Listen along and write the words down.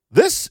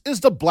This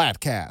is the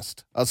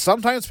Bladtcast, a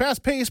sometimes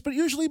fast-paced but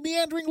usually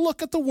meandering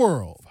look at the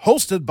world,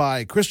 hosted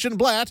by Christian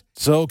Blatt.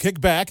 So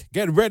kick back,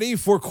 get ready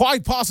for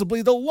quite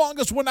possibly the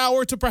longest 1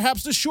 hour to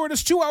perhaps the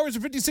shortest 2 hours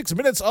and 56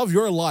 minutes of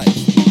your life.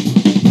 Beat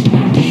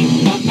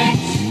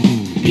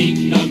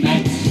the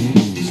Mets,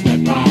 step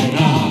right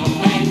up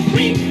and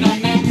greet the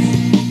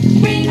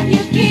Mets. Bring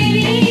your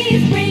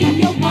kitties, bring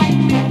your wife.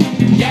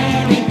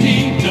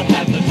 Guaranteed to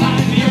have the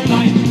time of your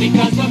life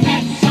because the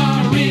Mets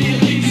are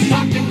really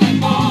sucking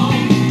that ball,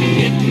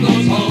 hitting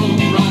those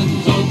home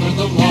runs over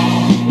the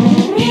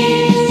wall.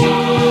 East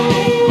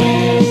side,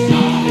 west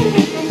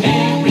side,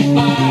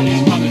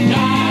 everybody's coming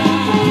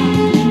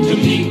down to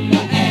meet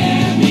the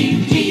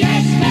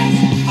METS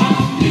Mets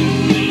of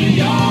New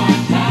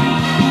York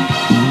town.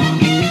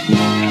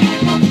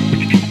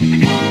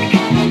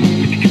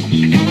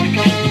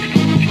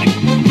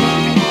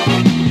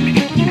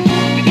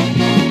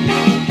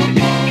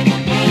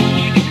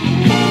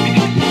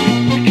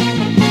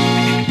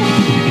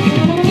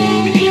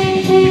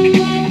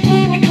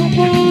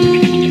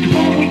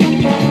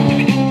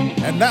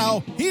 And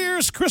now,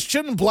 here's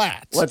Christian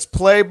Blatt. Let's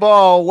play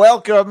ball.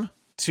 Welcome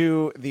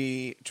to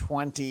the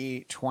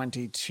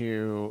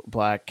 2022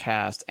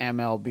 Bladtcast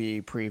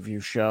MLB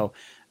preview show.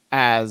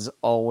 As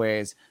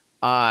always,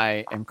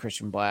 I am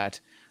Christian Blatt.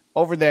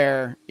 Over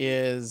there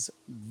is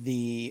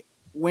the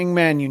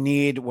wingman you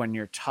need when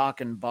you're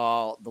talking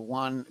ball, the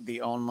one,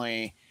 the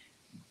only,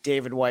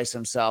 David Weiss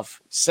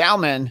himself.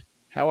 Salman,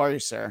 how are you,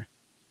 sir?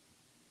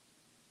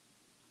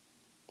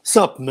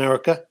 Sup,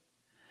 America?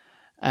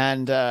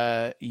 And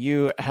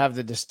you have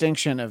the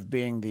distinction of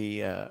being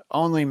the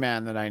only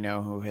man that I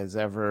know who has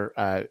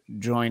ever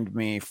joined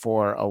me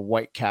for a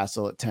White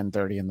Castle at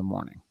 10:30 in the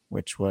morning,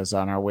 which was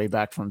on our way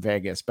back from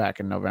Vegas back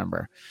in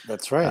November.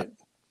 That's right.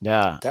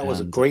 Yeah. That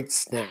was a great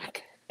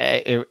snack.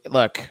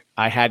 Look,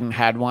 I hadn't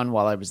had one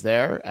while I was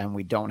there, and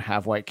we don't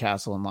have White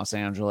Castle in Los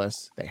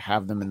Angeles. They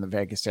have them in the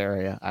Vegas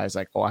area. I was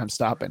like, oh, I'm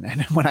stopping.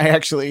 And when I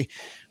actually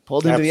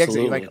pulled into the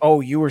exit, you're like,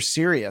 oh, you were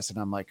serious. And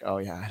I'm like, oh,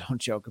 yeah, I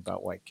don't joke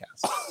about White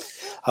Castle.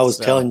 I was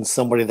telling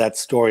somebody that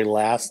story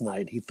last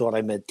night. He thought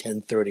I meant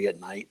 10:30 at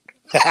night.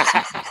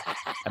 I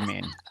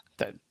mean,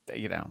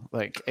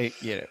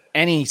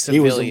 any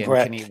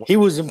civilian He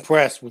was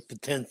impressed with the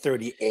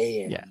 10:30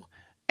 a.m. Yeah.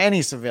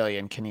 Any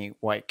civilian can eat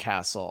White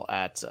Castle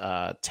at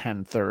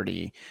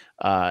 10:30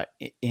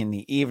 in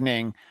the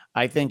evening.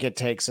 I think it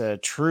takes a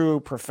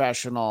true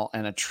professional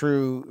and a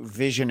true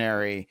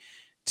visionary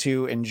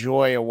to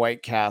enjoy a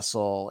White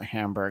Castle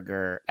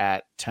hamburger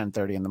at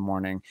 10:30 in the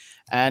morning.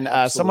 And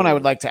someone I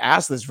would like to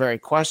ask this very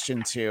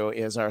question to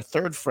is our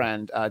third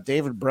friend,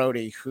 David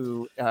Brody,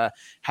 who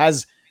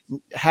has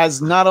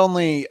not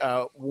only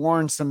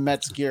worn some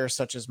Mets gear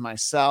such as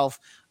myself,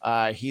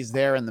 he's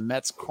there in the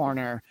Mets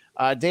corner.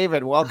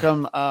 David,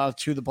 welcome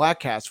to the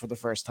Bladtcast for the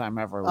first time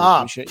ever.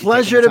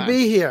 Pleasure to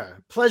be here.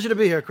 Pleasure to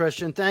be here,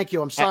 Christian. Thank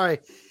you. I'm sorry.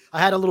 I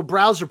had a little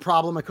browser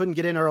problem. I couldn't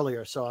get in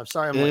earlier, so I'm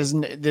sorry.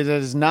 It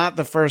is not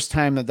the first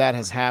time that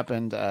has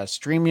happened.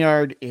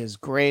 StreamYard is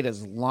great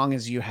as long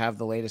as you have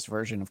the latest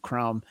version of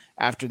Chrome.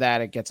 After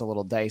that, it gets a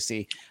little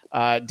dicey.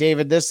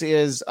 David, this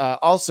is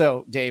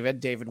also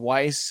David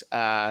Weiss,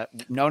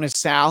 known as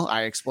Sal.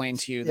 I explained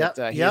to you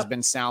that he has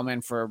been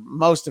Salman for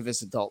most of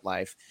his adult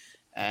life.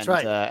 And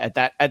that's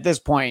right. At this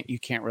point, you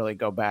can't really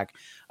go back.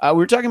 We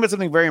were talking about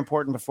something very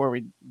important before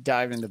we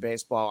dive into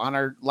baseball. On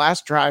our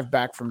last drive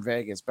back from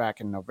Vegas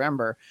back in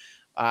November,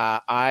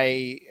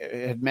 I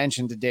had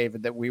mentioned to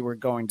David that we were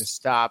going to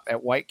stop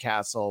at White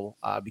Castle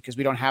because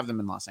we don't have them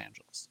in Los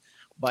Angeles.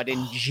 But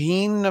in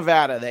Jean,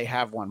 Nevada, they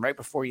have one right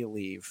before you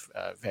leave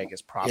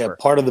Vegas proper. Yeah,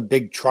 part of the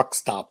big truck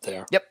stop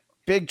there. Yep,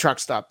 big truck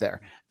stop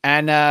there.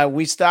 And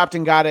we stopped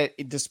and got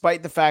it,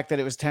 despite the fact that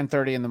it was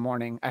 10:30 in the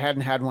morning. I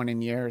hadn't had one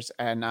in years,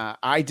 and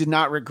I did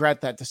not regret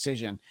that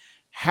decision.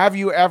 Have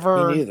you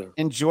ever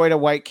enjoyed a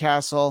White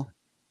Castle,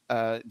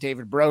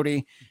 David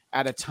Brody,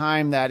 at a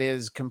time that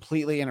is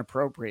completely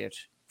inappropriate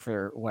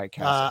for White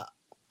Castle?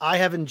 I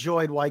have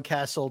enjoyed White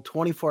Castle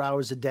 24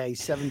 hours a day,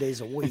 7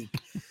 days a week.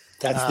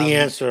 That's the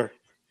answer.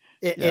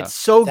 It's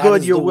so that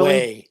good. Is you're the willing.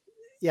 way.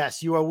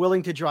 Yes, you are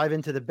willing to drive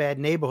into the bad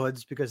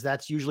neighborhoods because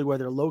that's usually where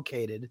they're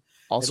located.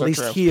 Also at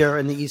least true. Here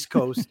in the East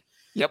Coast.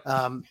 Yep.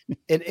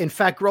 In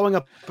fact, growing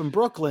up in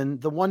Brooklyn,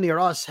 the one near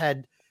us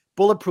had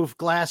bulletproof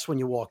glass when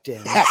you walked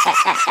in.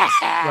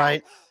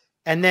 Right.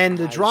 And then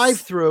the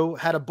drive-through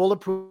had a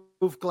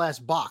bulletproof glass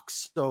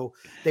box. So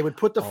they would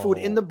put the food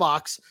in the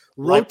box,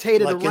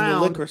 rotate it around. In the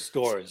liquor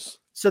stores.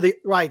 So the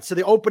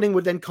opening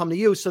would then come to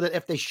you so that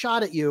if they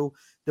shot at you,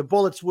 the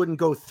bullets wouldn't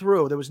go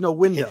through. There was no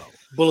window.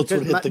 Bullets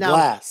would hit the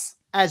glass.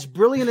 As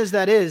brilliant as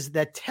that is,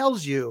 that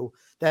tells you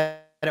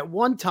that at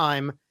one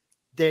time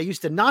there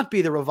used to not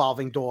be the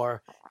revolving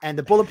door and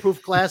the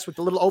bulletproof glass with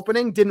the little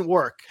opening didn't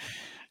work.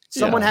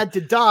 Someone had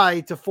to die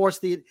to force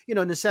the,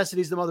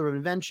 necessity is the mother of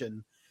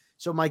invention.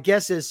 So my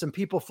guess is some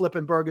people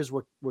flipping burgers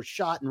were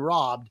shot and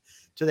robbed.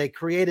 So they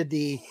created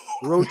the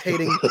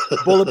rotating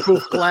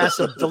bulletproof glass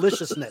of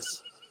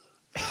deliciousness.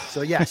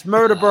 So yes,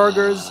 murder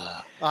burgers.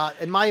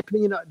 In my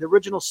opinion, the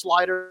original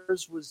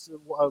Sliders was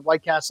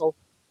White Castle.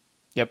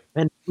 Yep.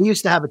 And we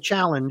used to have a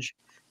challenge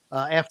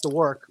after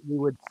work. We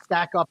would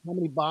stack up how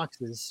many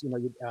boxes,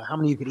 how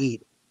many you could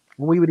eat.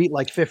 And we would eat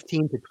like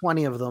 15 to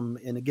 20 of them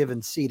in a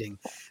given seating.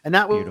 And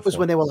that was Beautiful.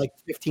 when they were like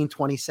 15,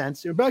 20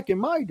 cents. Back in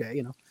my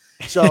day,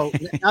 So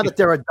now that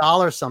they're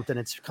 $1 something,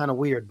 it's kind of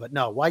weird. But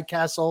no, White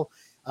Castle,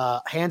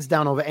 hands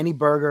down over any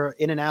burger.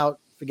 In-N-Out,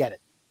 forget it.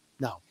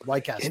 No,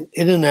 White Castle.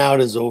 In-N-Out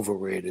is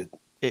overrated.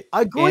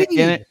 Agreed.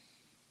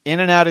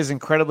 In-N-Out is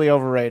incredibly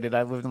overrated.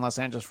 I've lived in Los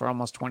Angeles for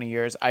almost 20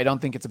 years. I don't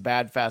think it's a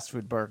bad fast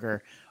food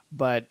burger,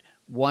 but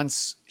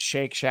once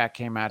Shake Shack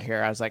came out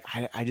here, I was like,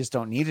 I just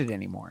don't need it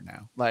anymore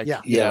now. Like,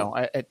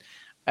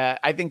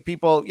 I think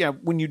people,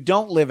 when you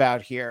don't live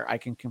out here, I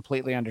can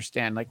completely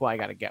understand, like, well, I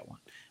got to get one.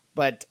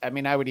 But I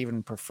mean, I would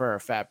even prefer a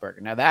fat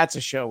burger. Now that's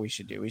a show we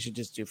should do. We should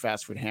just do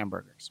fast food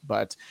hamburgers.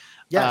 But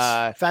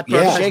yes, fat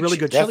burger has really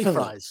good chili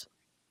fries.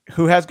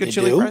 Who has good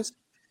chili fries?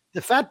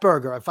 The Fat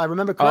Burger, if I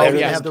remember correctly,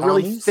 they have the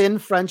really Tommy's? thin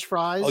French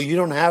fries. Oh, you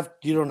don't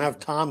have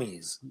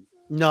Tommy's.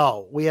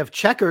 No, we have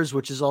Checkers,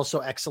 which is also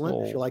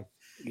excellent. If you like,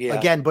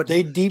 again, but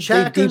they deep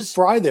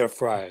fry their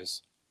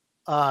fries.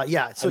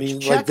 Yeah. So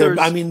Checkers,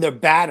 they're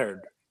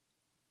battered.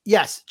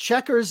 Yes,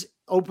 Checkers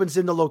opens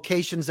in the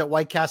locations that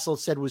White Castle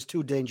said was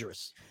too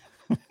dangerous.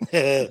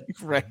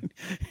 Right.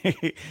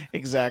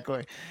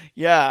 Exactly.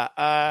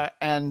 Yeah.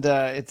 And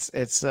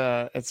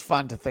it's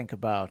fun to think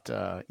about,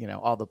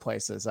 all the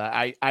places.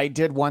 I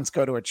did once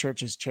go to a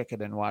Church's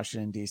Chicken in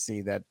Washington,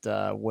 D.C. that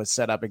was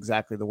set up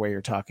exactly the way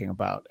you're talking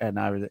about. And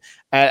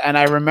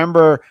I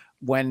remember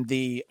when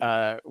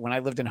when I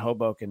lived in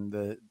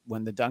Hoboken,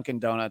 when the Dunkin'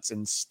 Donuts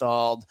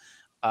installed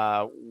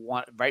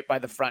one right by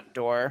the front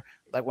door,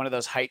 like one of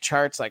those height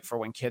charts, like for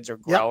when kids are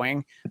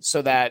growing,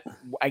 so that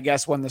I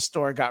guess when the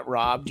store got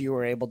robbed, you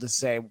were able to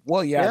say,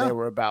 well, they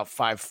were about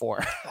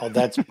 5'4". Oh,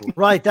 that's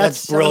right.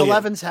 That's brilliant.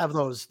 7-Elevens have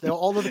those.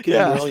 All of the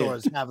convenience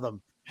stores have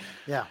them.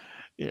 Yeah.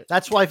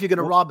 That's why if you're going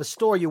to rob a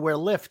store, you wear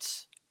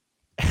lifts.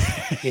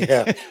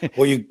 Yeah.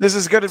 Well, this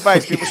is good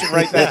advice. People should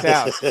write that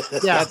down.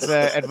 That's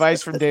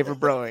advice from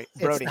David Brody.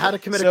 It's How to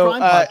Commit a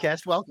Crime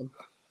podcast. Welcome.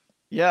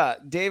 Yeah,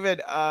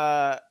 David.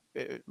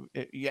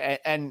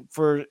 And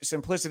for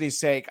simplicity's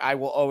sake, I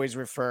will always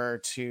refer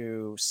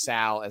to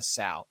Sal as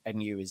Sal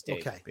and you as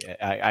Dave.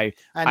 Okay.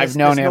 I've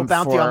known him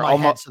bounty for on my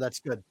head, so that's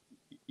good.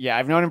 Yeah,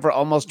 I've known him for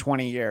almost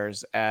 20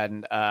 years,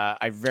 and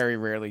I very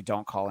rarely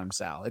don't call him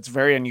Sal. It's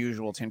very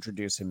unusual to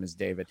introduce him as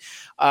David.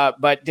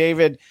 But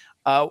David,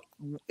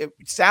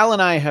 Sal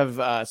and I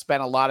have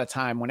spent a lot of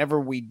time whenever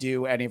we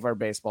do any of our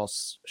baseball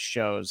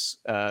shows.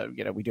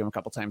 We do them a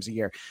couple times a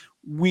year.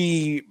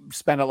 We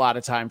spend a lot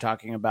of time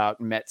talking about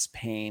Mets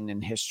pain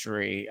and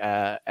history.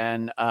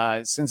 And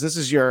since this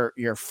is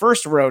your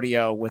first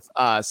rodeo with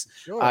us,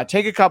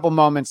 take a couple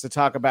moments to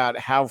talk about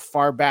how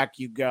far back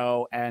you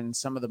go and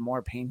some of the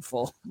more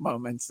painful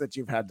moments that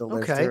you've had to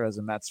live through as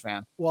a Mets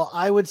fan. Well,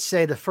 I would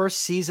say the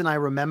first season I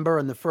remember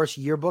and the first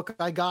yearbook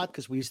I got,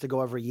 because we used to go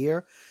every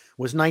year,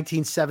 was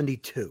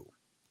 1972.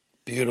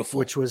 Beautiful.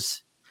 Which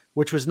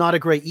was not a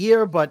great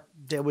year, but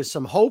there was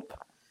some hope.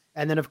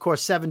 And then, of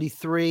course,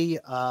 73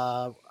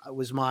 I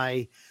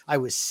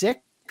was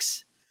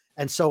 6.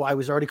 And so I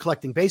was already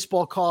collecting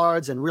baseball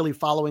cards and really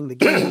following the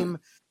game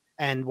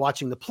and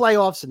watching the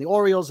playoffs and the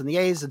Orioles and the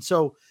A's. And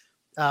so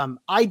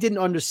I didn't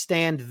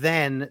understand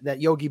then that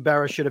Yogi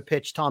Berra should have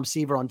pitched Tom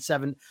Seaver on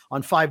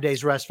 5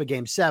 days rest for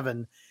game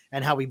 7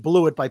 and how he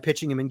blew it by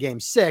pitching him in game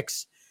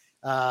 6,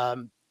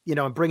 and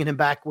bringing him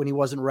back when he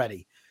wasn't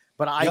ready.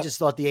 But I just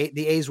thought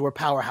the A's were a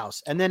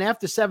powerhouse. And then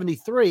after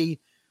 73,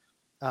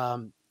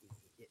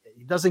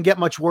 it doesn't get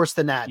much worse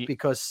than that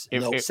because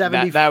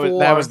 74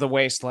 that was the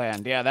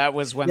wasteland. Yeah, that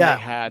was when they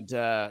had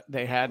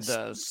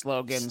the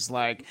slogans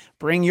like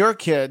 "Bring your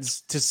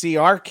kids to see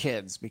our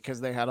kids" because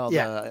they had all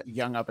the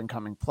young up and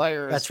coming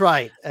players. That's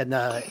right, and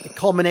it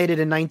culminated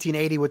in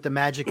 1980 with "The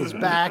Magic Is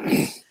Back,"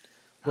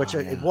 which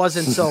it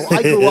wasn't. So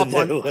I grew up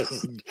on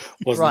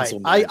wasn't so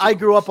I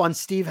grew up on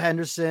Steve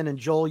Henderson and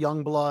Joel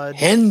Youngblood,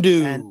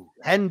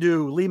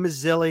 Hendu, Lee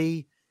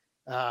Mazzilli.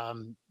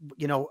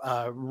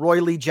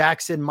 Roy Lee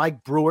Jackson,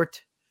 Mike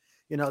Brewert,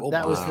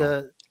 was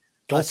the.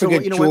 Don't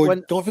forget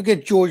George. Don't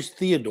forget George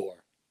Theodore.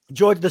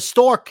 George the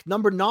Stork,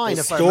 number 9,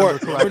 if I remember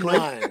correctly.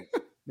 Number 9.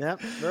 Yeah,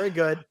 very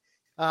good.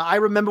 I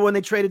remember when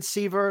they traded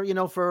Seaver,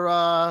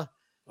 for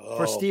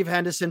Steve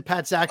Henderson,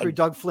 Pat Zachary,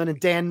 Doug Flynn, and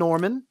Dan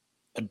Norman.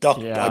 A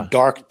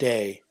dark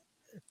day.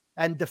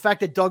 And the fact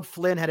that Doug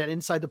Flynn had an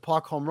inside the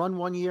park home run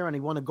one year and he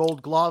won a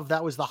Gold Glove,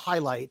 that was the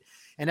highlight.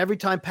 And every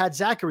time Pat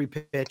Zachary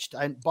pitched,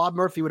 and Bob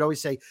Murphy would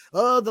always say,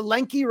 "Oh, the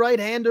lanky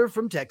right-hander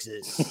from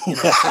Texas."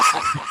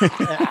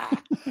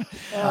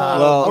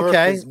 Murph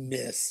is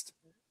missed.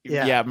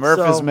 Yeah,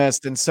 Murph is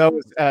missed, and so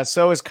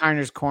is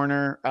Kiner's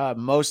Corner.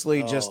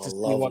 Mostly just to see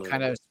what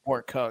kind of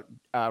sport coat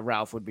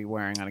Ralph would be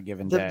wearing on a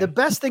given day. The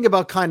best thing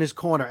about Kiner's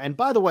Corner, and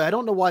by the way, I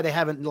don't know why they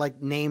haven't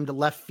named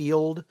left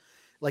field.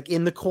 Like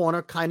in the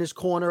corner, Kiner's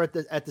Corner at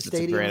the stadium. That's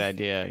a great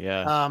idea.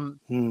 Yeah.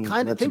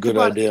 Think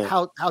about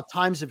how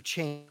times have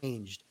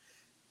changed.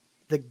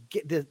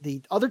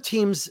 The other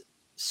teams'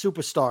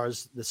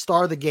 superstars, the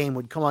star of the game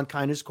would come on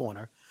Kindness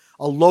Corner,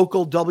 a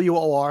local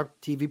WOR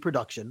TV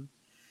production.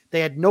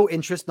 They had no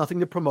interest, nothing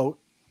to promote,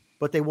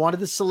 but they wanted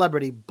the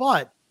celebrity.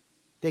 But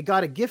they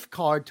got a gift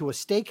card to a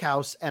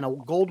steakhouse and a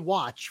gold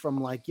watch from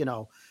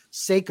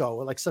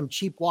Seiko, like some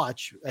cheap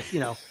watch,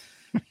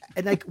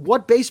 And like,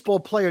 what baseball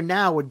player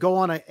now would go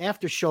on an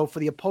after show for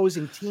the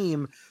opposing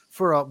team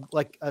for a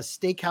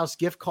steakhouse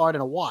gift card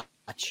and a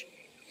watch?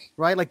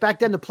 Right? Like back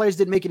then, the players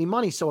didn't make any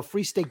money, so a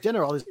free steak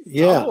dinner, all this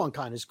on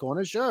Kindness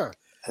Corner, sure.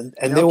 And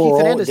Keith they were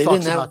Hernandez they talks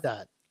didn't have about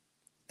that.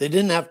 they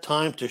didn't have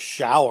time to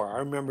shower. I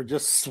remember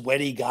just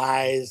sweaty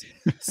guys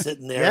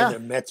sitting there in their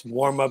Mets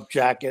warm-up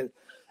jacket.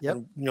 Yep.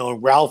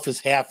 And, Ralph is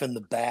half in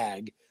the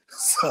bag.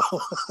 So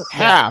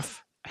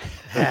Half.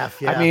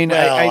 Half, yeah. I mean,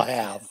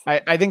 half.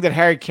 I think that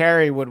Harry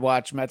Carey would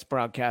watch Mets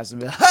broadcast and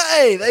be like,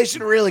 hey, they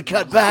should really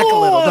cut back a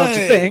little, don't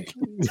you think?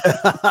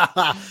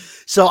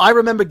 So I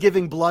remember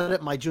giving blood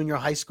at my junior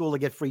high school to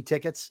get free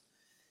tickets.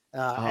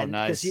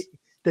 Nice.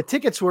 The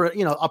tickets were,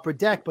 upper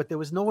deck, but there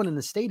was no one in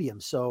the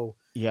stadium. So,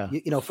 yeah,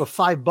 for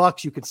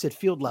 $5 you could sit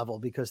field level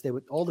because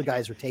all the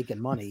guys were taking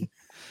money.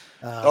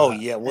 Well,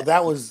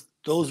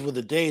 those were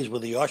the days where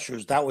the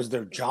ushers, that was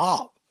their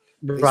job.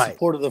 They right.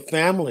 supported the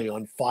family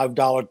on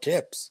 $5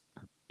 tips.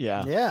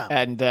 Yeah.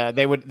 And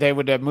they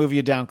would move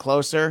you down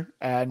closer.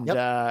 And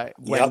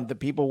when the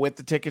people with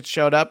the tickets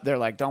showed up, they're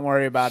like, don't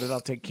worry about it. I'll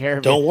take care of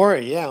it. Don't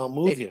worry. Yeah, I'll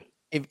move you.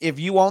 If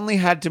you only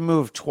had to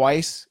move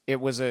twice, it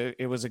was a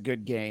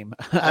good game.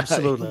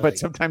 Absolutely. But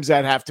sometimes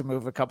I'd have to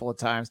move a couple of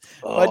times.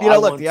 But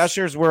look, the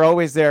ushers were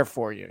always there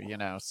for you,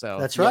 so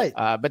that's right.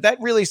 But that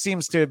really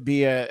seems to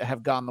be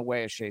have gone the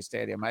way of Shea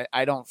Stadium.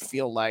 I don't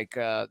feel like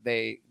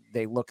they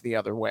look the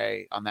other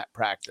way on that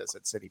practice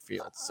at Citi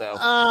Field. So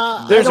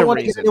I don't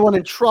want to get anyone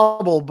in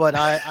trouble, but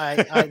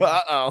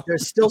I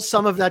there's still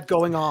some of that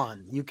going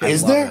on.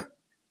 Is there?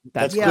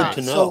 That's good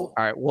to know. So,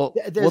 all right,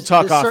 we'll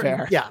talk off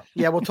air.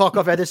 Yeah, we'll talk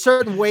off air. There's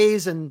certain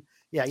ways, and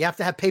you have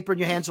to have paper in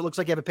your hand, so it looks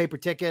like you have a paper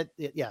ticket.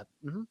 Yeah.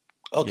 Mm-hmm.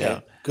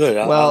 Okay, good.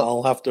 Well,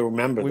 I'll have to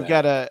remember. We've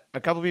got a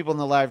couple people in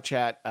the live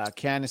chat.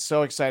 Ken is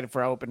so excited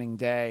for opening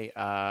day.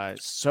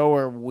 So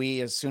are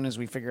we. As soon as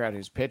we figure out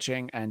who's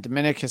pitching, and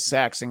Dominic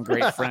Saxon,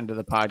 great friend of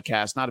the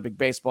podcast, not a big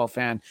baseball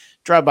fan,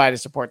 drop by to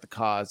support the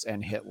cause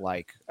and hit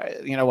like.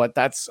 You know what?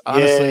 That's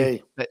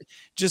honestly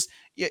just.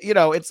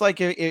 It's like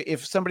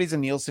if somebody's a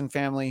Nielsen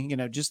family,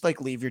 just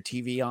like leave your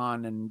TV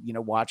on and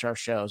watch our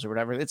shows or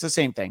whatever. It's the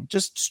same thing.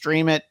 Just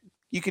stream it.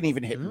 You can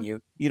even hit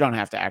mute. You don't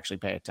have to actually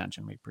pay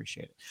attention. We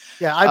appreciate it.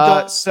 Yeah,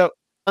 I've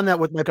done that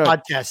with my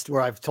podcast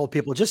where I've told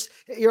people, just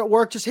you're at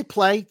work, just hit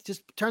play,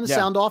 just turn the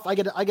sound off. I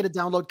get a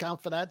download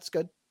count for that. It's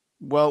good.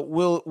 Well,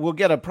 we'll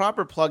get a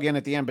proper plug in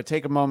at the end, but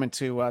take a moment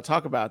to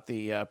talk about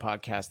the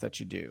podcast that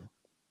you do.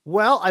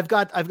 Well,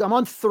 I'm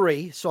on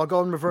 3, so I'll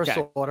go in reverse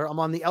order. I'm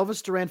on the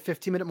Elvis Duran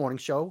 15-minute morning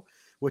show,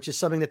 which is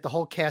something that the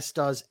whole cast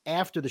does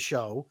after the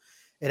show.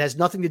 It has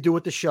nothing to do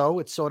with the show.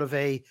 It's sort of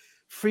a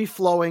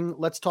free-flowing,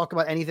 let's talk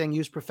about anything,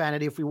 use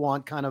profanity if we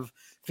want, kind of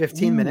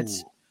 15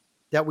 minutes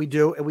that we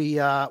do. We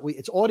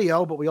it's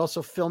audio, but we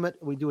also film it.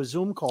 We do a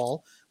Zoom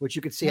call, which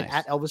you can see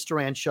at Elvis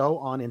Duran Show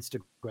on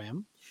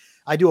Instagram.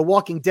 I do a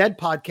Walking Dead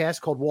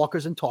podcast called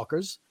Walkers and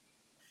Talkers.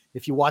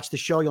 If you watch the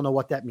show, you'll know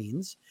what that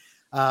means.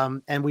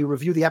 And we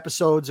review the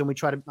episodes, and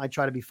I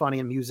try to be funny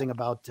and amusing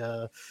about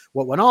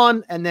what went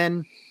on. And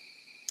then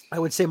I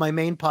would say my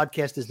main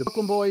podcast is the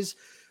Brooklyn Boys.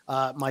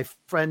 My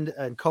friend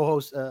and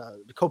co-host,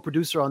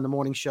 co-producer on the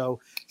morning show,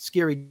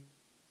 Scary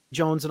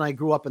Jones, and I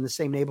grew up in the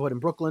same neighborhood in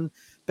Brooklyn,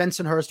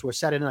 Bensonhurst, where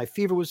Saturday Night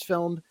Fever was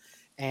filmed.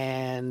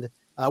 And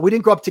we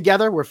didn't grow up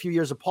together. We're a few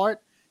years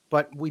apart,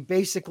 but we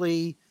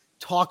basically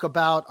talk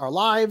about our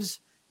lives,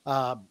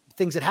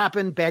 things that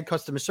happened, bad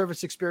customer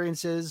service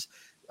experiences,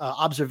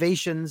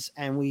 observations,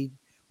 and we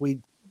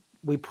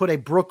put a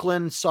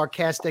Brooklyn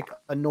sarcastic,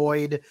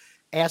 annoyed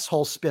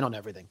asshole spin on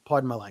everything.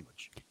 Pardon my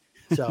language.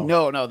 So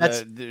no,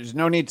 there's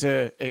no need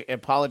to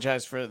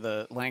apologize for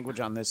the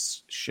language on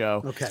this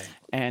show. Okay.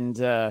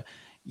 And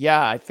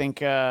I think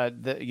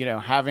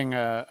having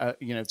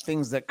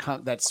things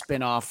that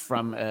spin off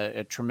from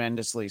a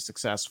tremendously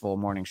successful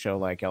morning show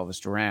like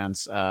Elvis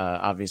Duran's,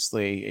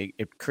 obviously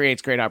it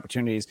creates great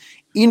opportunities.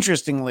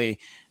 Interestingly,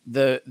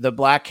 the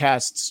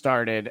Bladtcast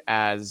started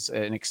as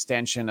an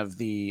extension of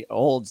the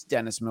old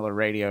Dennis Miller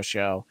radio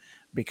show,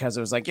 because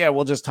it was like,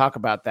 we'll just talk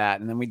about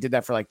that. And then we did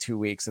that for like 2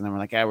 weeks. And then we're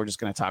like, we're just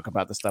going to talk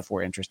about the stuff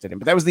we're interested in.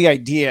 But that was the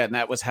idea. And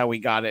that was how we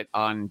got it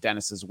on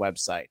Dennis's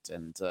website.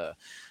 And,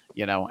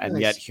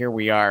 and yet here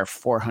we are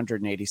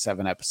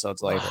 487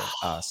 episodes later,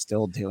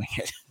 still doing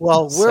it.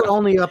 Well, we're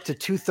only up to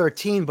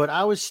 213, but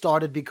ours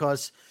started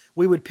because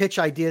we would pitch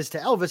ideas to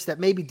Elvis that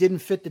maybe didn't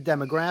fit the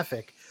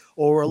demographic,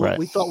 or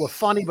we thought were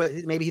funny, but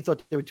maybe he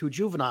thought they were too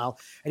juvenile.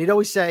 And he'd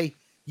always say,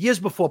 years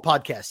before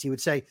podcasts, he would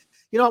say,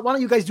 why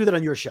don't you guys do that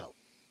on your show?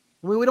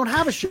 We don't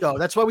have a show.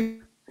 That's why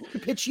we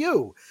pitch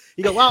you.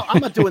 You go, well,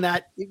 I'm not doing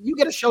that. You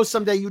get a show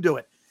someday, you do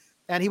it.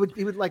 And he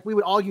would like, we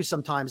would argue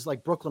sometimes,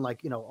 like Brooklyn, like,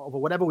 over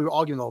whatever we were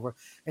arguing over.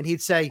 And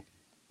he'd say,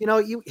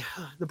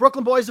 the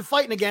Brooklyn Boys are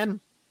fighting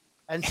again.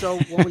 And so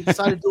when we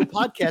decided to do a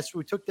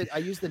podcast, I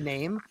used the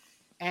name,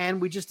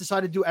 and we just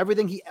decided to do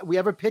everything we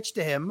ever pitched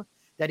to him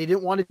that he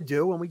didn't want to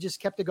do, and we just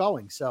kept it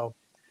going. So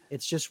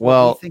it's just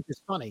what we think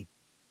is funny.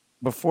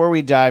 Before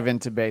we dive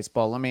into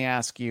baseball, let me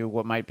ask you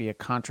what might be a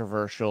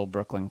controversial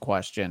Brooklyn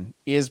question.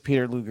 Is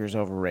Peter Luger's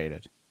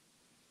overrated?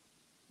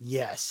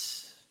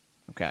 Yes.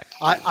 Okay.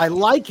 I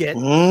like it.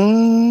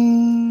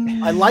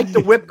 I like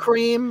the whipped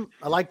cream.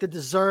 I like the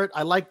dessert.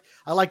 I like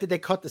that they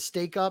cut the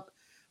steak up.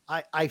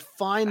 I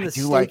find the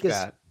steak is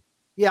that.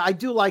 Yeah, I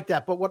do like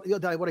that. But what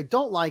I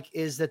don't like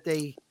is that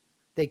they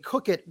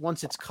cook it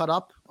once it's cut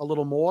up a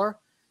little more,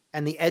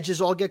 and the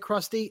edges all get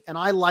crusty. And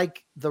I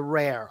like the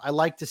rare. I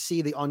like to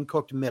see the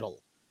uncooked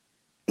middle.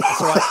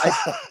 So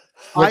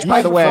which,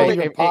 by the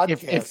way,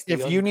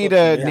 if you need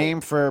a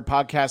name for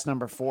podcast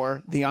number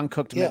 4, the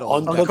uncooked middle.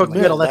 Uncooked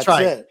middle. That's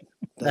right.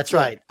 That's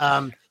right.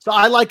 So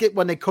I like it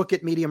when they cook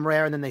it medium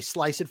rare and then they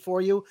slice it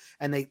for you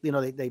and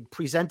they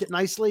present it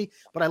nicely.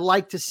 But I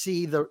like to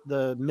see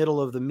the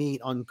middle of the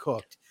meat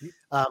uncooked.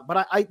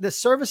 But the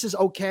service is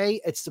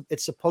okay. It's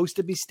supposed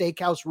to be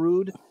steakhouse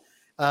rude,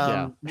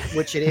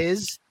 which it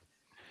is.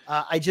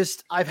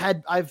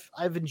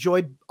 I've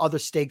enjoyed other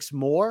steaks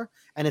more,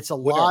 and it's a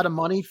lot of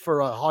money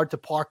for a hard to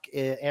park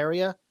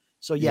area.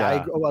 So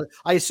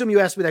I assume you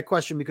asked me that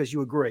question because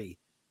you agree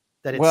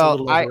that it's a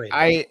little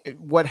overrated.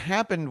 What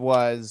happened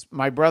was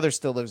my brother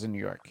still lives in New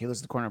York. He lives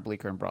at the corner of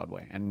Bleecker and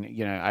Broadway, and he's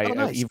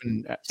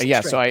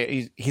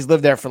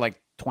lived there for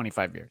like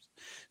 25 years.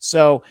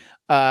 So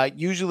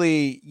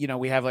usually,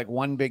 we have like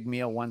one big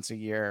meal once a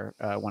year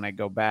when I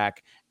go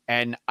back.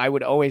 And I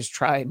would always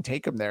try and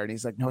take him there. And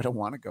he's like, no, I don't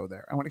want to go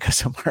there. I want to go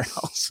somewhere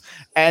else.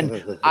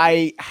 And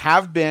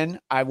I've been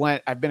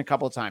a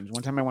couple of times.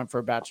 One time I went for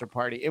a bachelor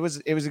party. It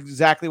was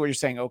exactly what you're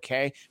saying.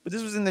 Okay. But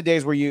this was in the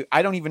days where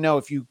I don't even know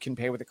if you can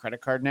pay with a credit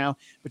card now,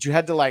 but you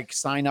had to like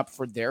sign up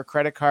for their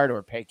credit card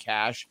or pay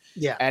cash.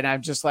 Yeah. And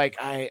I'm just like,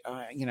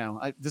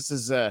 this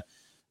is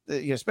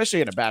especially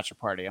at a bachelor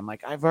party. I'm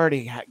like, I've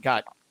already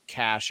got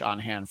cash on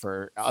hand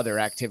for other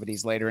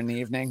activities later in the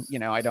evening.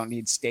 I don't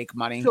need steak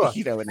money. Sure.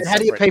 And how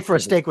do you pay for a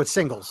steak with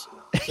singles?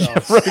 So. Yeah,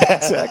 right,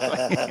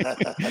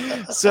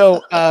 exactly.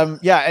 So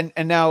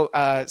and now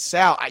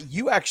Sal,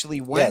 you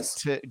actually went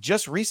to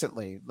just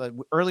recently,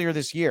 earlier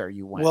this year.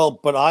 You went. Well,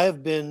 but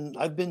I've been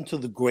to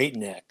the Great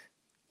Neck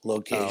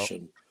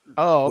location.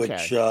 Oh,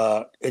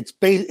 okay. Which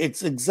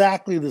it's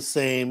exactly the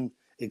same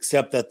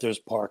except that there's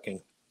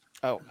parking.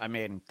 Oh, I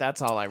mean,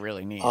 that's all I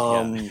really need.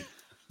 The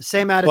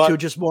same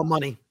attitude, just more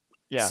money.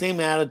 Yeah. Same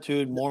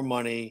attitude, more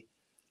money.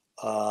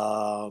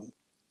 It's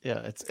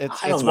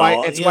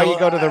why you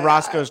go to the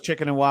Roscoe's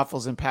Chicken and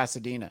Waffles in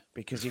Pasadena,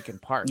 because you can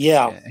park.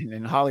 Yeah. And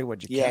in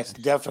Hollywood, you can't. Yes,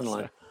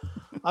 definitely. So.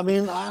 I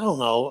mean, I don't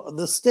know.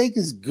 The steak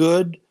is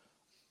good.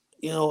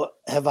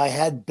 Have I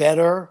had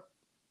better?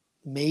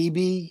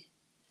 Maybe.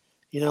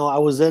 I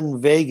was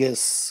in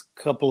Vegas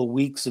a couple of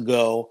weeks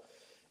ago,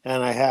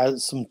 and I had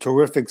some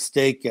terrific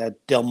steak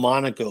at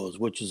Delmonico's,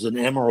 which is an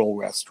Emerald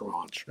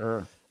restaurant.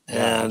 Sure.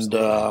 And,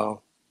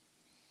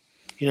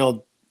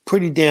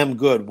 pretty damn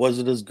good. Was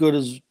it as good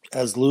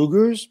as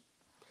Luger's?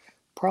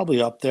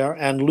 Probably up there.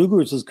 And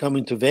Luger's is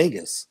coming to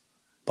Vegas,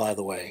 by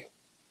the way.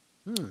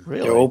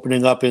 Really? They're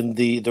opening up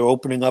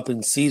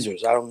in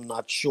Caesars. I'm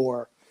not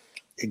sure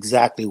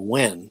exactly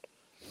when,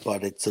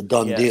 but it's a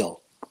done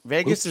deal.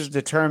 Vegas is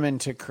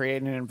determined to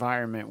create an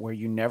environment where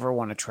you never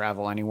want to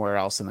travel anywhere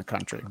else in the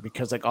country,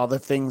 because like all the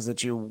things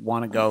that you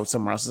want to go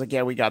somewhere else is like,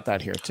 we got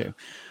that here too.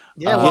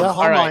 Yeah,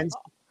 Carmine's,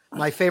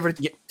 my favorite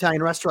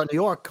Italian restaurant in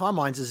New York,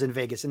 Carmine's, is in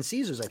Vegas, and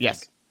Caesars, I think.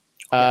 Yes.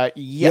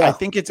 I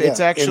think it's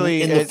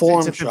actually in the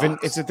Forum Shop.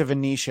 It's at the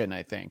Venetian,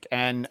 I think.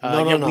 And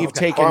no. We've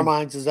taken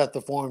Carmine's is at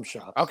the Forum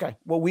Shop. Okay.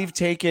 Well, we've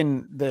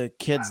taken the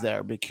kids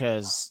there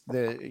because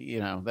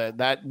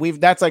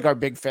that's like our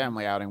big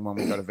family outing when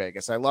we go to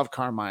Vegas. I love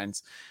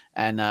Carmine's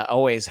and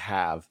always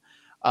have.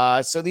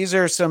 So these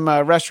are some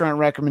restaurant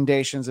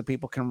recommendations that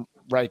people can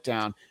write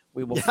down.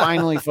 We will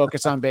finally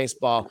focus on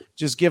baseball.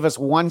 Just give us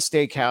one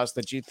steakhouse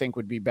that you think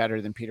would be better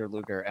than Peter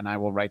Luger, and I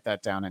will write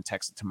that down and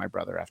text it to my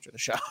brother after the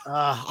show.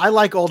 I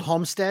like Old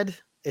Homestead.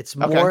 It's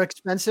more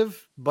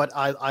expensive, but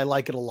I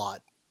like it a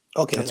lot.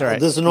 Okay, that's all right.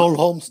 There's an Old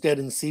Homestead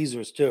in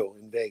Caesars too,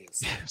 in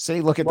Vegas.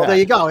 See, look at that. There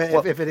you go.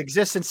 If it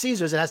exists in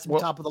Caesars, it has to be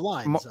top of the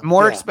line.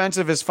 More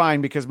expensive is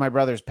fine because my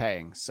brother's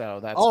paying, so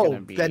that's going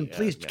to be. Then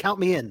please count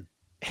me in.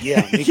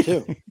 Yeah, me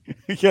too.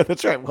 Yeah,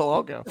 that's right. We'll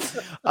all go.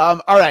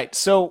 All right.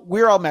 So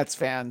we're all Mets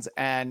fans,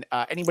 and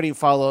anybody who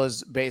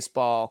follows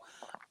baseball,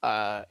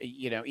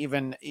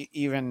 even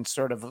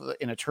sort of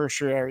in a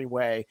tertiary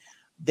way,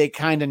 they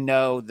kind of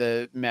know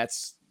the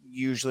Mets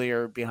usually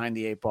are behind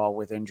the 8 ball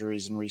with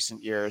injuries in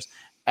recent years.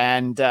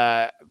 And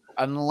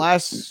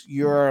unless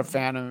you're a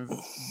fan of,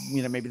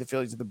 maybe the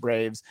Phillies or the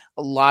Braves,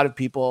 a lot of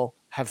people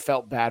have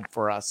felt bad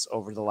for us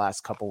over the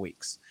last couple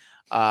weeks.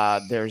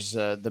 There's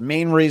the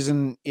main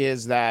reason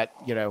is that,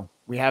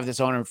 we have this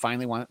owner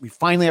we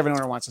finally have an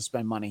owner who wants to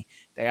spend money.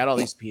 They had all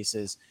these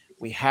pieces.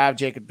 We have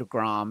Jacob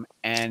deGrom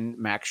and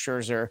Max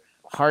Scherzer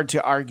hard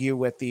to argue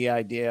with the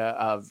idea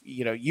of,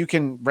 you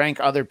can rank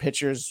other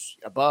pitchers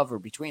above or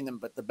between them,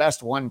 but the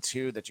best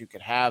 1-2 that you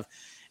could have.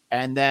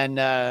 And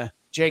then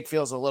Jake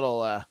feels a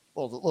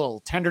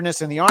little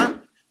tenderness in the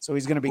arm, so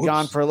he's going to be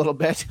gone for a little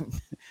bit.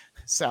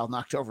 Sal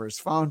knocked over his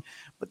phone,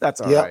 but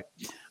that's all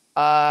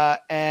right.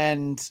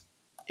 And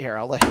here,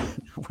 I'll let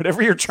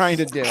whatever you're trying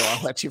to do,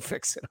 I'll let you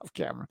fix it off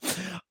camera.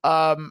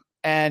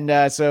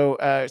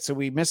 So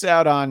we miss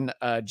out on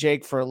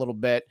Jake for a little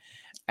bit.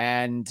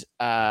 And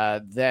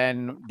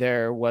then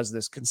there was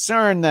this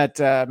concern that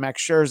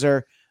Max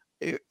Scherzer,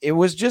 it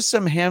was just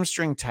some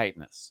hamstring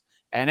tightness.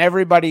 And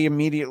everybody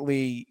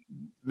immediately,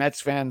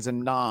 Mets fans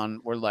and non,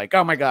 were like,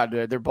 oh my God,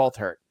 they're both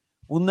hurt.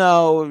 Well,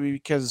 no,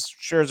 because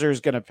Scherzer is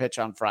going to pitch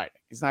on Friday.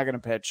 He's not going to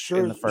pitch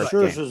in the first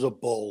game. Scherzer's a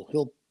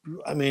bull.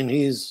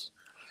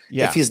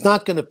 If he's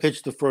not going to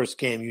pitch the first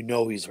game,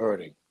 he's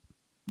hurting.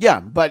 Yeah,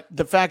 but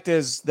the fact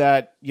is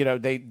that,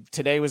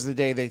 today was the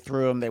day they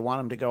threw him. They want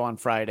him to go on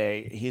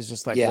Friday. He's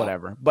just like,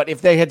 whatever. But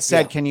if they had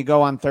said, can you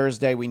go on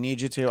Thursday? We need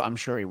you to. I'm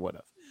sure he would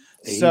have.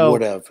 He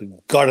would have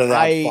gutted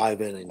out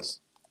 5 innings.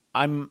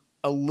 I'm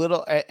a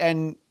little,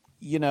 and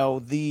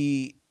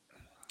the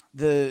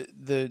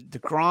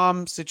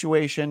DeGrom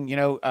situation,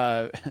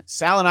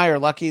 Sal and I are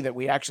lucky that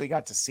we actually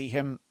got to see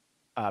him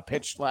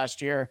pitched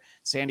last year.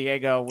 San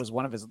Diego was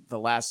one of the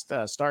last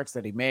starts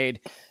that he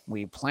made.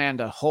 We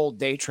planned a whole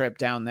day trip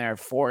down there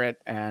for it,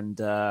 and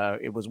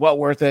it was well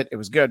worth it. It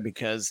was good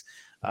because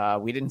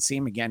we didn't see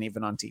him again,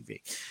 even on TV.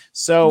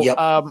 So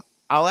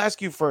I'll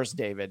ask you first,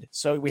 David.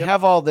 So we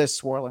have all this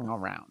swirling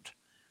around.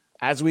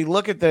 As we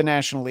look at the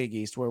National League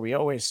East, where we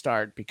always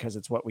start because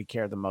it's what we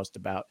care the most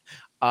about,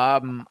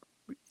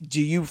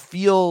 do you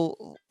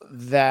feel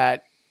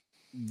that,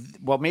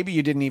 well, maybe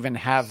you didn't even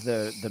have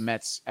the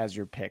Mets as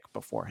your pick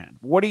beforehand.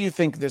 What do you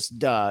think this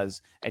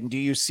does? And do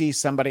you see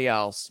somebody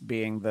else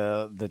being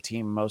the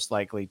team most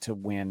likely to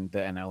win the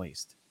NL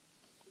East?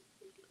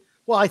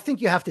 Well, I think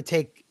you have to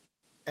take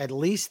at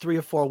least 3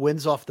 or 4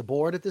 wins off the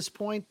board at this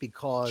point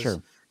because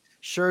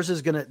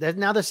Scherzer's going to,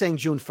 now they're saying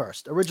June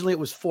 1st. Originally it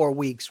was 4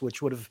 weeks,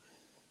 which would have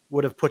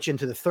put you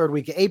into the 3rd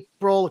week of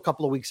April, a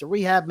couple of weeks of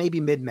rehab,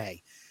 maybe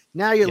mid-May.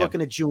 Now you're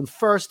looking at June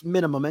 1st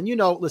minimum. And,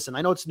 listen,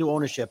 I know it's new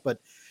ownership, but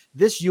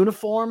this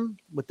uniform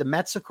with the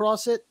Mets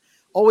across it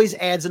always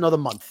adds another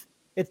month.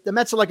 The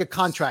Mets are like a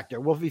contractor.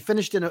 Well, if we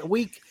finished in a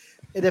week,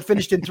 they're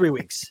finished in 3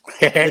 weeks.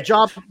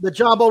 The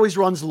job always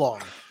runs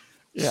long.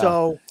 Yeah.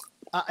 So,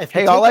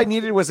 all I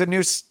needed was a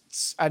new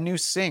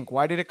sink.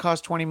 Why did it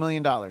cost $20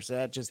 million?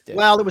 That just did.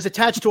 Well, it was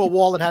attached to a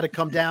wall that had to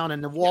come down,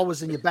 and the wall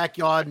was in your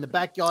backyard, and the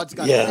backyard's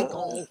got a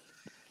sinkhole.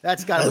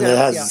 That's got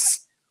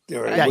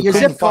your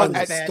zip code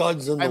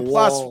studs in the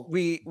wall. Plus,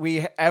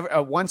 we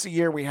once a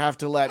year we have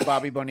to let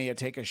Bobby Bonilla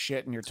take a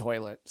shit in your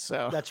toilet.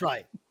 So that's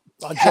right.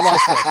 On July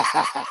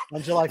 1st.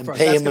 On July 1st.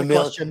 Pay him $1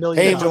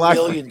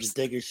 million to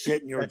take a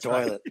shit in your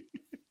toilet.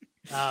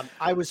 Right.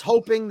 I was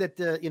hoping that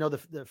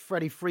the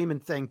Freddie Freeman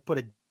thing put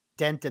a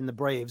dent in the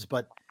Braves,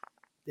 but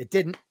it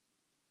didn't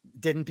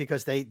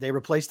because they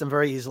replaced them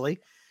very easily.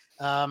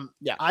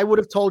 I would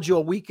have told you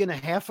a week and a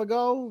half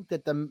ago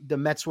that the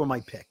Mets were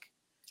my pick.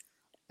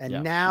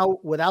 And now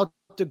without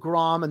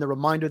DeGrom and the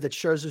reminder that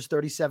Scherzer's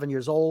 37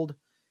 years old,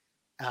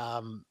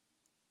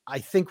 I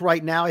think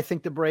right now,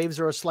 the Braves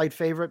are a slight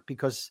favorite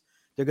because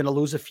they're going to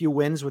lose a few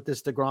wins with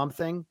this DeGrom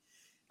thing.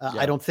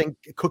 I don't think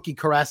Cookie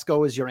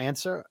Carrasco is your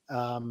answer.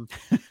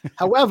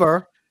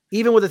 However,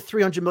 even with a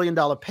 $300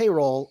 million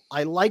payroll,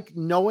 I like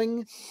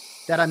knowing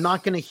that I'm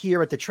not going to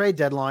hear at the trade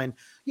deadline,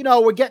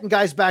 we're getting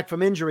guys back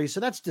from injury. So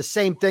that's the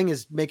same thing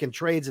as making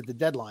trades at the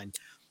deadline.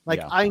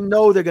 I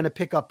know they're going to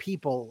pick up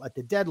people at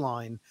the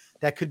deadline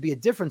that could be a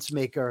difference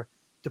maker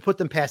to put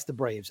them past the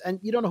Braves. And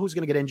you don't know who's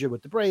going to get injured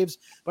with the Braves,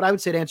 but I would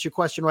say to answer your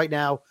question right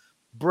now,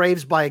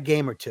 Braves by a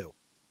game or 2.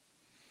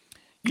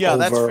 Yeah,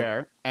 that's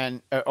fair.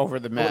 And over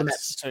the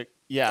Mets. So,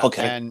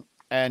 okay.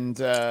 And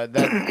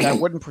that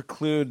wouldn't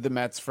preclude the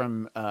Mets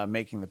from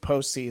making the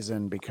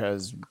postseason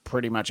because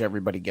pretty much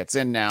everybody gets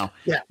in now.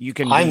 Yeah,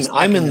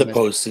 I'm in the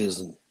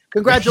postseason.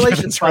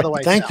 Congratulations, by the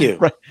way. Thank you.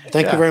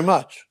 Thank you very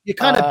much. You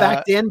kind of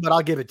backed in, but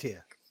I'll give it to you.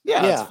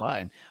 Yeah, that's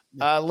fine.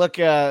 Look,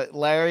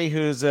 Larry,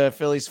 who's a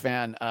Phillies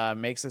fan,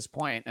 makes this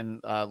point and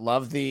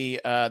love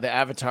the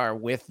avatar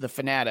with the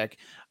fanatic.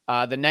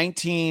 The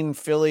 19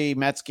 Philly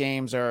Mets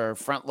games are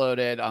front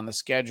loaded on the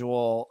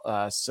schedule.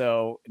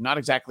 So not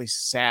exactly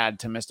sad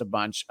to miss a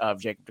bunch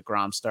of Jacob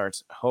deGrom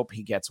starts. Hope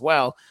he gets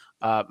well,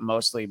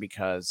 mostly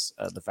because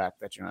of the fact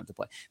that you're not to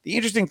play. The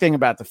interesting thing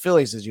about the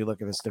Phillies as you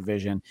look at this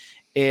division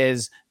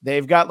is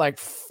they've got like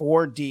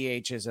 4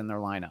 DHs in their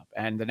lineup,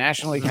 and the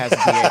National League has a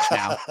DH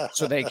now,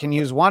 so they can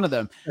use one of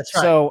them. That's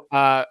right. So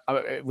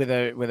with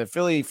a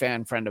Philly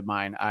fan friend of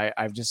mine,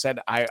 I've just said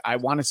I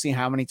want to see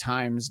how many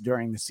times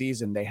during the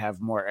season they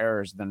have more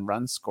errors than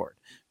runs scored,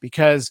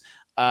 because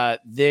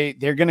they're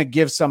going to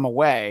give some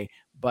away,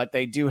 but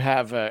they do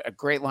have a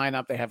great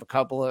lineup. They have a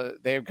couple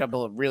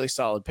of really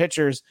solid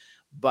pitchers,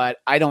 but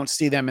I don't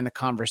see them in the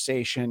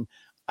conversation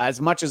as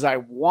much as I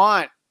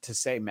want to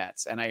say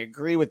Mets. And I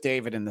agree with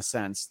David in the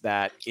sense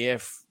that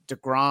if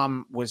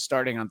DeGrom was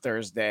starting on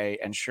Thursday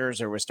and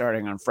Scherzer was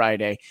starting on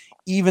Friday,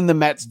 even the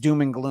Mets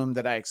doom and gloom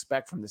that I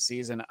expect from the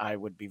season, I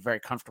would be very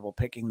comfortable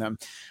picking them.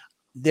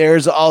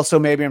 There's also,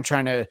 maybe I'm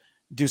trying to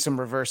do some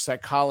reverse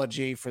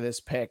psychology for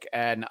this pick,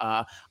 and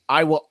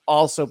I will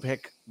also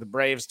pick the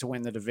Braves to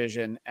win the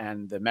division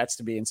and the Mets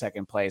to be in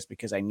second place,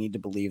 because I need to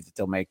believe that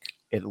they'll make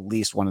at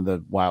least one of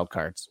the wild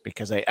cards,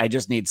 because I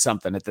just need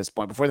something at this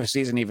point before the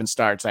season even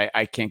starts.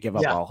 I can't give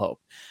up all hope.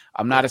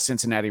 I'm not a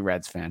Cincinnati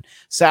Reds fan.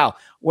 Sal,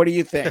 what do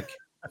you think?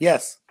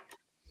 Yes.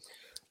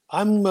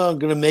 I'm going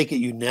to make it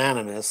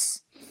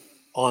unanimous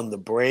on the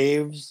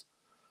Braves,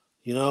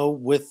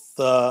 with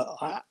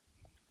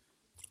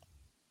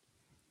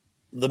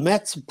the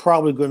Mets are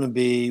probably going to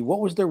be,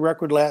 what was their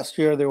record last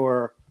year?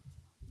 I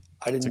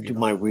didn't do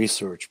my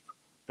research.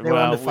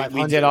 Well,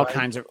 we did all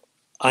kinds of.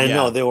 I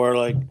know they were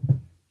like.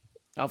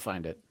 I'll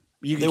find it.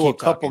 You can they were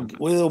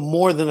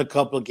more than a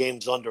couple of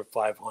games under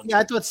 500. Yeah,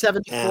 I thought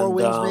 74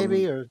 wins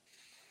maybe, or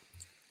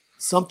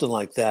something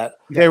like that.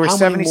 They were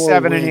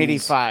 77 and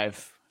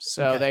 85.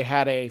 So they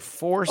had a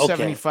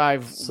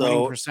 475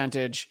 winning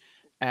percentage,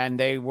 and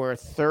they were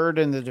third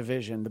in the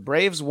division. The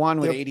Braves won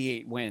with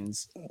 88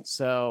 wins.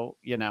 So,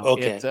 and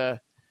the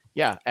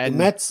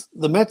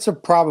Mets are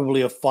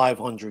probably a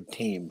 500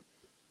 team,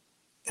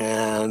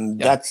 and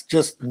that's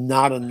just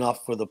not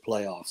enough for the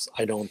playoffs,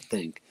 I don't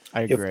think.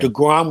 I agree. If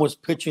DeGrom was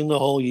pitching the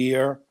whole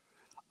year,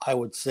 I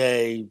would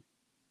say,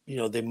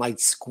 they might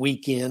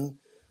squeak in,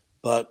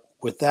 but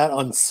with that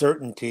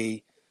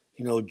uncertainty,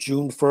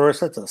 June 1st,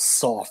 that's a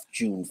soft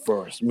June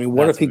 1st. I mean,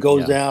 what if he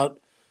goes out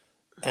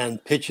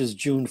and pitches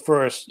June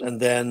 1st, and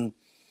then,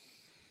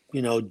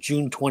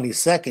 June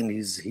 22nd,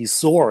 he's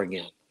sore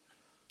again?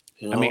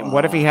 I mean,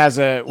 what if he has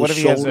a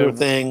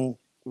thing?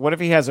 What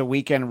if he has a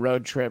weekend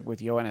road trip with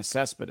Yoenis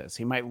Cespedes?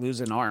 He might lose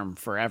an arm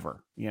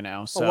forever,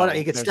 So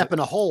he could step in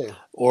a hole,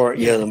 or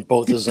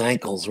both his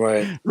ankles,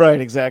 right?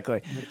 Right,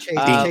 exactly.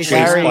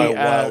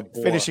 Larry,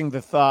 finishing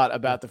the thought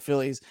about the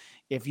Phillies.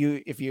 If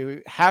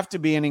you have to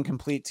be an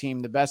incomplete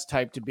team, the best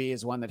type to be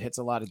is one that hits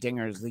a lot of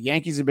dingers. The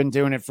Yankees have been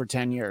doing it for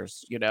 10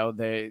 years.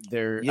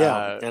 They're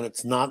and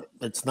it's not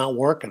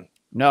working.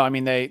 No, I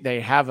mean they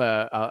have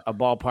a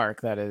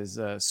ballpark that is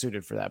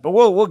suited for that. But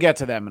we'll get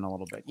to them in a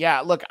little bit.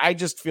 Yeah, look, I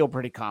just feel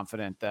pretty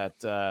confident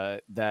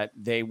that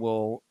they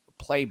will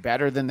play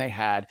better than they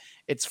had.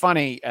 It's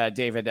funny,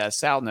 David,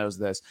 Sal knows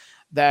this,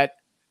 that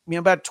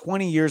about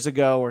 20 years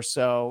ago or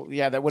so,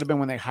 that would have been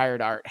when they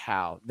hired Art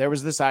Howe. There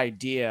was this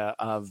idea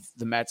of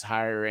the Mets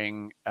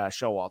hiring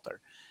Showalter.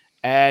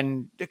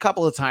 And a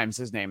couple of times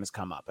his name has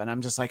come up. And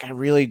I'm just like, I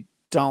really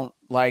don't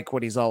like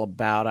what he's all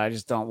about. I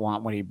just don't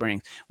want what he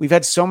brings. We've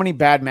had so many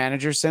bad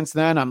managers since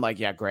then. I'm like,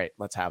 yeah, great.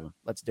 Let's have him.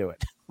 Let's do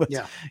it.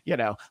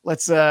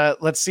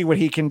 Let's see what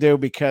he can do,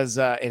 because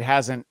it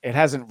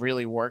hasn't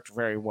really worked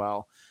very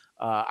well.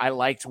 I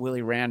liked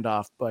Willie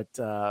Randolph, but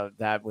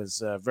that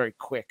was very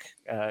quick,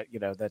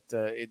 that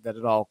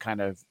it all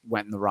kind of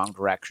went in the wrong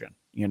direction,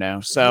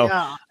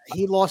 So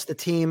he lost the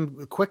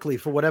team quickly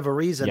for whatever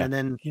reason. Yeah. And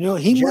then, he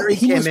must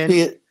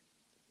be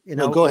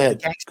go ahead.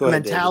 The gangster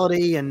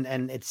mentality,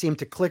 and it seemed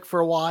to click for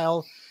a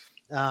while.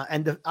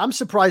 I'm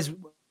surprised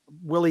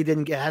Willie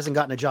hasn't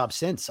gotten a job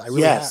since.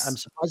 I'm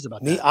surprised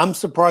about that. I'm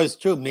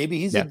surprised too. Maybe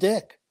he's a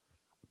dick.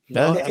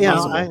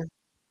 It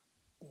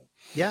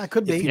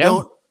could be.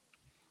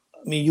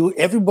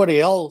 Everybody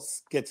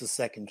else gets a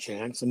second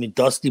chance. I mean,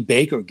 Dusty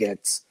Baker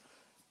gets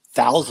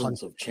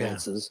thousands of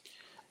chances.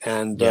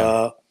 And,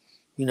 what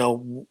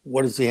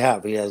does he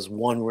have? He has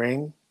one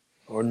ring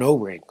or no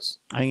rings.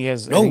 I think he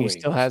has. He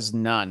still has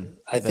none.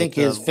 I think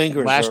his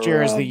fingers. Last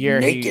year is the year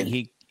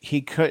naked.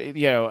 he could.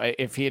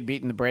 If he had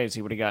beaten the Braves,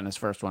 he would have gotten his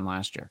first one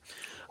last year.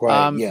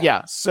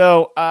 Right.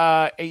 So,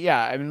 I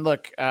mean,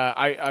 look,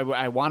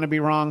 I want to be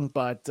wrong,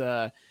 but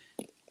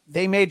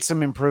they made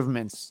some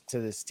improvements to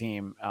this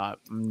team,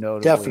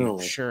 notably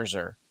Definitely.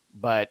 Scherzer.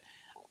 But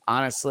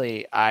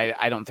honestly,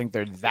 I don't think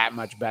they're that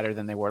much better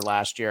than they were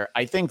last year.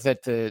 I think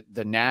that the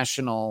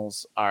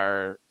Nationals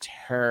are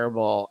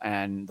terrible,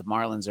 and the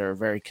Marlins are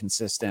very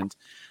consistent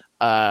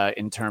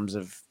in terms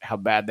of how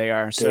bad they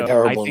are. So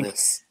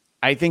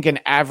I think an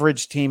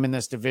average team in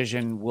this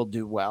division will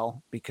do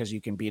well, because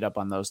you can beat up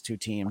on those two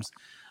teams.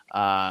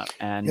 But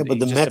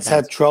the Mets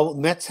had trouble.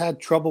 Mets had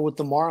trouble with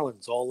the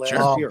Marlins all last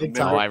year.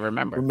 Oh, I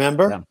remember.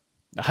 Remember?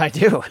 Yeah, I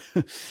do.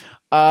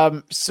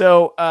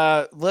 So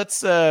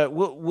let's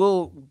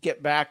we'll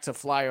get back to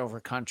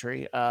flyover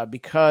country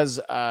because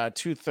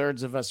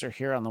 2/3 of us are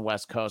here on the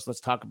West Coast.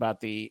 Let's talk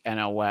about the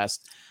NL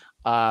West.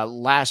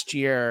 Last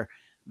year,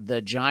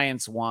 the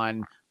Giants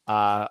won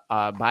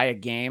by a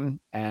game,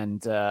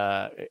 and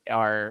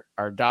our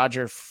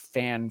Dodger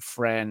fan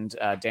friend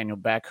Daniel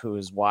Beck, who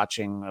is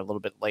watching a little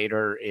bit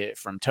later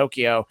from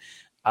Tokyo,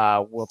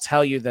 will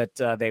tell you that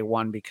they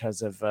won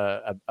because of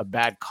a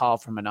bad call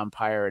from an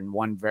umpire in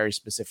one very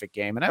specific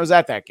game, and I was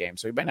at that game,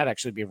 so he might not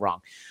actually be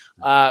wrong.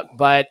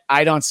 But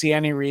I don't see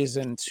any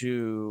reason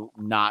to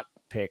not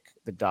pick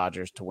the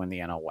Dodgers to win the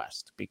NL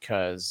West,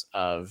 because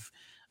of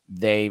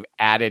they've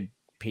added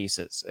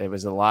pieces. It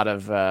was a lot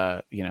of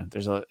their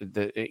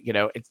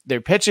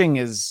pitching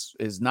is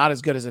not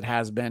as good as it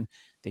has been.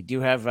 They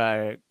do have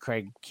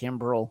Craig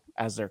Kimbrell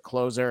as their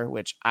closer,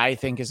 which I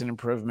think is an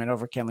improvement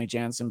over Kenley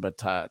Jansen, but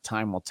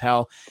time will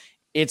tell.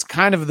 It's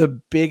kind of the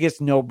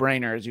biggest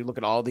no-brainer as you look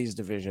at all these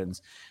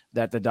divisions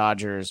that the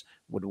Dodgers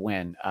would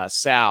win.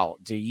 Sal,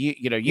 do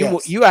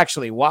you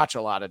actually watch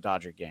a lot of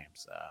Dodger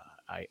games?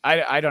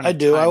 I don't. I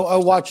do. I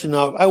watch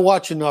enough. I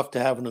watch enough to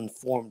have an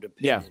informed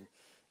opinion. Yeah.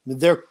 I mean,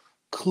 they're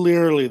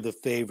clearly the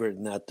favorite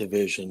in that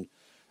division.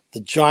 The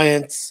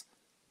Giants,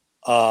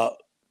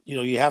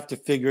 you have to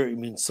figure. I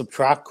mean,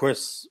 subtract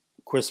Chris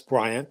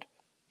Bryant.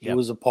 He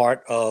was a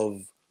part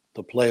of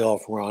the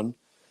playoff run,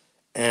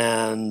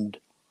 and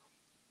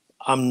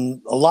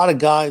a lot of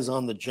guys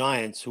on the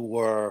Giants who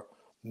were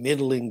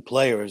middling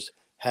players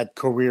had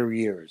career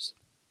years.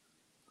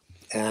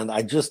 And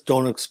I just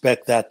don't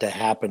expect that to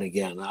happen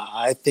again.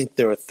 I think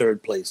they're a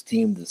third-place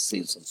team this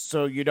season.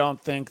 So you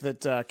don't think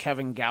that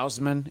Kevin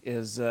Gausman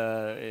is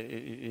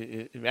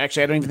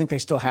actually, I don't even think they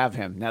still have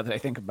him now that I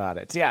think about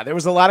it. Yeah, there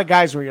was a lot of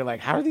guys where you're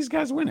like, how are these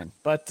guys winning?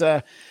 But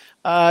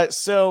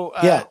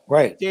yeah,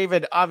 right.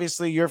 David,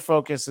 obviously your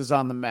focus is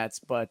on the Mets,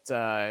 but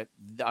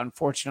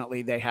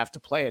unfortunately they have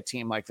to play a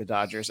team like the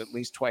Dodgers at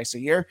least twice a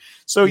year.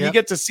 So you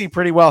get to see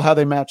pretty well how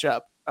they match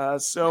up.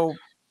 So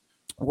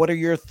what are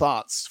your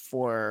thoughts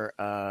for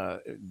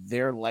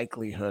their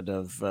likelihood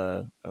of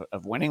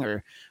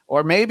winning,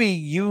 or maybe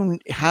you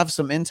have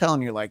some intel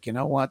and you're like, you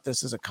know what,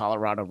 this is a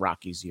Colorado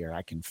Rockies year.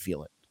 I can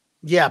feel it.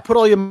 Yeah, put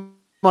all your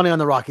money on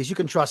the Rockies. You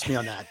can trust me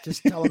on that.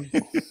 Just tell them.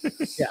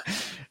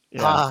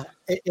 Yeah.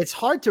 It's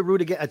hard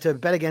to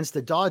bet against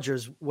the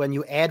Dodgers when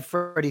you add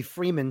Freddie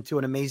Freeman to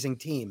an amazing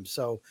team.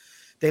 So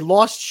they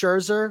lost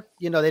Scherzer.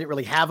 They didn't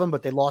really have him,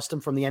 but they lost him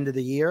from the end of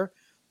the year.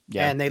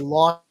 Yeah, and they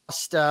lost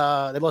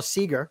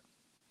Seager.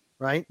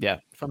 Right. Yeah,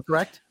 if I'm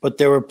correct. But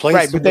they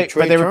replaced him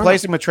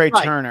with Trey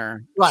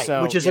Turner. Right.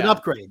 So, which is an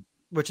upgrade.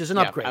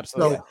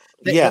 Absolutely.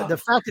 So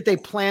the fact that they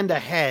planned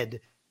ahead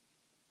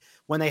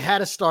when they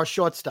had a star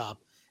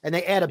shortstop and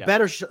they add a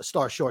better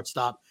star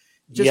shortstop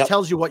just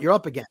tells you what you're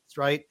up against,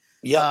 right?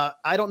 Yeah.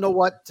 I don't know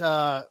what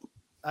their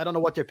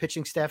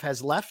pitching staff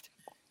has left.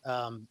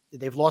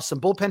 They've lost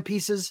some bullpen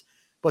pieces,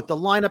 but the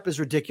lineup is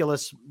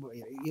ridiculous.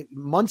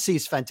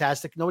 Muncy's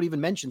fantastic. Nobody even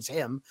mentions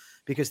him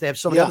because they have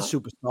so many other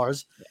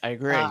superstars. I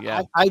agree.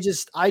 I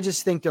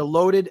just think they're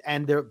loaded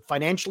and they're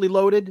financially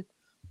loaded.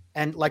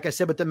 And like I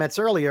said with the Mets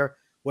earlier,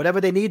 whatever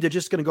they need, they're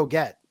just going to go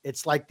get.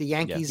 It's like the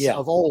Yankees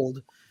of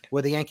old,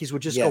 where the Yankees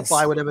would just go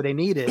buy whatever they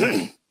needed.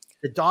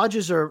 The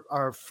Dodgers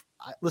are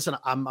listen,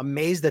 I'm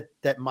amazed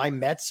that my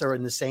Mets are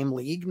in the same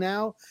league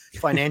now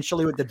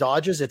financially with the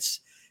Dodgers.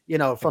 It's,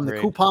 from the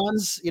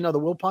Coupons, the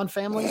Wilpon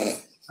family.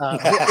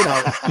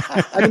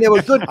 I mean, they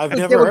were good.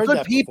 They were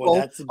good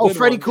people.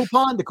 Freddie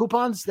Coupon, the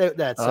Coupons.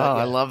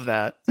 I love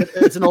that.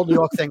 It's an old New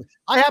York thing.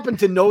 I happen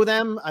to know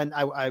them, and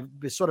I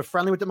was sort of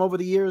friendly with them over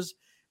the years,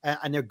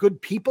 and they're good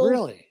people.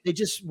 Really, they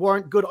just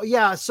weren't good.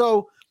 Yeah.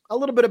 So a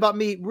little bit about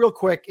me, real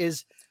quick,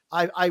 is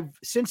I've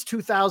since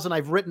 2000,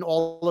 I've written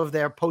all of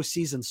their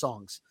postseason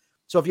songs.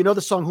 So if you know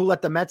the song "Who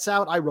Let the Mets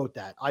Out," I wrote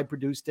that. I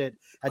produced it.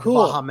 Had the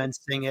Baja Men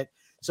sing it.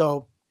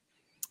 So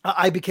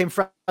I became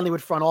friendly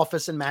with front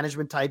office and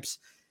management types.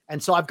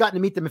 And so I've gotten to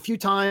meet them a few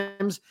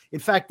times. In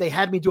fact, they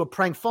had me do a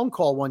prank phone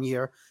call one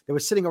year. They were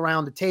sitting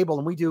around the table,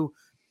 and we do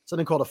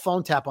something called a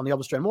phone tap on the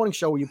Elvis Duran Morning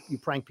Show where you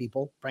prank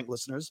people, prank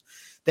listeners.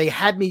 They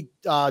had me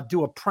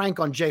do a prank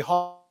on Jay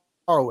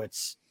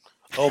Horowitz.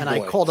 And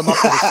I called him up.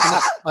 Jay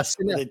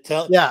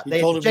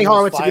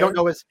Horowitz, if you don't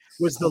know, was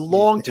the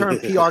long-term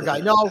PR guy.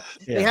 No,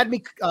 they had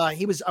me.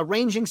 He was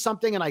arranging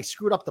something, and I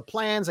screwed up the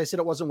plans. I said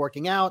it wasn't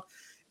working out.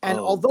 And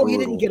although he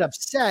didn't get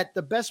upset,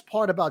 the best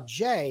part about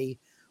Jay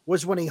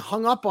was when he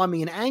hung up on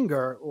me in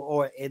anger,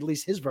 or at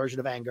least his version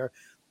of anger,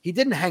 he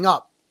didn't hang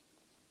up.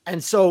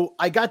 And so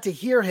I got to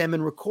hear him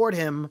and record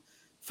him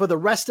for the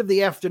rest of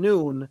the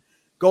afternoon,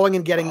 going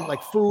and getting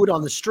like food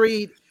on the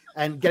street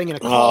and getting in a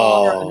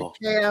car and a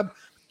cab.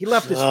 He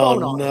left his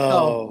phone on.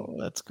 No,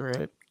 that's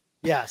great.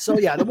 Yeah. So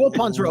the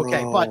Wilpons are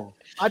okay, but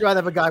I'd rather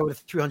have a guy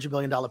with a $300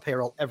 million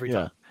payroll every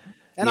time.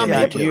 And I'm a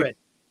hypocrite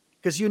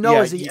because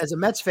as a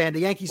Mets fan, the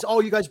Yankees,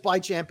 you guys buy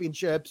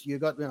championships. You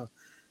got,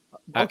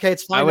 okay,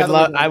 it's fine.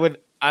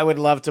 I would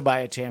love to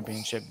buy a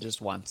championship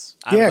just once.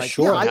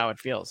 Sure. How it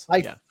feels.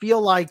 I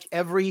feel like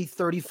every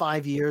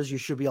 35 years you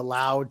should be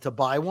allowed to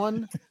buy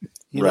one.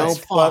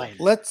 But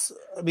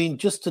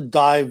just to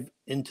dive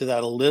into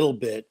that a little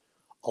bit,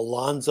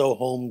 Alonso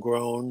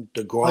homegrown,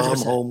 DeGrom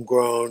 100%.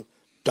 Homegrown,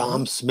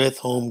 Dom Smith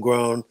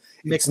homegrown.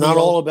 It's not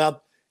all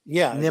about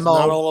Nimmo. It's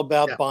not all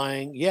about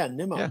buying.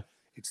 Nimmo. Yeah.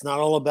 It's not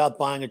all about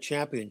buying a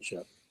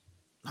championship.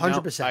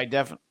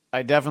 100%.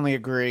 I definitely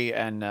agree,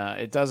 and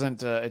it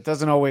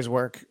doesn't always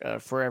work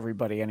for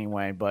everybody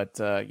anyway.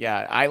 But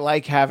I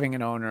like having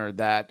an owner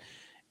that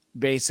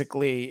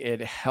basically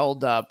it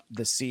held up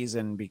the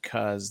season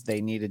because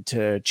they needed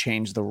to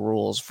change the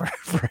rules for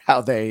how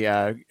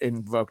they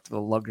invoked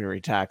the luxury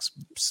tax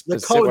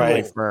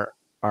specifically for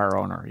our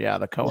owner. Yeah,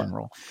 the Cohen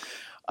rule.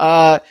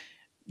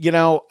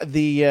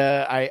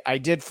 I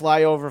did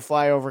fly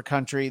over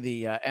country,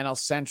 the NL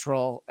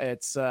Central.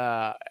 It's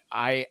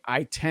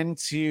I tend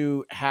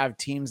to have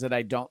teams that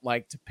I don't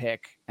like to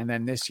pick, and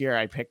then this year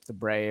I picked the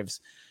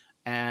Braves.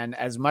 And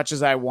as much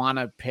as I want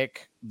to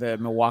pick the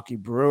Milwaukee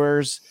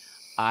Brewers,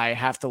 I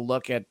have to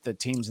look at the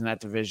teams in that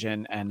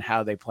division and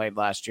how they played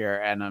last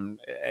year. And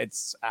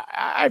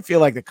I feel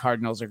like the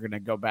Cardinals are going to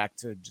go back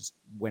to just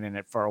winning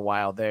it for a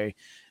while.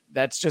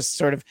 That's just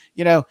sort of,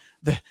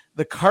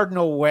 the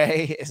Cardinal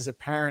way is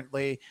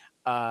apparently,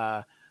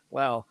 I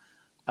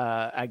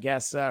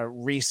guess,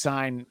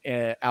 re-sign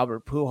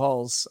Albert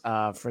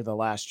Pujols for the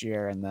last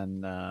year. And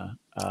then,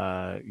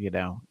 I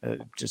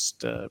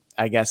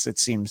guess it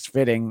seems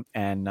fitting,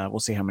 and we'll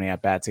see how many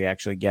at-bats he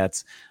actually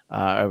gets.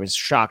 I was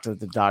shocked that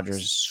the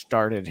Dodgers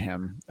started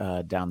him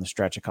down the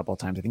stretch a couple of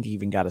times. I think he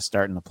even got a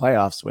start in the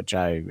playoffs, which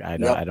I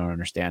don't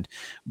understand.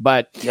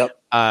 But so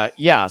I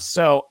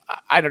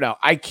don't know.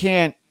 I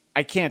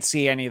can't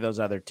see any of those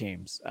other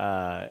teams.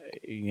 I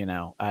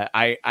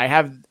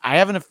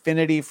have an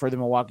affinity for the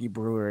Milwaukee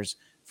Brewers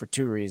for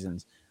two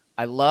reasons.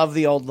 I love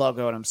the old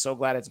logo, and I'm so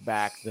glad it's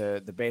back.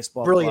 The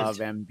baseball Brilliant. glove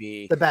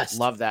MB, The best.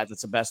 Love that.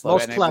 That's the best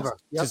logo. Most clever.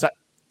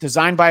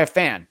 Designed by a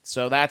fan,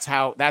 so that's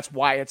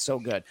why it's so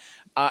good.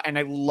 And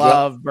I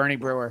love Bernie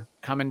Brewer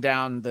coming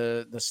down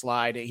the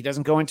slide. He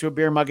doesn't go into a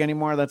beer mug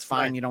anymore. That's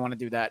fine. Right. You don't want to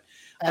do that.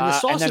 And the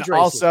sausage and then race.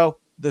 also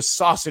the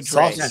sausage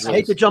race. Yes, I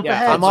hate to jump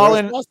ahead. I'm but all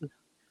it's in. sausage.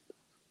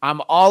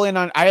 I'm all in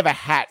on. I have a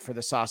hat for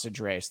the sausage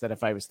race that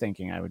if I was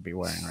thinking, I would be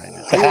wearing right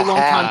now. Are you a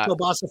long-time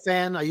kielbasa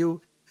fan? Are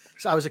you?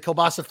 So I was a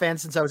kielbasa fan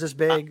since I was this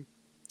big.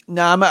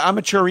 No, I'm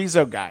a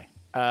chorizo guy.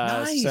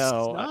 Nice.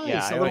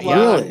 Yeah,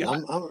 Really?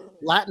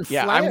 Latin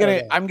yeah.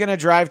 flair. I'm gonna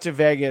drive to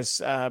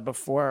Vegas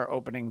before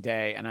opening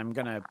day, and I'm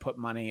gonna put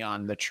money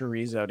on the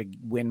chorizo to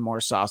win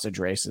more sausage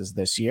races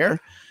this year.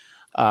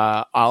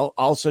 I'll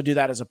also do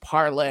that as a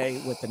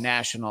parlay with the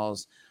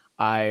Nationals.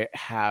 I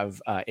have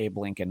Abe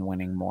Lincoln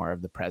winning more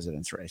of the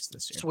president's race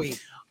this year.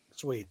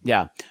 Sweet.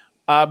 Yeah.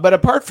 But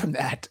apart from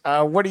that,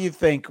 what do you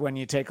think when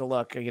you take a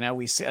look?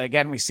 We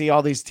see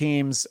all these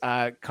teams.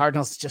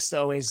 Cardinals just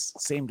always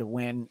seem to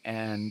win,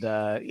 and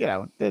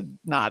they're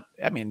not.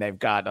 I mean, they've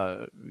got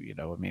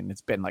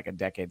it's been like a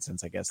decade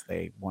since I guess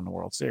they won the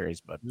World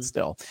Series, but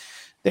still,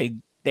 they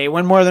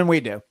win more than we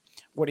do.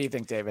 What do you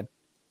think, David?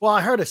 Well, I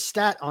heard a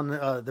stat on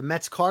the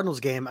Mets Cardinals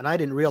game, and I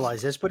didn't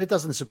realize this, but it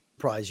doesn't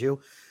surprise you.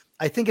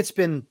 I think it's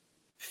been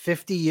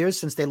 50 years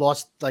since they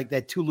lost like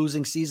that 2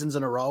 losing seasons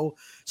in a row,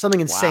 something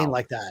insane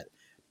like that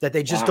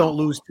they just don't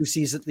lose 2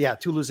 seasons. Yeah.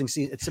 2 losing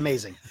seasons. It's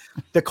amazing.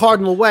 The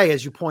Cardinal way,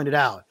 as you pointed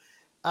out,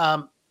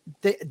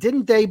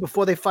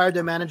 before they fired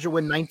their manager,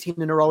 win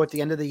 19 in a row at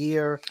the end of the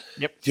year.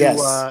 Yep.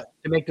 To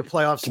make the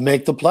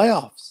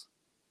playoffs.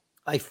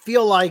 I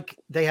feel like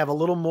they have a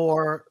little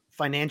more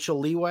financial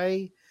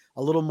leeway,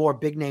 a little more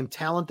big name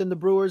talent than the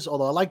Brewers.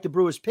 Although I like the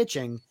Brewers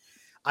pitching,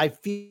 I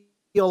feel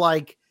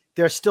like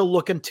they're still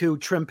looking to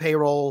trim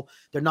payroll.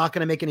 They're not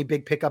going to make any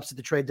big pickups at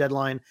the trade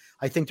deadline.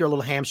 I think they're a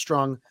little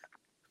hamstrung.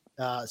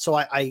 So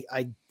I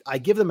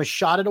give them a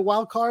shot at a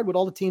wild card with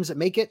all the teams that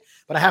make it,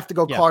 but I have to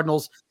go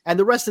Cardinals. And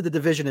the rest of the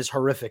division is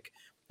horrific.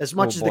 As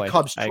much as the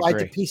Cubs tried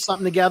to piece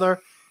something together,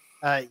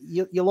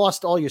 you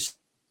lost all your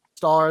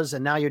stars,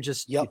 and now you're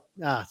just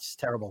it's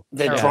terrible.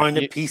 They're trying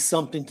to piece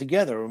something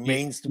together. It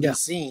remains to be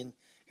seen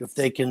if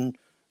they can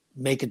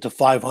make it to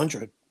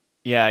 500.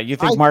 Yeah, you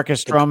think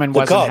Marcus Stroman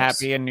wasn't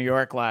happy in New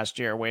York last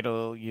year? Wait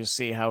till you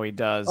see how he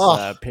does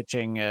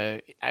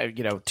pitching.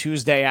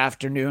 Tuesday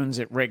afternoons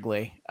at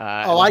Wrigley.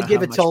 I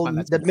give it till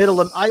the middle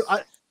of.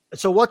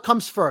 So what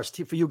comes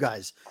first for you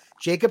guys?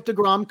 Jacob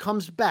deGrom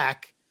comes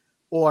back,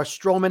 or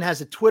Stroman has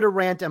a Twitter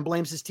rant and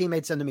blames his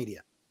teammates and the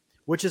media.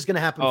 Which is going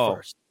to happen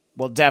first?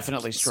 Well,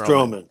 definitely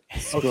Stroman.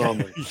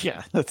 Okay.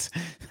 That's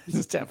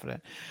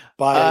definite.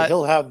 But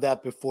he'll have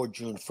that before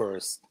June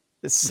 1st.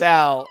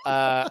 Sal,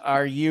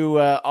 are you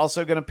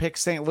also going to pick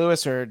St.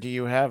 Louis, or do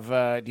you have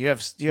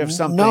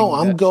something? No,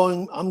 I'm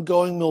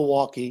going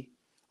Milwaukee.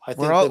 I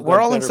think we're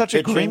all in such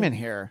pitching. agreement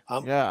here. I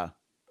like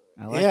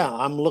it.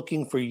 I'm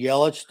looking for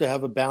Yelich to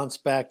have a bounce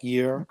back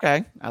year.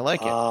 Okay, I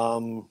like it.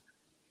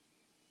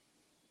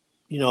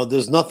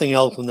 There's nothing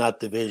else in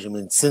that division. I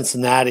mean,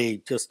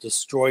 Cincinnati just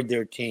destroyed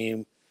their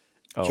team.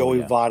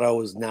 Joey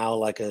Votto is now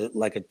like a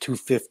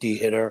 250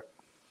 hitter.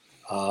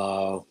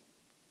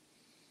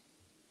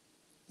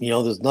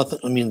 There's nothing.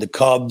 I mean, the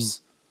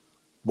Cubs,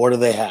 what do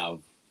they have?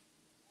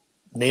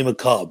 Name a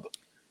Cub.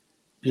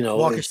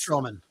 Marcus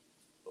Stroman.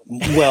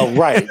 Well,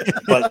 right,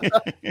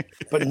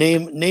 but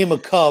name a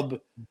Cub.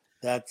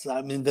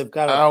 They've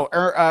got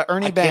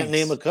Ernie I Banks. Can't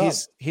name a Cub.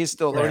 He's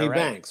still there. Ernie right?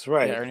 Banks,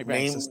 right? Yeah, Ernie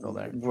Banks is still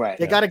there. Right.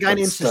 They got a guy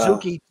named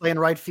Suzuki playing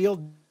right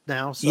field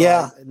now. So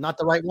not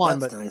the right one,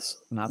 that's but nice.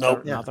 Not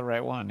the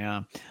right one.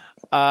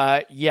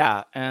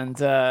 Yeah. And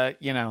the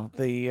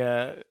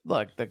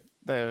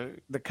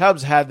the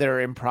Cubs had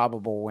their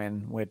improbable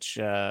win, which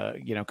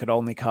could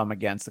only come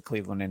against the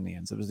Cleveland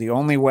Indians. It was the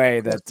only way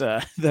that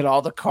that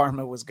all the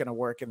karma was going to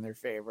work in their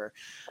favor.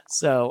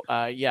 So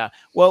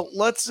well,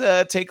 let's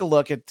take a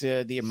look at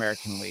the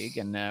American League,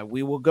 and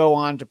we will go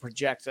on to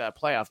project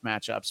playoff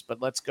matchups.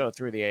 But let's go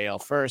through the AL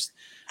first.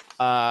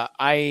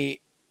 I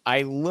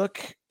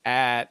look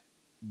at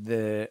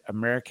the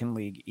American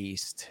League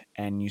East,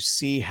 and you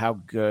see how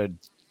good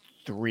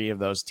 3 of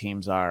those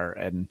teams are,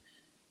 and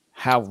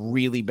how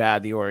really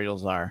bad the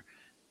Orioles are.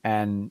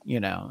 And,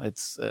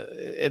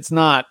 it's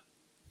not,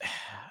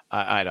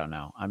 I don't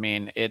know. I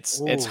mean,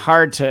 it's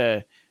hard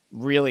to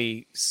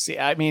really see.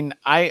 I mean,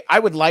 I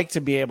would like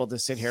to be able to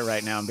sit here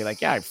right now and be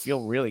like, yeah, I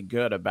feel really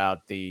good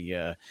about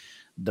the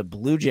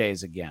Blue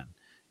Jays again,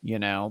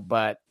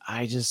 but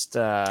I just,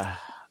 I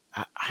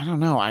don't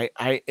know.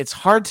 It's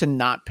hard to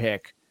not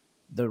pick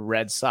the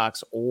Red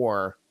Sox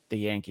or the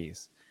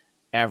Yankees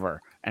ever.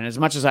 And as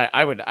much as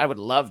I would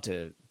love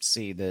to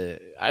see the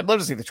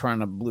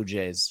Toronto Blue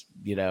Jays,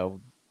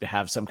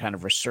 have some kind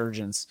of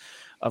resurgence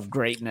of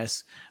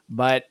greatness.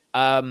 But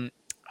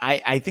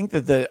I think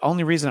that the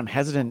only reason I'm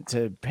hesitant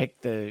to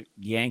pick the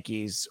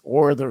Yankees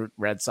or the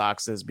Red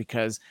Sox is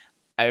because,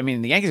 I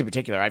mean, the Yankees in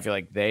particular, I feel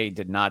like they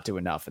did not do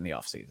enough in the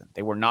offseason.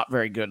 They were not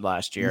very good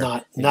last year.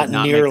 Not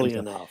nearly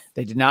enough.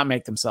 They did not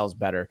make themselves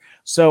better.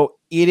 So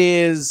it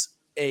is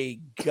a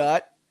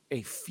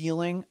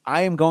feeling.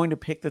 I am going to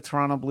pick the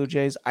Toronto Blue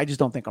Jays. I just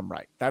don't think I'm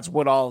right. That's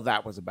what all of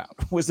that was about.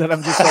 Was that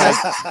I'm just like,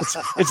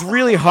 it's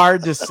really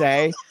hard to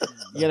say,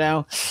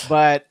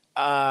 but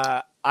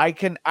I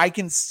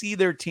can see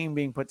their team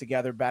being put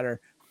together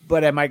better.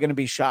 But am I going to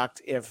be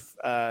shocked if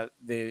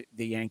the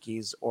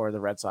Yankees or the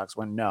Red Sox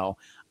win? No.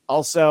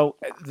 Also,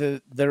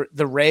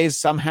 the Rays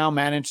somehow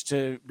managed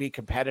to be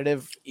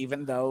competitive,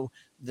 even though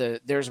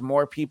there's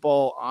more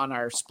people on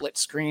our split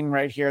screen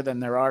right here than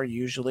there are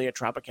usually at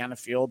Tropicana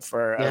Field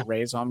for a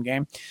Rays home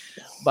game.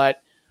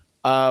 But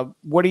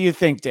what do you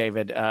think,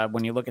 David,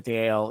 when you look at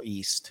the AL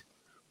East?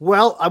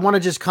 Well, I want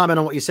to just comment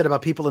on what you said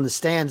about people in the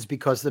stands,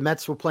 because the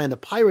Mets were playing the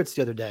Pirates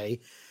the other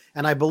day,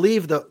 and I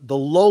believe the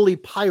lowly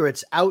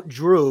Pirates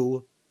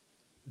outdrew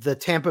the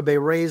Tampa Bay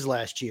Rays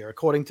last year,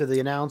 according to the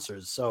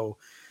announcers. So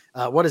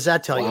what does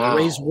that tell you? The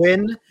Rays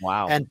win.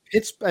 Wow. And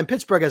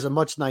Pittsburgh has a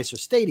much nicer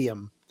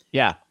stadium.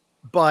 Yeah.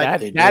 But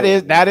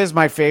that is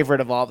my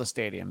favorite of all the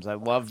stadiums. I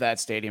love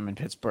that stadium in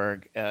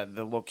Pittsburgh.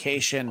 The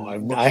location, I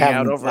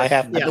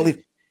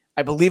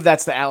believe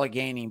that's the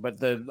Allegheny, but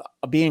the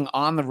being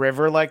on the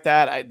river like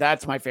that,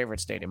 that's my favorite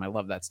stadium. I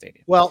love that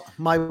stadium. Well,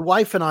 my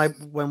wife and I,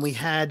 when we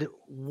had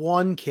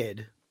one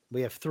kid,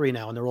 we have 3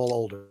 now and they're all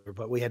older,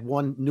 but we had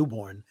one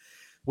newborn.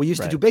 We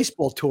used to do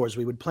baseball tours.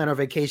 We would plan our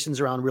vacations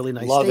around really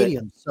nice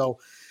stadiums. So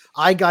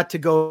I got to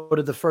go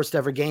to the first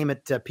ever game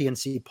at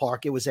PNC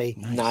Park. It was the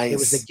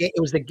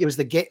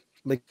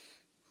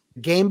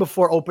game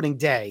before opening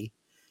day,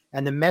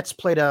 and the Mets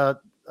played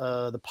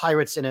the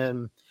Pirates in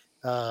an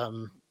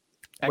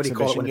what do you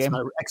call it when it's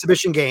not an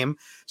exhibition game.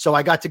 So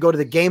I got to go to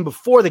the game,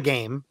 before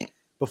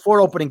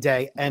opening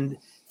day, and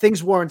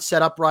things weren't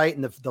set up right,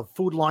 and the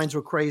food lines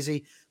were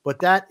crazy. But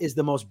that is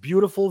the most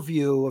beautiful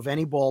view of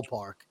any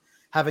ballpark,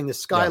 having the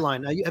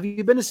skyline. Yeah. Have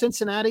you been to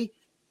Cincinnati?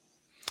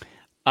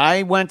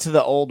 I went to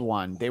the old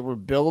one. They were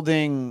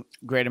building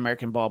Great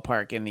American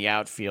Ballpark in the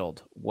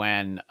outfield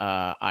when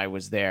I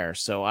was there.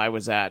 So I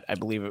was at, I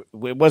believe it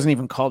wasn't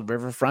even called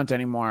Riverfront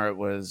anymore. It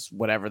was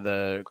whatever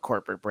the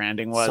corporate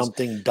branding was.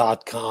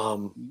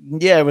 Something.com.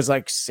 Yeah, it was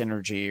like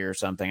Synergy or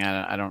something.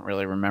 I don't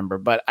really remember.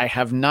 But I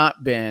have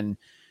not been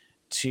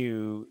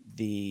to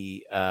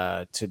the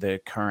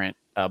current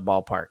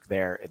ballpark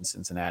there in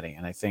Cincinnati.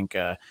 And I think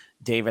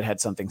David had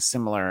something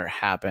similar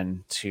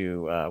happen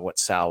to what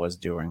Sal was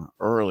doing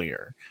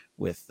earlier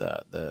with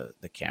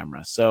the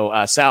camera.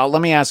 So Sal,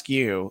 let me ask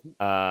you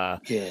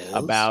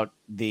about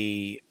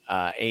the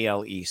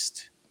AL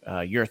East.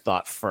 Your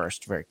thought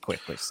first, very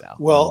quickly, Sal.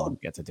 Well, we'll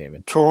get to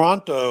David.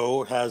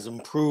 Toronto has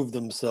improved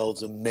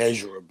themselves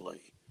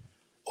immeasurably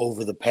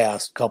over the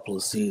past couple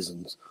of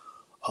seasons.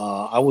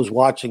 I was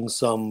watching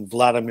some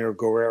Vladimir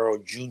Guerrero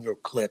Jr.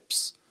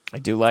 clips. I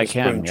do like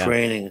him. Spring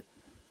training.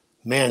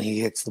 Man, he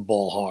hits the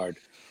ball hard.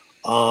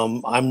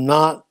 I'm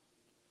not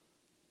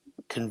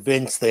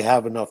convinced they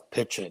have enough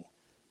pitching.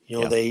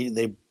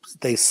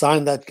 They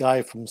signed that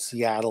guy from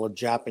Seattle, a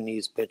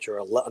Japanese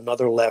pitcher,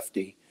 another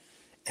lefty,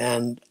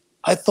 and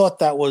I thought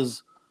that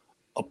was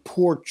a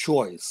poor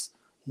choice.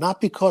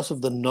 Not because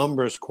of the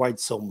numbers quite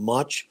so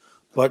much,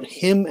 but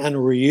him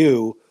and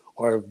Ryu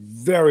are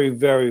very,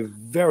 very,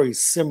 very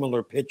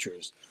similar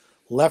pitchers,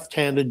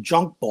 left-handed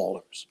junk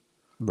ballers.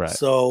 Right.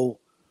 So,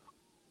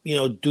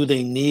 do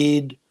they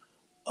need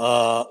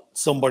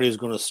somebody who's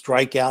going to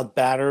strike out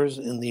batters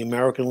in the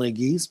American League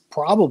East?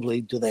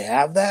 Probably. Do they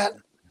have that?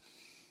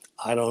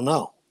 I don't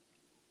know.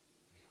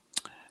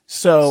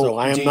 So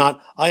I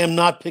am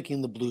not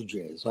picking the Blue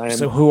Jays.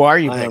 So who are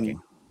you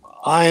picking?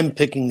 I am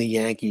picking the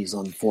Yankees,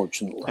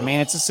 unfortunately. I mean,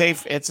 it's a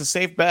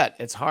safe bet.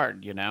 It's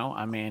hard,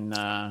 I mean,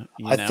 I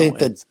think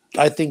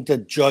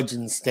that Judge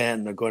and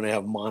Stanton are going to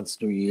have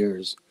monster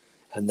years.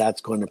 and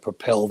that's going to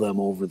propel them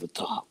over the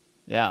top.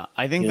 Yeah,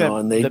 I think You that know,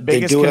 and they the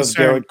biggest do have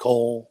concern. Garrett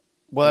Cole.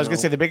 Well, I was you going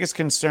to know. say the biggest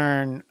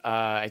concern,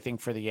 I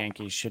think, for the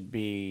Yankees should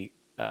be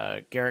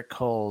Garrett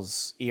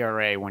Cole's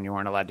ERA when you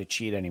weren't allowed to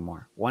cheat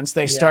anymore. Once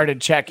they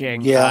started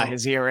checking, Yeah.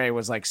 his ERA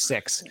was like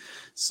 6.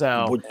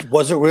 So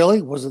Was it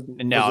really? Was it?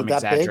 no, was I'm it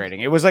that exaggerating.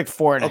 Big? It was like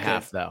 4.5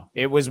 Okay. though.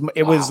 It was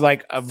Wow.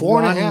 like a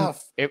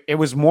 4.5. It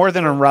was more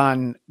than a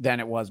run than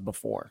it was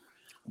before.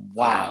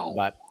 Wow.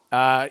 But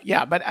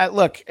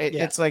look,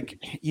 it's like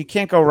you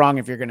can't go wrong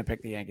if you're going to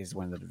pick the Yankees to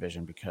win the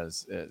division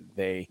because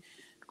they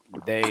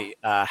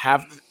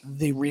have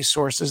the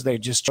resources. They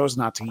just chose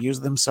not to use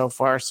them so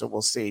far. So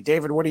we'll see.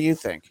 David, what do you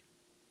think?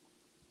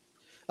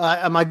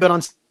 Am I good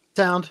on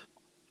sound?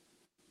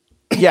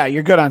 Yeah,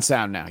 you're good on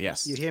sound now.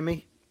 Yes. You hear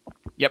me?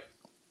 Yep.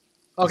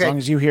 Okay. As long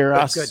as you hear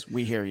us, good.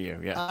 we hear you.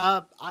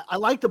 Yeah. I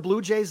like the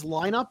Blue Jays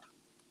lineup.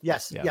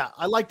 Yes. Yeah. Yeah.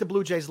 I like the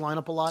Blue Jays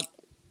lineup a lot.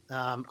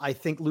 I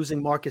think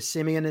losing Marcus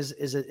Semien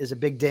is a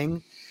big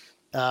ding.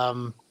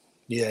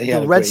 Yeah.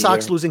 The Red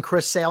Sox losing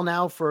Chris Sale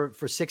now for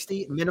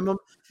 60 minimum.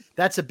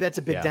 That's a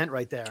big dent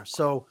right there.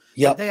 So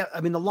Yep.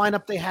 the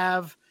lineup they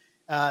have,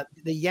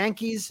 the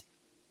Yankees,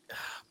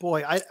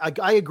 boy,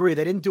 I agree.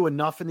 They didn't do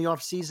enough in the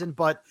offseason,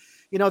 but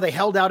they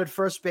held out at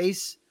first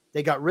base.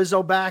 They got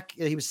Rizzo back.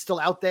 He was still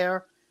out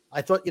there.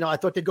 I thought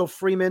they'd go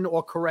Freeman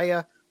or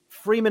Correa.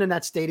 Freeman in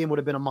that stadium would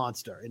have been a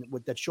monster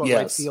with that short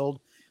right field.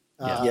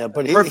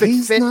 But perfect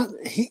he's fit. not.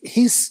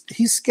 He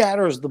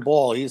scatters the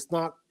ball. He's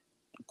not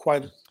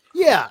quite.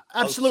 Yeah,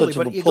 absolutely. Such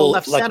of But a you pull, go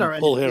left like center a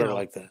pull and hitter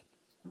like that.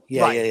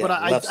 Yeah, right. yeah.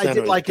 But Left I center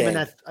did is like him in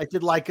dead. that. I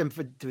did like him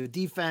for the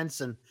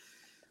defense, and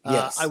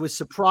Yes. I was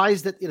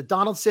surprised that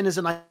Donaldson is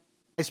a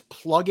nice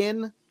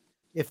plug-in.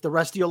 If the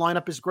rest of your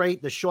lineup is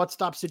great, the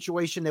shortstop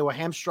situation, they were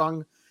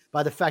hamstrung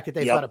by the fact that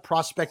they've got a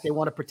prospect they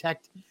want to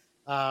protect.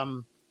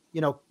 Kind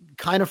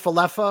of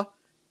Falefa.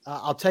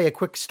 I'll tell you a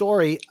quick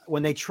story.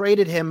 When they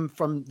traded him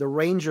from the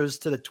Rangers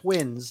to the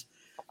Twins,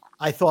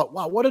 I thought,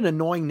 wow, what an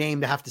annoying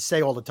name to have to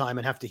say all the time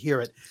and have to hear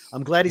it.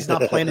 I'm glad he's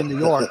not playing in New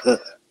York.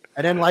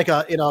 And then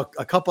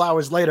a couple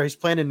hours later, he's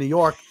playing in New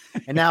York.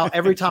 And now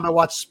every time I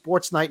watch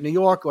Sports Night New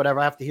York or whatever,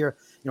 I have to hear,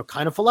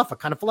 kind of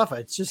Falefa.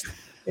 It's just,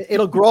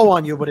 it'll grow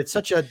on you, but it's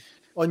such a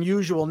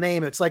unusual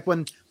name. It's like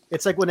when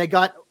they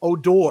got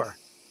Odor.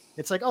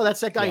 It's like, oh, that's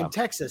that guy in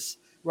Texas,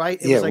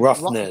 right? It was like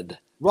Roughnead.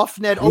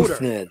 Roughnead Odor.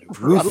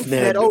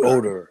 Roughnead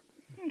Odor.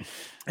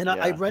 And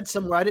I read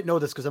somewhere, I didn't know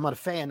this because I'm not a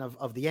fan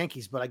of the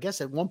Yankees, but I guess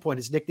at one point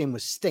his nickname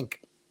was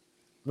Stink,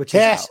 which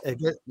is,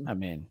 I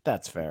mean,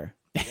 that's fair.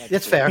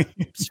 It's fair.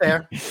 It's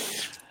fair.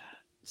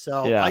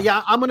 So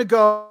I'm gonna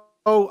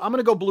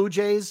go Blue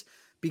Jays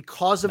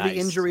because of the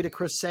injury to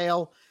Chris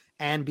Sale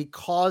and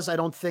because I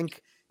don't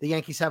think the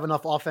Yankees have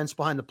enough offense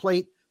behind the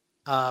plate.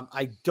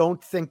 I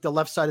don't think the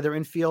left side of their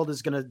infield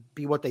is going to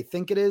be what they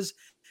think it is,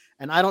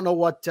 and I don't know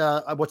what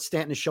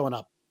Stanton is showing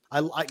up.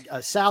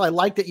 Sal, I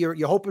like that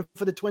you're hoping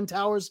for the Twin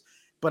Towers,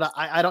 but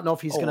I don't know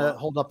if he's going to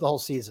hold up the whole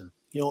season.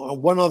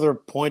 One other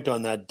point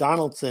on that,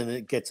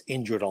 Donaldson gets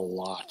injured a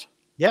lot.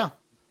 Yeah.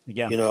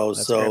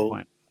 That's a great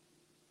point.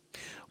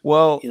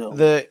 Well,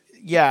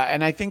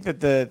 and I think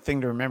that the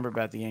thing to remember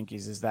about the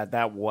Yankees is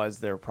that was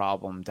their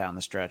problem down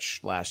the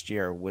stretch last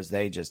year was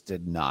they just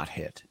did not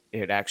hit.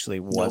 It actually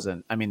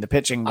wasn't. I mean, the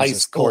pitching was a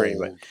story,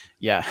 but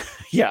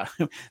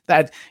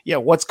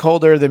what's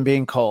colder than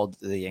being cold?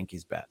 The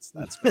Yankees bats.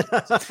 That's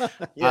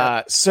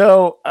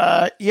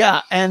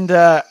and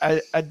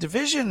a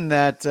division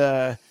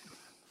that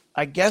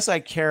I guess I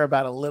care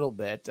about a little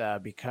bit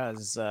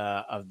because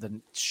of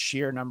the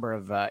sheer number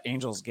of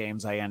Angels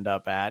games I end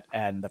up at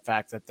and the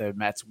fact that the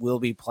Mets will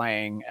be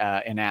playing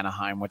in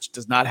Anaheim, which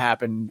does not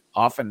happen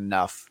often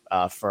enough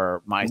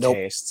for my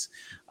tastes.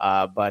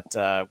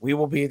 But we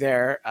will be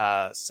there.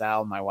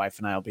 Sal, my wife,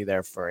 and I will be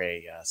there for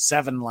a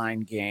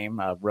 7-line game,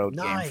 a road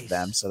game for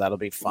them. So that'll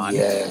be fun.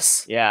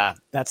 Yes. Yeah,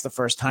 that's the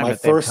first time my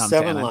that they've first come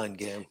 7-line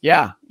game.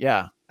 Yeah.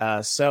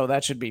 So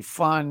that should be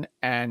fun.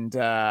 And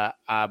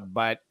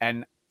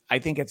I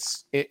think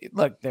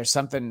look, there's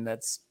something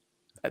that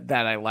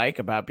I like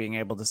about being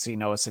able to see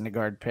Noah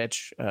Syndergaard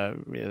pitch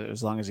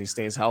as long as he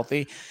stays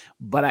healthy,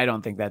 but I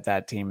don't think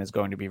that team is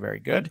going to be very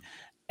good.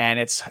 And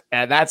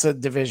that's a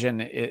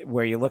division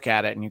where you look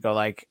at it and you go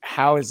like,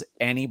 how is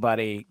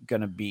anybody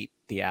going to beat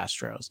the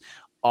Astros?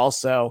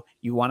 Also,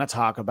 you want to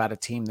talk about a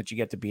team that you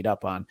get to beat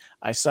up on.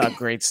 I saw a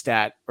great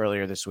stat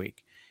earlier this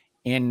week.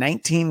 In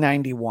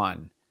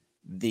 1991,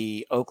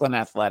 the Oakland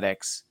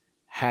Athletics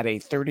had a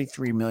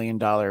 $33 million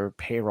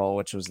payroll,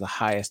 which was the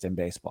highest in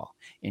baseball.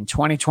 In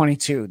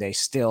 2022, they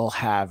still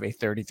have a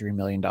 $33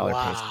 million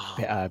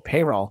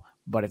payroll,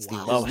 but it's the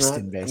lowest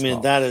in baseball. I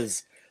mean, that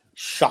is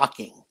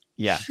shocking.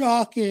 Yeah.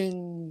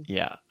 Shocking.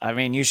 Yeah. I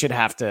mean, you should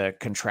have to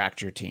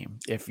contract your team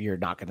if you're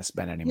not going to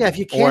spend any money. Yeah, if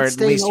you can't or at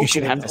stay least in you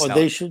should have Oakland, to sell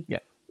they it. should. Yeah.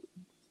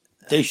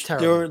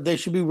 They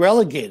should be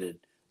relegated,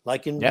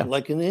 like in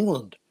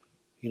England.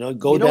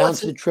 Go down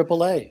to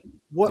AAA.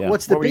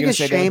 What's the biggest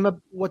shame?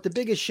 What the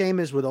biggest shame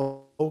is with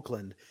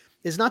Oakland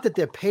is not that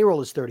their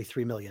payroll is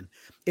 $33 million.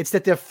 It's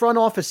that their front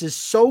office is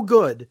so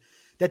good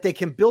that they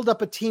can build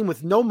up a team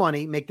with no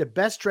money, make the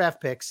best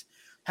draft picks,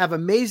 have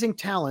amazing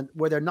talent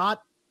where they're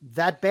not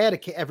that bad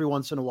every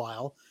once in a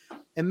while.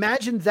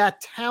 Imagine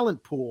that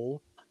talent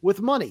pool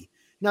with money.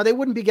 Now, they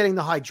wouldn't be getting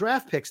the high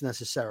draft picks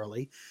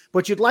necessarily,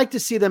 but you'd like to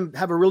see them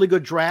have a really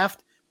good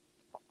draft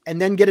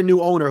and then get a new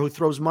owner who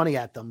throws money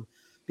at them,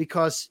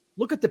 because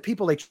look at the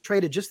people they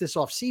traded just this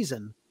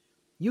offseason.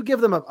 You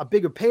give them a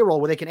bigger payroll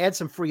where they can add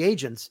some free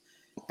agents,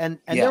 and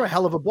they're a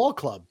hell of a ball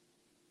club.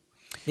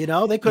 You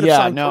know, they could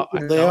have signed. No,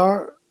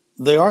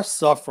 they are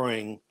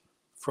suffering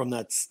from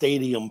that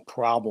stadium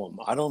problem.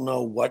 I don't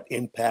know what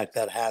impact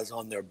that has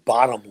on their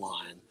bottom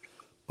line,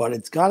 but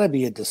it's got to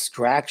be a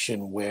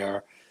distraction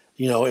where,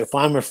 you know, if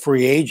I'm a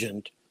free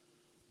agent,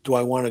 do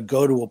I want to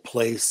go to a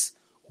place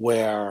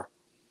where,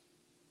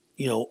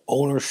 you know,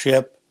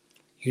 ownership,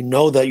 you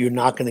know that you're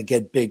not going to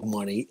get big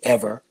money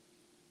ever,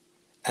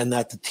 and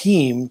that the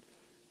team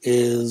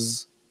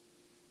is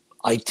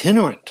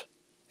itinerant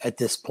at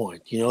this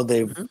point. You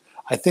know,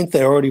 I think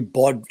they already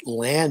bought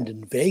land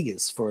in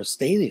Vegas for a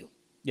stadium.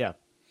 Yeah.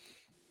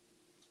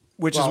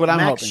 Which is what I'm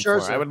hoping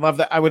for.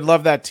 I would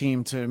love that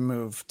team to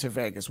move to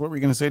Vegas. What were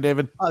you going to say,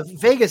 David?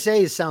 Vegas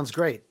A's sounds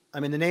great. I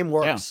mean, the name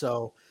works. Yeah.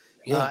 So,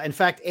 in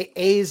fact,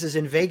 A's is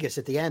in Vegas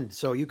at the end.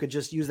 So you could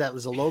just use that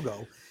as a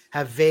logo,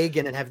 have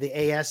Vegas and have the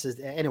AS.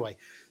 Anyway,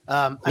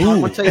 I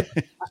want to tell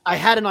you, I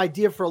had an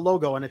idea for a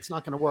logo and it's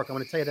not going to work. I'm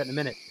going to tell you that in a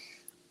minute.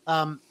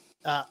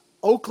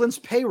 Oakland's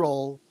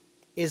payroll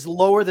is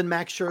lower than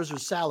Max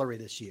Scherzer's salary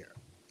this year.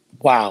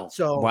 Wow.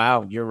 So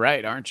wow, you're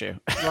right, aren't you?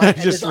 Right? I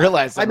just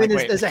realized. I mean,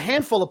 there's a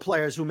handful of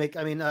players who make.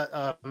 I mean,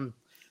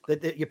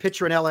 your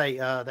pitcher in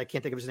LA. I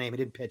can't think of his name. He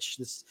didn't pitch.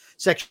 This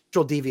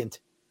sexual deviant.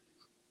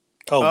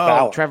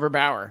 Bauer. Trevor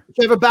Bauer.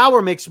 Trevor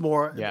Bauer makes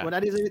more. Yeah.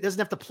 When he doesn't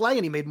have to play,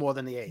 and he made more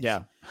than the A's.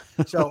 Yeah.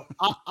 So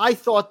I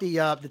thought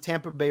the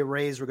Tampa Bay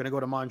Rays were going to go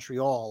to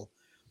Montreal,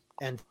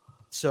 and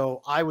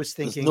so I was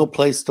thinking there's no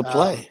place to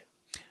play.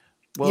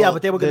 Well,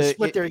 but they were going to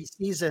split their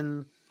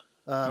season.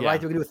 Right,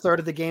 they were going to do a third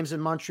of the games in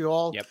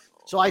Montreal. Yep.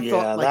 So I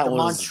thought like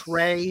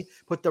Monterey,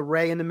 put the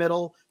Ray in the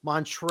middle,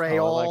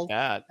 Montreal, like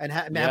that. and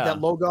have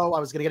that logo. I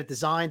was going to get it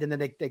designed, and then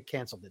they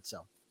canceled it.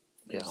 So,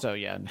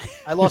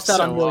 I lost out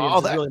on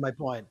millions. Is really my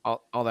point.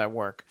 All that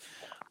work.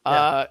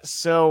 Yeah.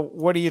 So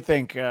what do you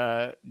think,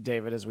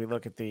 David? As we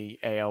look at the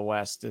AL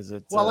West, is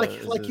it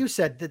like you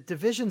said, the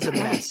division's a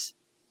mess.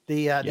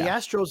 The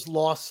Astros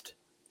lost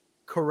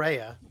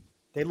Correa.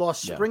 They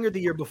lost Springer the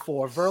year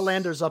before.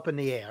 Verlander's up in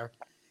the air,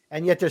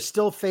 and yet they're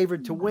still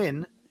favored to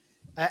win.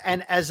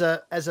 And as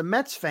a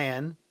Mets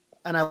fan,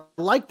 and I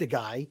like the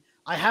guy,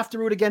 I have to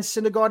root against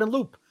Syndergaard and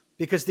Loop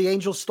because the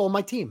Angels stole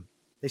my team.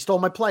 They stole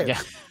my players.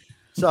 Yeah.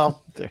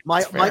 So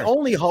my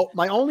only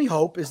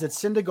hope is that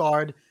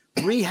Syndergaard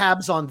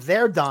rehabs on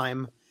their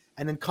dime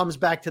and then comes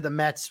back to the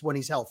Mets when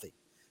he's healthy.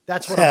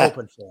 That's what I'm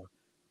hoping for.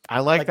 I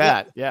like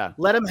that.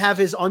 Let him have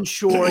his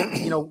unsure,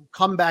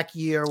 comeback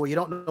year where you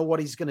don't know what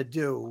he's going to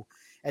do.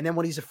 And then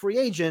when he's a free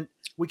agent,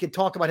 we can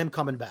talk about him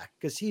coming back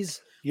because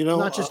he's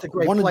not just a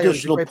great player. One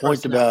additional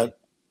point about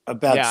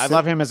I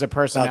love him as a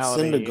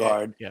personality.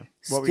 Syndergaard. Yeah.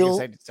 What were you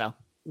going to say, Sal?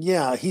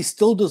 Yeah, he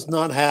still does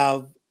not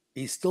have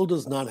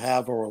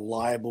a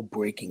reliable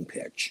breaking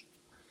pitch.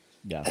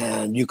 Yeah.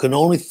 And you can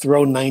only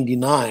throw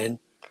 99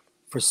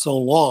 for so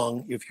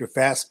long if your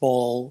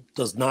fastball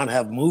does not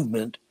have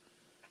movement,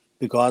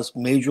 because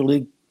major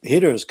league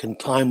hitters can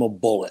time a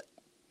bullet,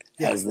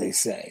 as they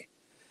say.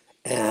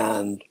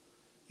 And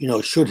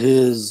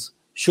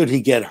should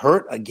he get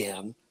hurt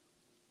again,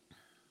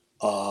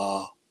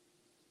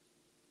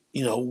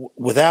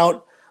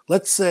 without,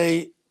 let's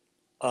say,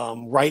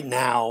 right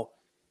now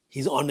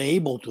he's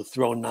unable to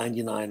throw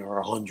 99 or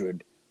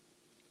 100.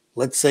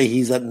 Let's say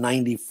he's at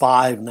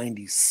 95,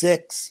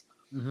 96.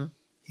 Mm-hmm.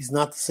 He's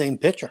not the same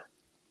pitcher.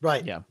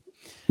 Right. Yeah.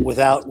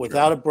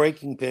 Without a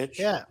breaking pitch.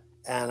 Yeah.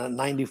 And at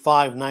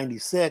 95,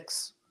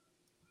 96,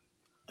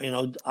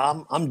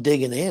 I'm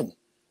digging in.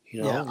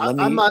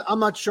 I'm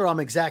not sure I'm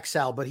exact,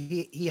 Sal, but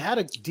he had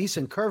a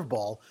decent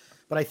curveball,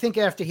 but I think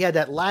after he had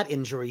that lat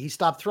injury, he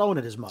stopped throwing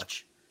it as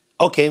much.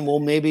 Okay, well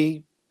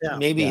maybe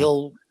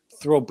he'll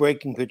throw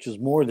breaking pitches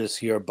more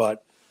this year,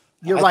 but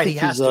you're right. He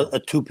has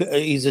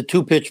he's a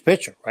two-pitch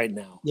pitcher right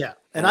now. Yeah,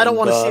 and I don't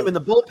want to see him in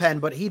the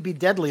bullpen, but he'd be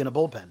deadly in a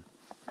bullpen.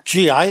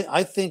 Gee,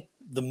 I think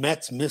the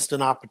Mets missed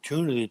an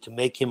opportunity to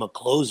make him a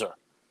closer,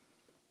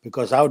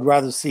 because I would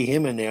rather see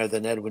him in there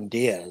than Edwin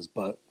Diaz.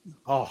 But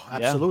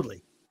absolutely.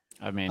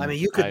 Yeah. I mean,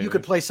 you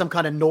could play some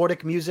kind of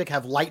Nordic music,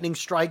 have lightning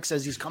strikes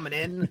as he's coming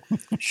in.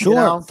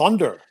 Sure,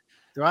 thunder.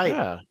 Right.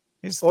 Yeah.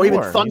 Or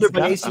even thunder,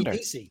 but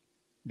AC/DC.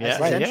 Yeah,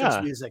 right.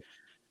 Entrance music.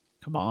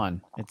 Come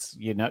on, it's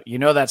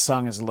that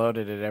song is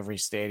loaded at every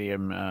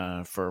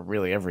stadium for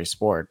really every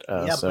sport.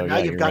 But now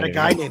you've got a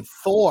guy named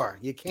Thor.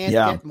 You can't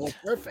get more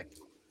perfect.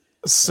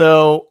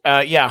 So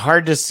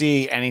hard to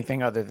see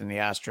anything other than the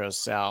Astros.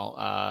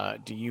 Sal,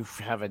 do you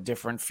have a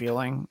different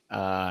feeling?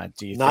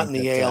 Do you not in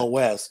the AL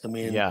West? I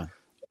mean,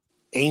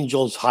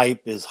 Angels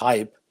hype is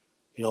hype.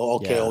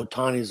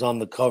 Ohtani's on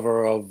the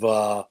cover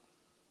of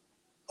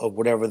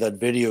whatever that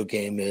video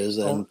game is,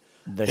 and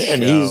The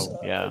and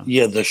show,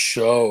 the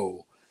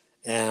show,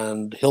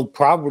 and he'll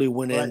probably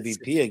win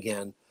MVP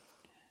again.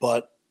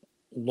 But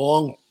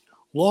long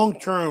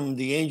term,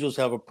 the Angels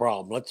have a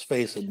problem. Let's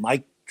face it.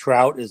 Mike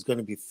Trout is going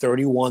to be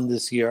 31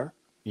 this year.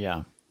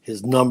 Yeah.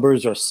 His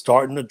numbers are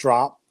starting to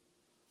drop.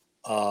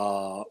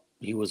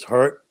 He was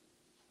hurt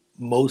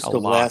most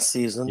of last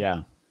season.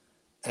 Yeah.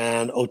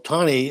 And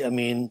Ohtani, I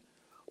mean,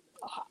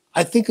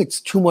 I think it's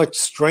too much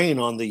strain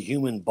on the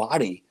human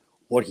body,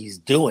 what he's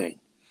doing.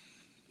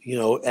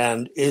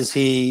 And is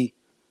he,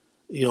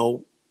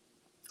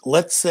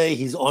 let's say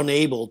he's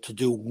unable to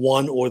do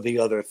one or the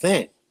other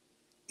thing.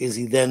 Is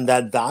he then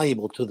that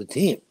valuable to the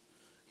team?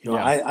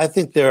 I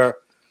think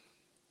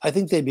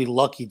they'd be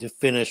lucky to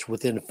finish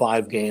within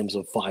 5 games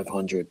of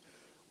 500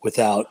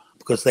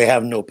 because they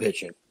have no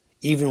pitching.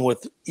 Even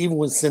with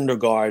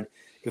Syndergaard,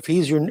 if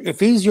he's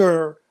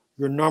your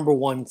number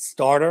one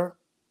starter,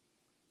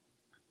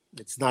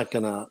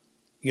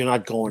 you're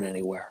not going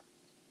anywhere.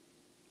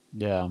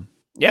 Yeah.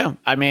 Yeah.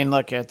 I mean,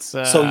 look, it's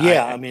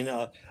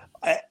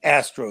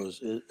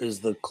Astros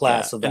is the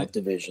class of that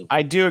division.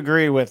 I do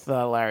agree with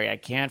Larry. I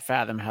can't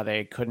fathom how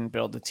they couldn't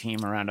build a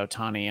team around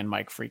Ohtani and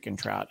Mike freaking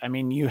Trout. I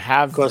mean, you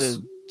have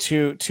the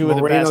two of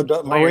the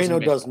best. Moreno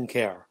doesn't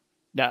care.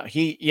 No,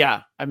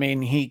 I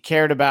mean, he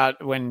cared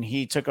about when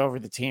he took over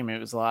the team. It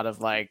was a lot of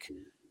like,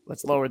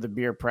 let's lower the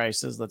beer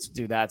prices. Let's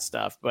do that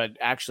stuff. But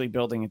actually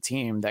building a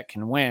team that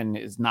can win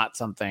is not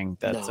something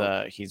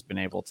that he's been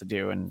able to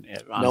do. And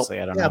honestly,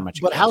 I don't know how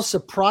much. But how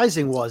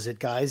surprising was it,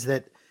 guys,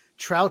 that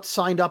Trout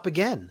signed up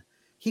again?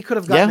 He could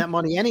have gotten that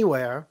money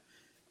anywhere.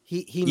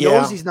 He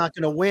knows he's not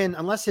going to win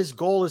unless his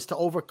goal is to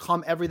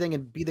overcome everything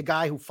and be the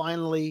guy who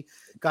finally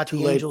got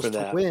the Angels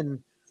to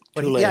win.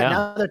 But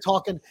now they're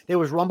talking. There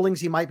was rumblings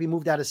he might be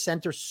moved out of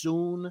center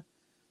soon,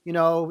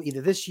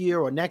 either this year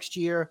or next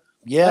year.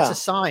 Yeah, that's a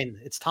sign.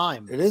 It's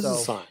time. It is a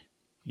sign.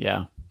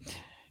 Yeah.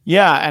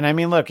 Yeah, and I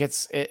mean, look,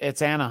 it's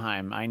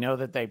Anaheim. I know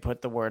that they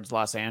put the words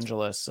Los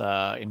Angeles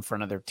in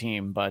front of their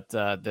team, but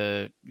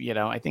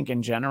I think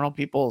in general,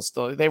 people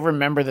they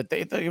remember that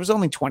it was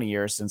only 20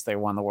 years since they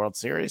won the World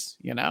Series.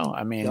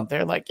 I mean,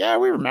 they're like, yeah,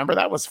 we remember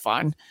that was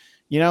fun.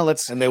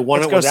 And they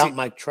won it without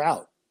Mike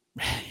Trout.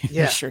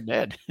 Yeah, sure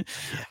did.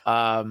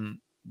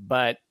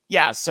 But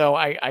yeah, so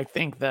I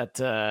think that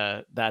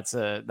that's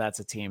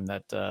a team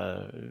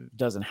that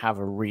doesn't have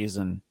a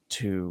reason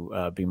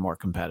to be more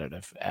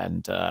competitive,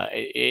 and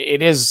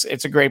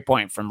it's a great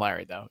point from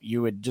Larry. Though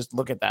you would just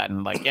look at that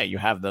and like, yeah, you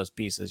have those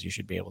pieces, you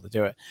should be able to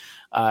do it.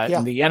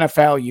 In the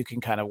NFL, you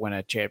can kind of win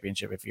a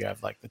championship if you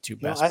have like the two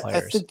best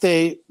players. I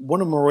think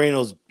one of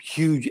Moreno's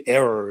huge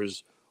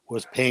errors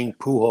was paying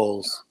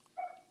Pujols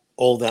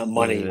all that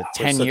money for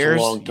 10 such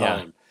years, a long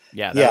time.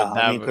 Yeah,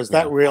 that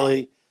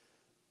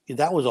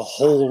was a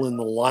hole in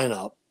the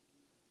lineup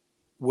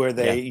where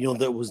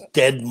that was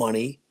dead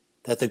money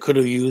that they could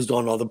have used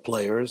on other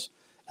players.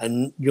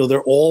 And,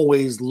 they're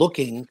always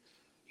looking,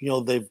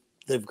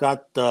 they've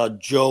got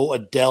Joe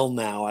Adell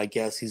now, I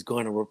guess he's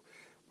going to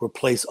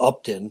replace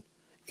Upton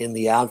in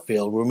the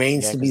outfield.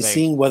 Remains to be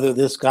seen whether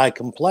this guy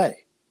can play.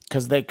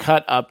 Because they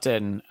cut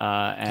Upton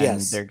and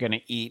they're going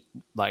to eat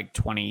like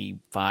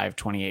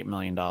 $28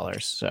 million.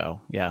 So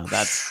yeah,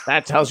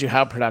 that tells you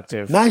how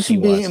productive.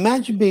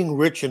 Imagine being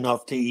rich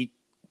enough to eat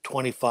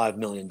 $25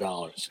 million.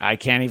 I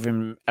can't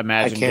even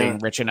imagine being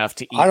rich enough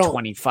to eat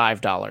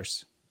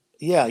 $25.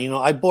 Yeah,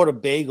 I bought a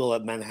bagel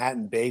at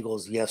Manhattan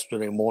Bagels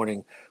yesterday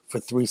morning for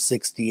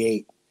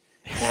 $3.68,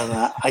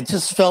 and I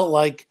just felt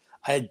like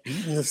I had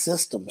beaten the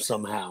system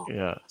somehow.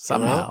 Yeah,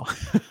 somehow.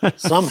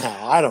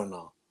 Somehow, I don't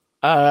know.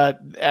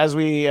 As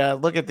we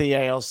look at the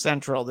AL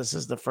Central, this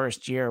is the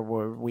first year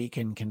where we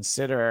can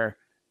consider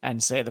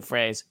and say the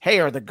phrase, hey,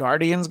 are the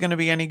Guardians going to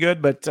be any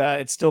good? But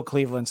it's still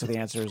Cleveland, so the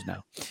answer is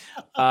no.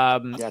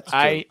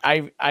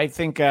 I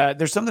think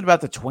there's something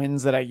about the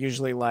Twins that I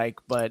usually like,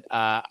 but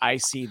I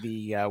see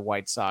the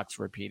White Sox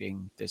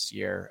repeating this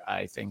year.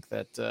 I think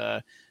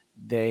that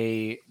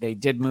they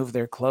did move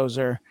their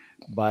closer,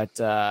 but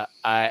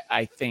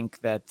I think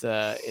that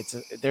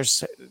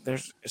there's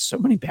so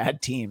many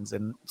bad teams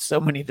and so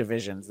many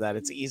divisions that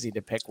it's easy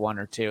to pick one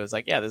or two. It's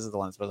like, yeah, this is the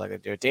one that's supposed to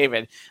do it.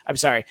 David, I'm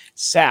sorry,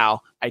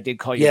 Sal. I did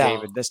call you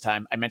David this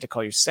time. I meant to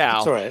call you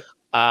Sal. That's all right.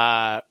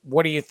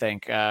 What do you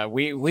think?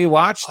 We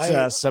watched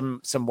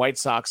some White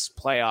Sox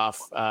playoff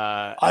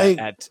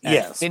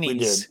at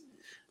Finney's.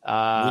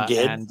 We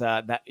did, and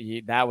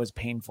that was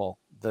painful.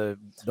 The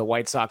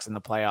White Sox in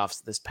the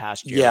playoffs this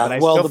past year. Yeah, but I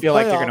still feel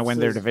like they're going to win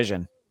their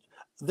division.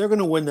 They're going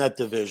to win that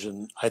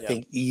division, I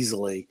think,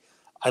 easily.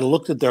 I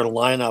looked at their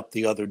lineup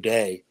the other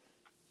day.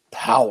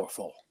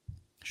 Powerful.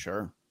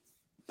 Sure.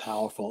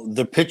 Powerful.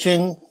 The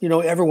pitching,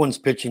 everyone's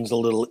pitching's a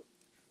little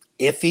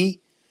iffy,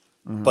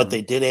 but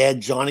they did add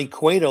Johnny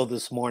Cueto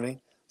this morning,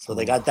 so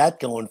they got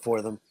that going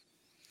for them.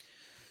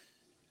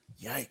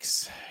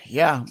 Yikes.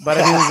 Yeah, but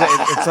I mean,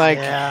 it's like...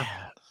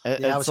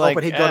 I was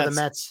hoping he'd go to the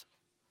Mets.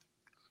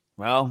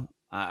 Well,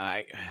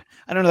 I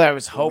don't know that I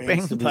was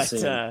hoping,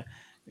 but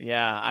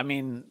Yeah, I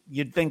mean,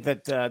 you'd think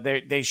that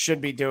they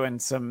should be doing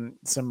some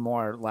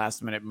more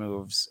last minute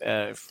moves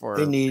for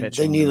They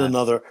pitching. need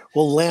another.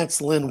 Well,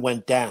 Lance Lynn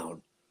went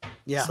down,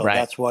 Yeah. so Right.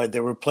 that's why they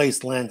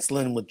replaced Lance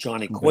Lynn with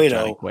Johnny with Cueto,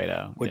 Johnny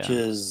Cueto, which yeah.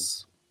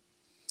 is,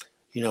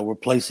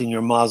 replacing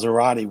your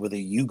Maserati with a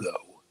Yugo.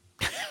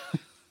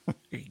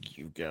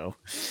 You go.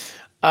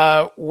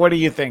 What do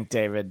you think,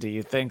 David? Do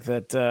you think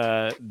that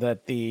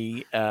that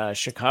the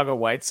Chicago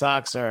White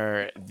Sox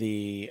are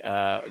the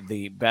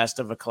best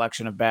of a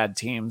collection of bad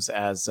teams?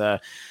 As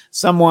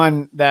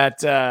someone that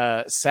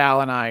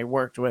Sal and I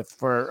worked with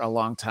for a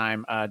long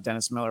time,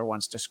 Dennis Miller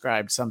once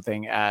described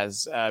something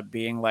as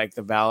being like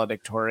the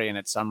valedictorian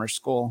at summer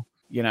school.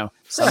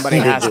 Somebody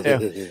has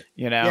to.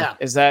 Yeah.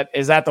 Is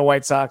that the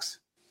White Sox?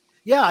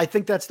 Yeah, I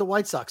think that's the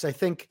White Sox. I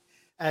think,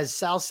 as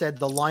Sal said,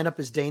 the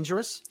lineup is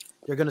dangerous.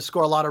 They're going to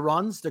score a lot of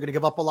runs. They're going to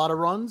give up a lot of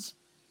runs.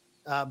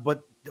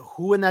 But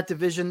who in that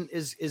division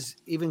is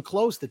even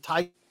close? The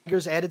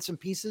Tigers added some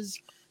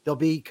pieces. They'll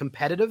be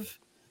competitive,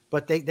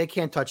 but they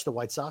can't touch the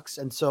White Sox.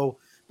 And so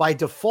by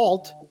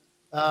default,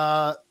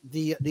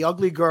 the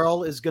ugly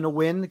girl is going to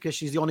win because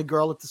she's the only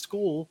girl at the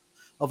school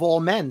of all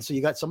men. So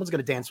someone's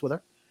going to dance with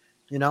her,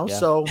 Yeah.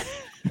 So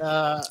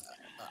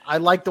I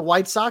like the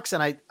White Sox,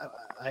 and I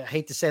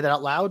hate to say that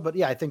out loud, but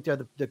yeah, I think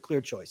they're the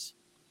clear choice.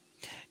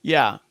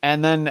 Yeah,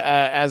 and then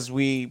as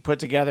we put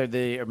together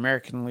the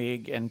American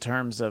League in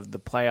terms of the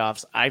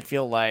playoffs, I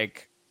feel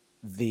like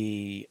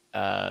the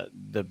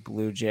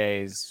Blue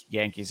Jays,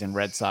 Yankees, and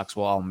Red Sox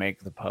will all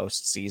make the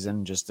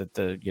postseason. Just that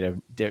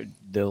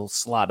they'll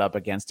slot up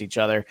against each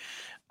other,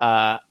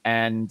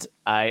 and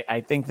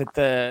I think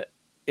that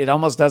it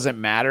almost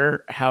doesn't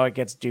matter how it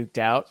gets duked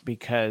out,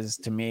 because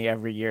to me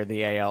every year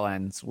the AL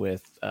ends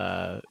with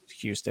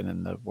Houston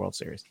in the World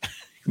Series.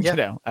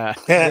 Yeah.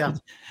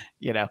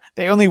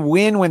 They only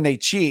win when they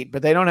cheat,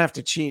 but they don't have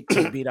to cheat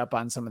to beat up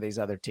on some of these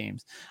other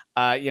teams.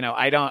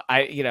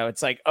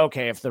 It's like,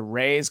 okay, if the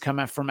Rays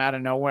come from out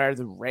of nowhere,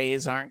 the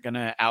Rays aren't going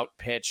to out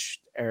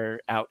pitch or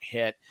out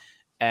hit.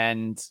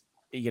 And,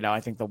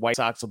 I think the White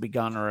Sox will be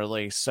gone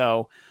early.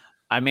 So,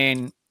 I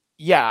mean,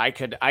 yeah, I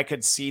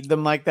could seed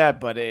them like that,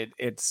 but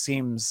it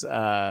seems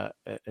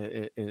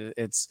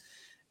it's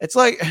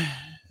like,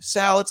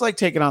 Sal, it's like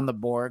taking on the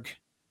Borg.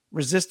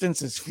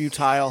 Resistance is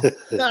futile,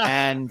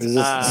 and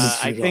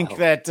I think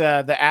that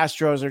the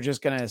Astros are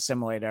just going to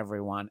assimilate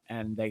everyone,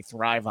 and they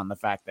thrive on the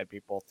fact that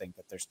people think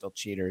that they're still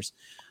cheaters.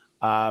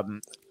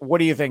 What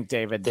do you think,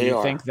 David? Do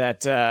you think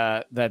that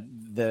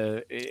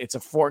it's a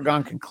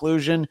foregone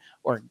conclusion,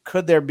 or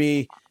could there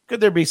be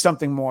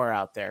something more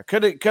out there?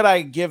 Could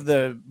I give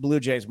the Blue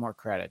Jays more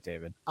credit,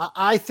 David?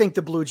 I think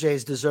the Blue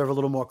Jays deserve a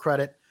little more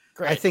credit.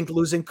 Great. I think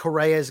losing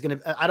Correa is going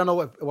to. I don't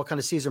know what kind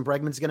of season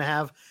Bregman's going to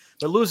have,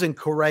 but losing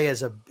Correa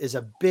is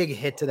a big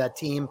hit to that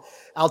team.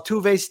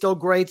 Altuve's still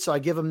great, so I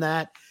give him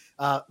that.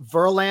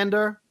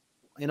 Verlander,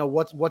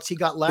 what's he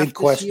got left? Big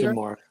question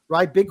mark,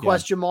 right? Big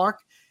question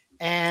mark.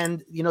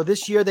 And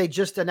this year they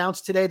just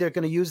announced today they're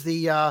going to use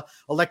the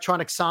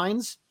electronic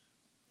signs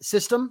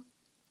system.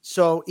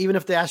 So even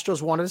if the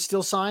Astros wanted to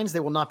steal signs, they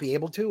will not be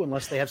able to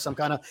unless they have some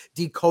kind of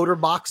decoder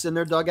box in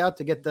their dugout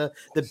to get the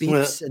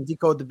beeps and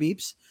decode the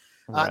beeps.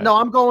 Right. No,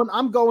 I'm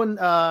going.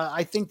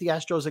 I think the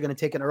Astros are going to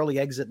take an early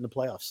exit in the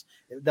playoffs.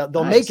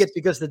 They'll make it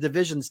because the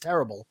division's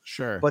terrible.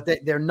 Sure, but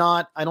they're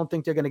not. I don't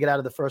think they're going to get out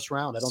of the first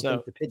round. I don't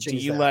think the pitching.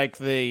 Do you like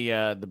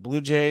the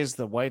Blue Jays,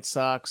 the White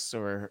Sox,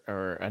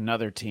 or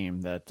another team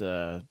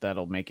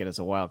that'll make it as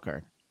a wild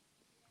card?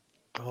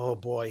 Oh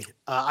boy,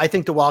 I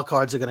think the wild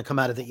cards are going to come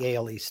out of the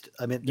AL East.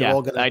 I mean, they're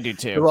all going to. I do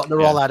too. They're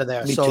all out of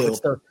there. Me so too.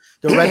 it's the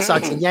Red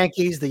Sox and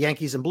Yankees, the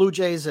Yankees and Blue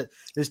Jays.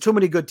 There's too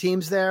many good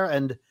teams there,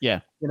 and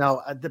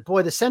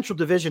the Central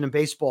Division in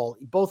baseball,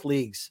 both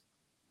leagues,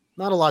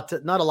 not a lot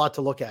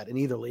to look at in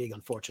either league,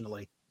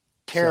 unfortunately.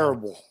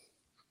 Terrible. So,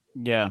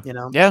 yeah.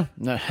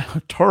 No,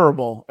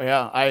 terrible.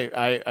 Yeah,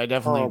 I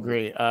definitely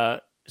agree.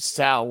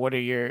 Sal, what are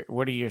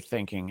your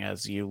thinking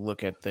as you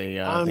look at the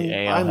AL?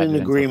 I'm in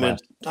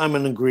agreement. I'm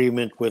in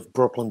agreement with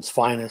Brooklyn's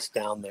finest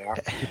down there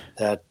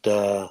that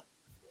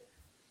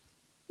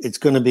it's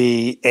going to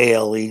be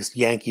AL East,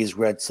 Yankees,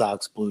 Red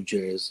Sox, Blue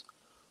Jays.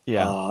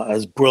 Yeah.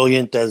 As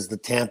brilliant as the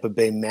Tampa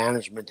Bay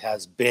management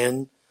has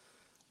been,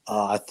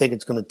 I think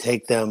it's going to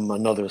take them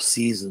another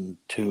season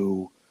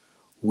to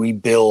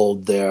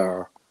rebuild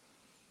their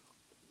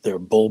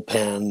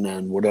bullpen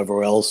and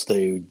whatever else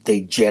they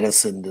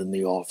jettisoned in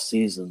the off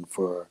season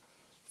for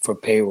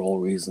payroll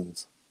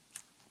reasons.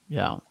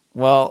 Yeah.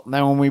 Well,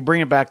 then when we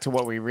bring it back to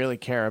what we really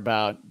care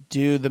about,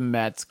 do the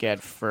Mets get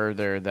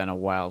further than a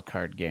wild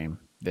card game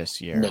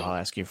this year? No. I'll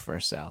ask you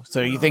first, Sal.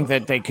 So you think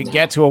that they could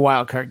get to a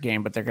wild card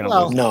game, but they're going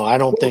to lose? No, I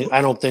don't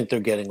think they're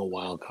getting a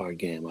wild card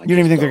game. You don't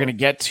even think they're going to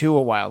get to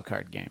a wild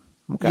card game?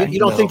 Okay. You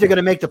don't think they're going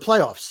to make the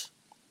playoffs?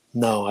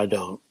 No, I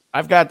don't.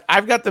 I've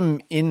got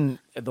them in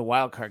the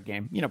wild card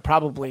game,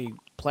 probably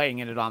playing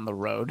in it on the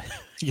road,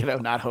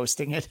 not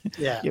hosting it.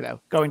 Yeah.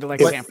 Going to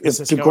like San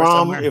Francisco.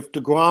 If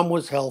DeGrom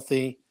was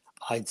healthy,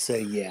 I'd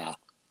say yeah.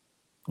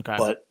 Okay.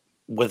 But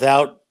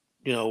without,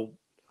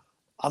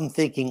 I'm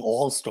thinking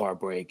All-Star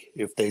break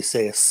if they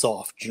say a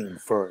soft June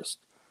 1st.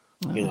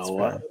 You that's know,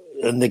 fair.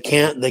 and they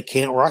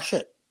can't rush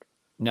it.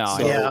 No,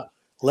 So Yeah.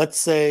 let's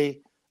say,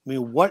 I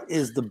mean, what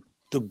is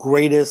the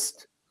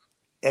greatest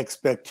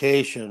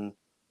expectation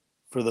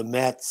for the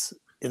Mets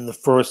in the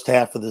first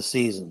half of the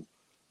season?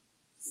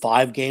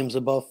 5 games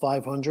above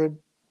 500,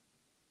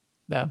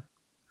 yeah.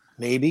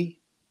 maybe.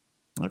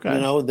 Okay.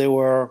 You know, they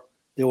were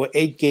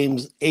 8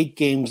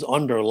 games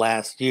under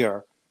last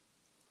year.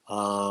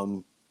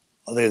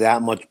 Are they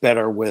that much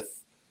better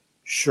with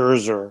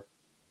Scherzer?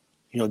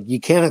 You know, you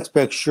can't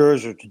expect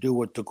Scherzer to do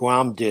what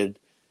DeGrom did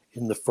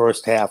in the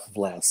first half of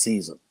last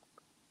season.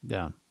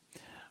 Yeah.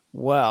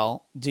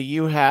 Well, do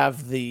you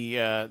have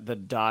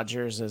the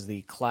Dodgers as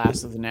the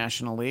class of the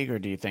National League, or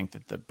do you think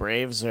that the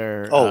Braves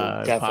are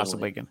Definitely.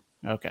 possibly going?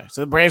 Okay, so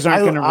the Braves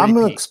aren't going to I'm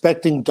repeat.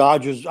 expecting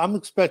Dodgers. I'm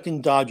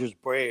expecting Dodgers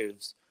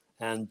Braves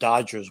and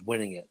Dodgers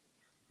winning it.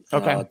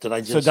 Okay, Did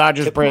I just so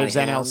Dodgers tip my Braves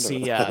hand, or-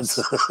 NLCS?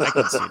 I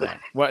can see that.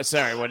 What?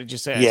 Sorry, what did you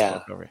say? I Yeah.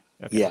 spoke over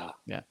you. Okay. Yeah.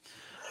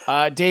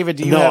 Yeah. David,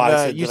 do you No, have? I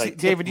said, You did I see, tip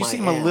David, you my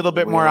seem a hand? little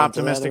bit Were more we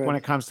onto that optimistic when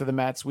already? it comes to the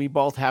Mets. We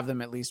both have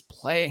them at least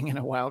playing in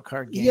a wild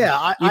card game.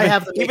 Yeah, I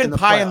have them making even the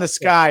pie in the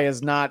playoffs, yeah. sky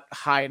is not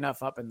high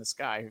enough up in the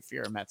sky if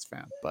you're a Mets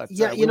fan. But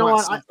Yeah, we you know want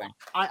what? something.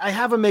 I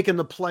have them making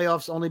the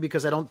playoffs only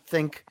because I don't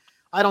think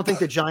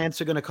the Giants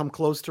are going to come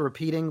close to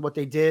repeating what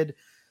they did.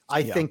 I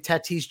Yeah. think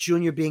Tatis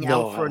Jr. being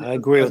No, out for I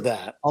agree with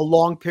that. a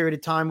long period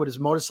of time with his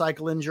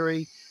motorcycle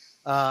injury.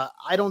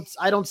 I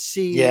don't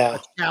see Yeah. a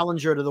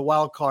challenger to the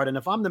wild card. And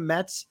if I'm the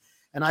Mets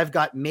and I've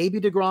got maybe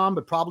DeGrom,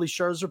 but probably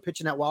Scherzer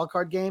pitching that wild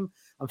card game,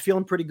 I'm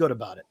feeling pretty good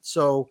about it.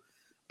 So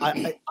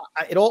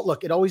it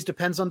always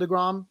depends on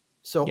DeGrom.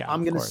 So Yeah,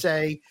 I'm of going to course.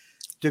 say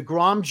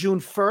DeGrom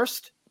June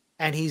 1st,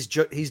 and he's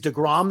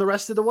DeGrom the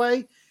rest of the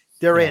way.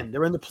 They're Yeah. in.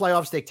 They're in the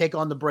playoffs. They take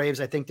on the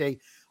Braves. I think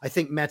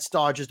Mets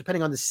Dodgers,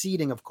 depending on the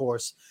seeding, of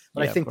course.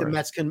 But Yeah, I think of the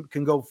course. Mets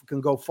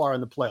can go far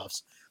in the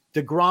playoffs.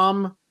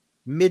 DeGrom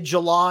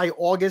mid-July,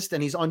 August,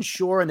 and he's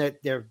unsure, and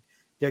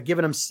they're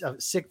giving him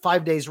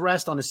 5 days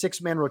rest on a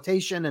 6-man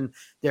rotation, and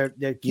they're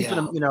keeping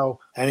him,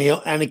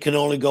 And he can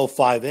only go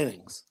 5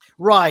 innings.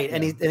 right.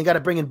 And he got to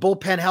bring in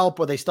bullpen help,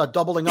 or they start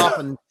doubling up,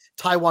 and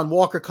Taiwan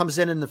Walker comes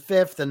in the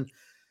 5th, and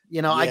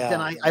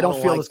I don't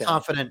feel like as that.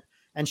 confident.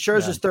 And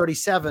Scherzer's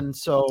 37,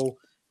 so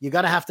you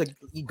got to have to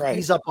Right.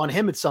 ease up on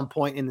him at some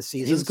point in the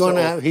season. He's going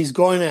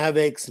to have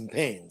aches and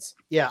pains.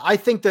 Yeah, I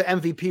think the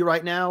MVP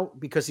right now,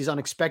 because he's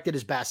unexpected,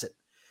 is Bassett.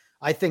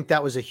 I think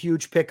that was a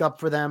huge pickup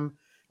for them.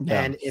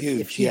 Yeah, and if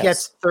huge, he yes.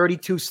 gets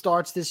 32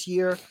 starts this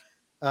year,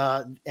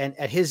 and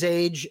at his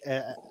age,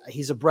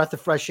 he's a breath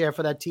of fresh air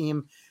for that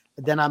team,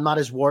 then I'm not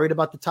as worried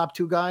about the top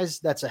 2 guys.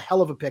 That's a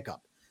hell of a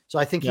pickup. So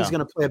I think he's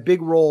going to play a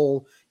big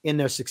role in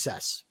their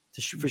success.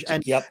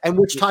 And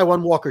which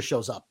Taiwan Walker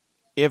shows up.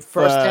 If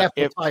First half,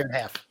 retired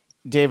half.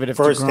 David, if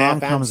First DeGrom half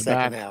and comes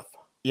second back, half.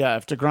 yeah,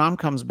 if DeGrom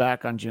comes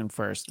back on June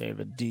 1st,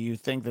 David, do you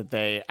think that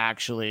they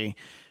actually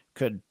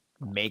could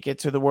make it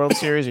to the World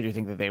Series, or do you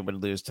think that they would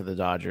lose to the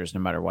Dodgers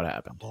no matter what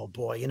happened? Oh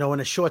boy, in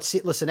a short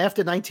season. Listen,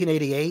 after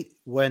 1988,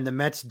 when the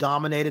Mets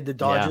dominated the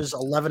Dodgers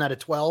 11 out of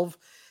 12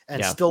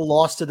 and still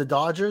lost to the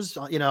Dodgers,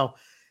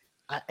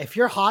 if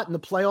you're hot in the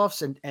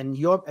playoffs and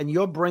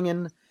you're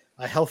bringing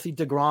a healthy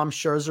DeGrom,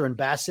 Scherzer, and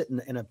Bassett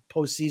in a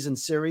postseason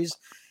series,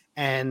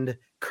 and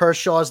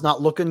Kershaw's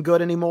not looking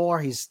good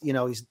anymore.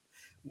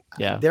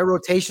 Their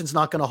rotation's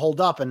not going to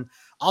hold up, and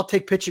I'll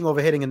take pitching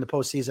over hitting in the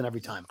postseason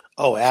every time.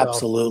 Oh,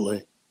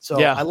 absolutely.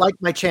 So I like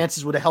my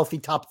chances with a healthy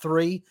top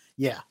 3.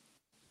 Yeah.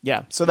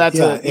 Yeah, so that's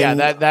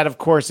that of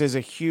course is a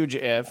huge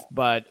if,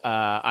 but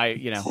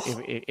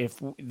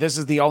if this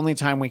is the only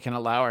time we can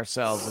allow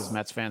ourselves as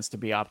Mets fans to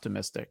be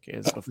optimistic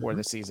is before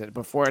the season,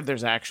 before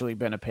there's actually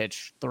been a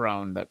pitch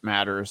thrown that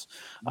matters.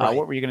 Right.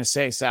 What were you going to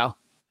say, Sal?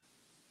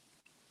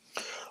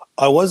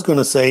 I was going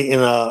to say,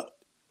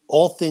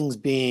 all things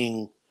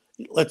being,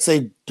 let's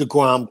say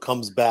DeGrom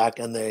comes back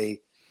and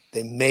they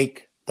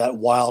make that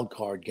wild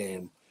card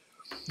game.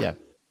 Yeah.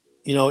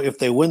 If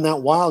they win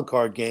that wild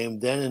card game,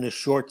 then in a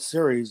short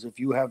series, if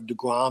you have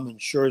DeGrom and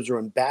Scherzer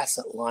and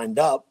Bassett lined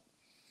up,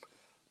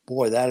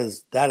 boy, that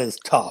is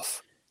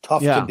tough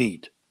to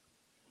beat.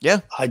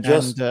 Yeah, I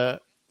just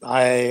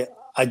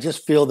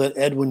feel that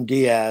Edwin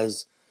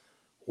Diaz,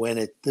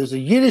 there's a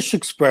Yiddish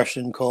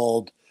expression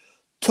called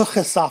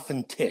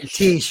 "tuchesafen tish."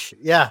 Tish,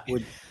 yeah.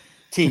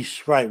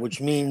 Tish, right, which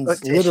means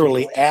Tish.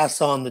 literally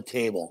ass on the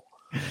table.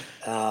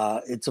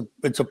 It's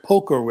a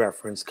poker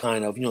reference,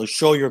 kind of,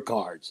 show your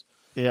cards.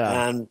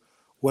 Yeah. And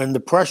when the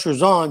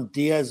pressure's on,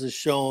 Diaz has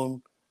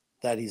shown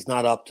that he's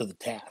not up to the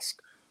task.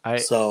 I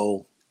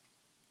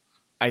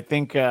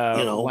think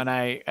when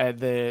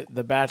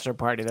the bachelor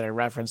party that I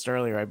referenced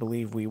earlier, I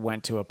believe we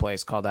went to a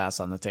place called Ass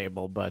on the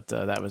Table, but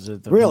that was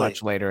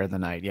much later in the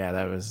night. Yeah,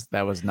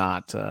 that was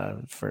not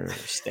for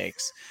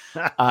steaks.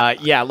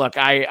 Look,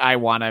 I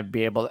want to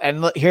be able,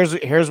 and look,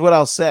 here's what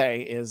I'll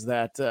say is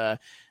that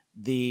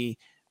the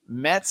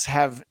Mets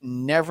have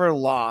never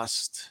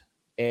lost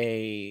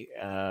an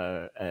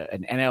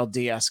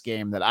NLDS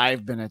game that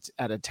I've been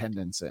at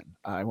attendance in.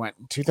 I went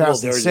in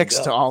 2006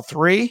 to all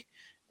 3.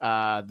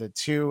 the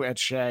 2 at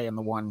Shea and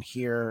the 1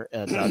 here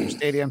at Dodger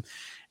Stadium.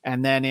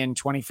 And then in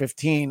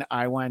 2015,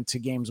 I went to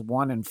games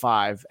 1 and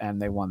 5,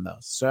 and they won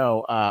those.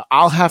 So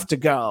I'll have to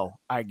go,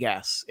 I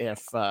guess,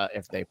 if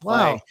they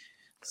play. Wow.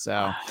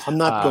 So I'm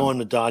not going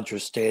to Dodger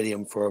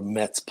Stadium for a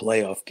Mets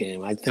playoff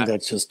game. I think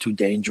that's just too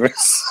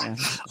dangerous. Yeah.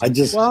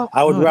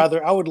 I would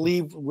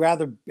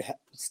rather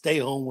stay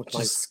home with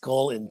my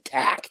skull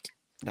intact.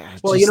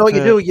 Well, you know what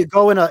you do? You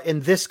go in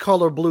this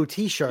color blue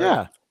T-shirt.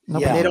 Yeah. And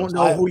they don't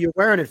know who you're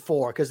wearing it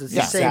for because it's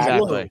the same.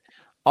 Exactly.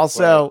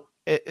 Also,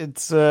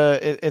 it's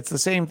the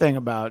same thing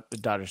about the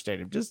Dodger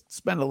Stadium. Just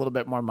spend a little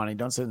bit more money.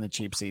 Don't sit in the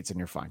cheap seats, and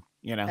you're fine.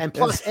 You know. And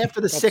plus, after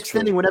the 6th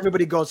inning, when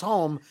everybody goes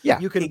home,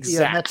 you can be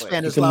a Mets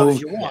fan as loud as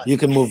you want. You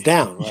can move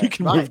down. Right? You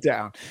can move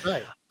down.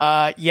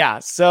 Right. Yeah.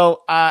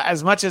 So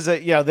as much as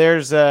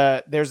there's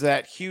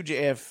that huge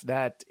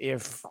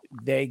if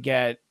they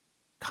get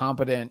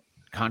competent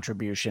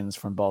contributions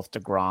from both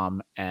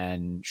DeGrom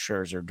and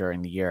Scherzer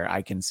during the year,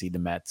 I can see the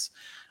Mets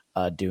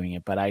doing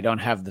it, but I don't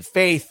have the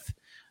faith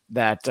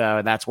that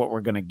that's what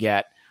we're going to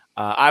get.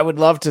 I would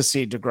love to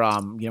see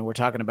DeGrom. You know, we're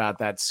talking about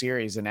that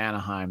series in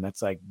Anaheim.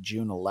 That's like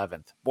June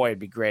 11th. Boy, it'd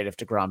be great if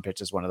DeGrom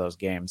pitches one of those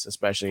games,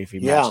 especially if he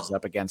matches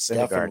up against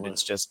Syndergaard. Definitely.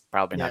 It's just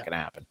probably not going to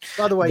happen.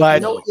 By the way,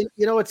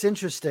 you know what's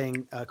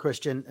interesting,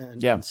 Christian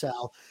and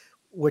Sal?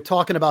 We're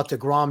talking about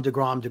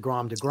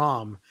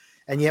DeGrom,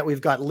 and yet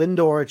we've got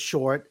Lindor at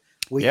short.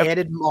 We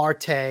added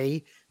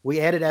Marte. We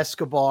added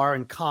Escobar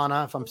and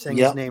Kana, if I'm saying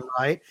his name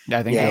right. Yeah,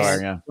 I think you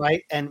are, yeah.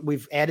 Right, and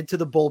we've added to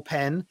the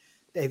bullpen.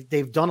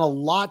 They've done a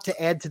lot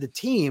to add to the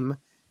team,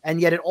 and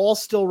yet it all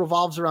still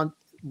revolves around,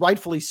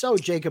 rightfully so,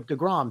 Jacob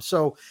DeGrom.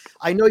 So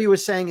I know you were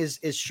saying, is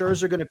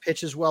Scherzer going to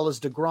pitch as well as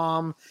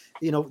DeGrom,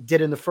 did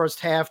in the first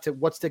half? To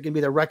what's going to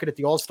be their record at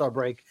the All-Star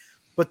break?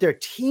 But their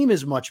team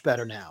is much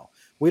better now.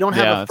 We don't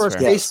have a first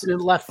baseman in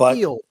left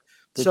field.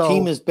 The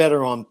team is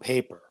better on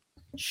paper.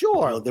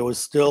 Sure. There was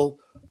still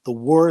the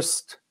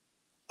worst.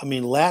 I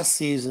mean, last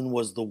season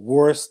was the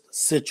worst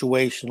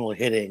situational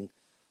hitting.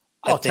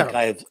 I think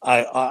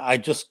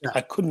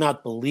I could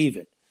not believe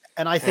it.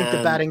 And I think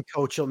the batting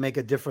coach will make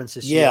a difference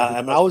this year. Yeah,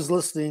 I mean, I was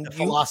listening. The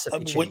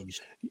philosophy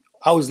changed.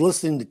 I was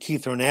listening to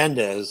Keith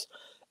Hernandez,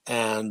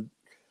 and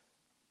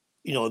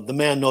the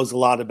man knows a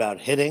lot about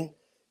hitting,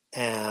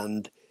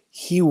 and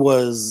he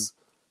was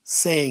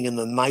saying in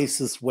the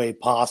nicest way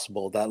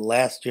possible that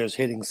last year's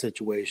hitting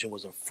situation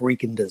was a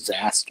freaking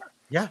disaster.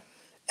 Yeah,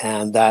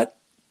 and that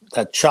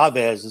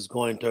Chavez is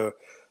going to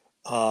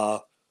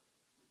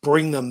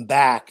bring them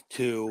back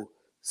to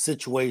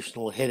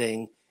situational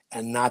hitting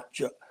and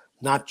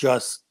not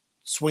just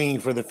swinging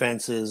for the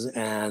fences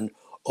and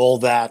all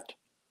that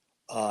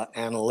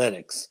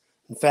analytics.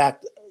 In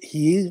fact,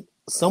 I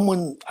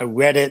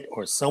read it,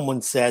 or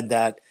someone said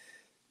that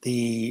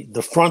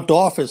the front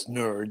office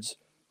nerds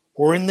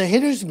were in the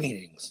hitters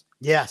meetings.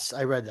 Yes,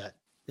 I read that.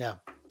 Yeah,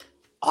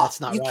 that's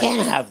not you right.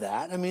 Can't have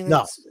that. I mean,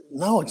 no,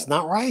 it's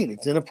not right.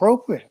 It's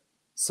inappropriate.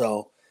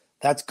 So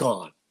that's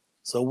gone.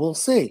 So we'll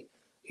see.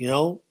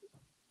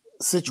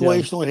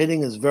 Situational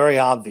hitting is very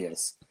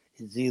obvious.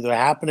 It's either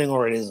happening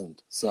or it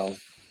isn't. So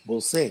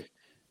we'll see.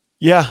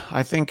 Yeah,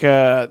 I think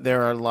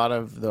there are a lot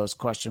of those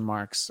question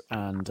marks.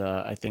 And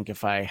I think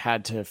if I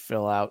had to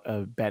fill out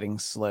a betting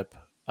slip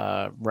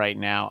right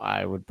now,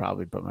 I would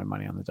probably put my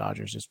money on the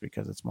Dodgers just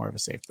because it's more of a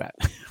safe bet.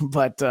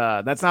 But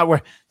that's not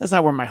where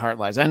my heart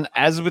lies. And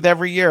as with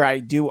every year, I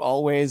do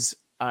always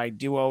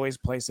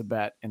place a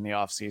bet in the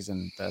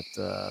offseason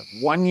that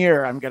 1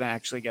 year I'm going to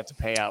actually get to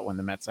pay out when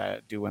the Mets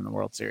do win the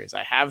World Series.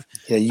 I have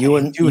you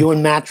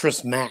and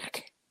Mattress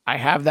Mac. I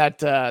have that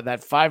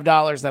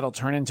 $5 that'll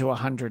turn into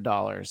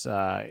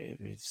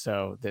 $100.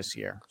 So this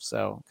year,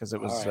 because it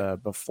was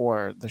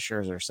before the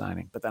Scherzer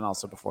signing, but then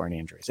also before any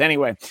injuries.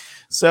 Anyway,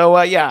 so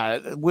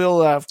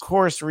we'll of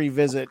course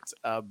revisit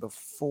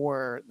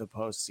before the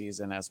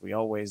postseason as we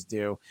always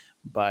do.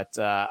 But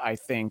I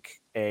think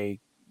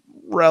a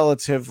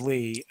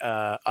relatively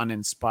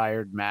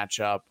uninspired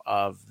matchup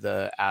of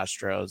the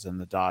Astros and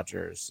the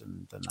Dodgers,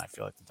 and then I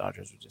feel like the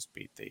Dodgers would just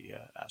beat the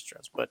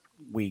Astros, but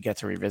we get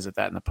to revisit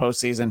that in the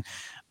postseason.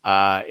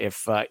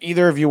 If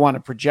either of you want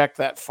to project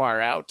that far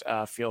out,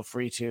 feel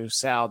free to.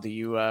 Sal, do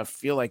you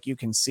feel like you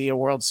can see a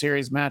World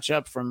Series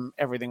matchup from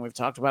everything we've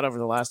talked about over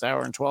the last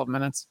hour and 12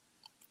 minutes?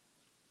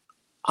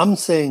 I'm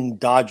saying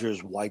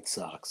Dodgers White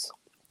Sox.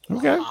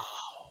 Okay. Wow.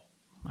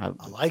 I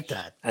like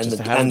that. And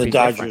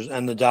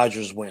the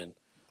Dodgers win.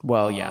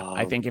 Well, yeah,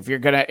 I think if you're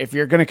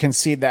gonna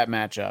concede that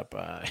matchup,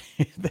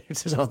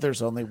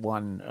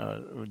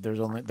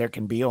 there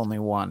can be only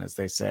one, as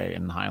they say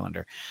in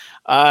Highlander.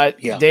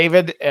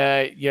 David,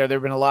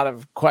 there've been a lot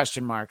of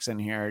question marks in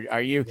here.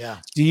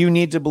 Do you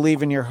need to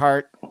believe in your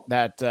heart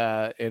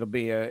that it'll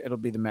be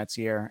the Mets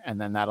year and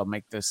then that'll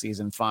make the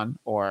season fun,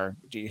 or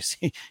do you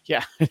see?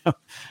 Yeah,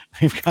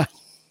 we've got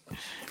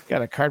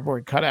a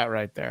cardboard cutout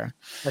right there.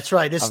 That's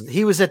right.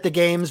 He was at the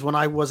games when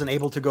I wasn't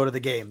able to go to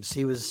the games.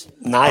 He was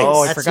nice.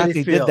 Oh, I forgot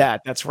he did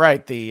that. That's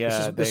right.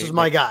 This is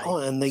my guy. Oh,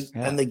 and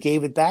they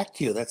gave it back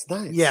to you. That's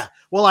nice. Yeah.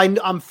 Well,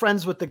 I'm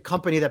friends with the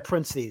company that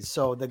prints these,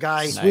 so the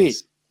guy.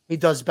 Sweet. He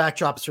does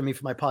backdrops for me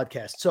for my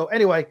podcast. So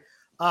anyway,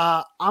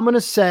 I'm going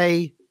to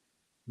say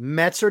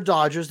Mets or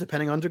Dodgers,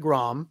 depending on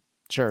DeGrom.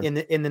 Sure.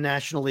 In the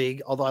National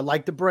League. Although I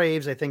like the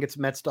Braves, I think it's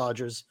Mets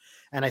Dodgers,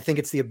 and I think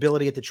it's the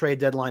ability at the trade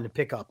deadline to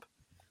pick up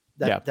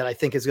that I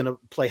think is going to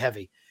play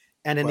heavy.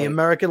 And in the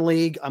American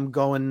League, I'm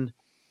going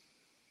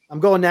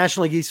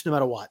National League East no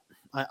matter what.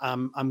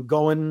 I'm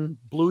going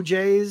Blue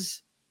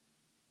Jays,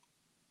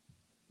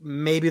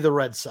 maybe the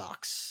Red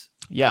Sox.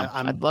 Yeah,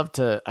 I'd love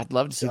to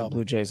see the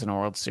Blue Jays in a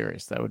World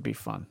Series. That would be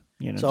fun.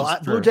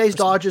 Blue Jays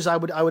Dodgers I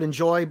would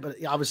enjoy,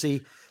 but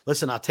obviously,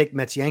 listen, I'll take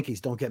Mets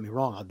Yankees. Don't get me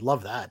wrong, I'd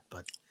love that,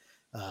 but.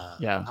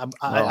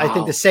 I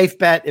think the safe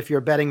bet, if you're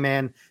a betting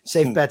man,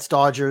 safe bet's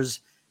Dodgers,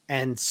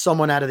 and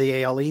someone out of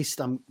the AL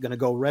East. I'm going to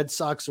go Red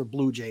Sox or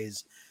Blue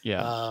Jays.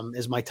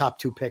 Is my top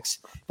 2 picks.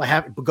 If I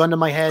have a gun to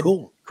my head,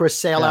 Chris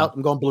Sale out,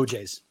 I'm going Blue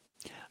Jays.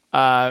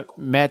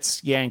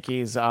 Mets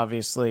Yankees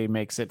obviously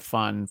makes it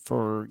fun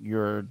for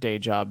your day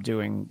job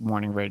doing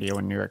morning radio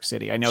in New York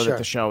City. I know that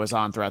the show is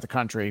on throughout the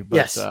country,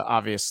 but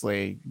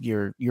obviously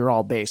you're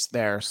all based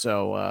there,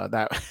 so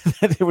that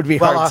it would be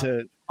hard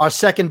to. Our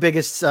second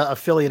biggest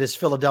affiliate is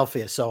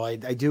Philadelphia, so I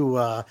do.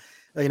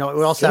 We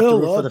also have to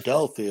root for the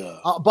Philadelphia.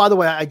 By the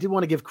way, I did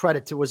want to give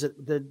credit to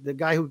the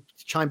guy who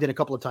chimed in a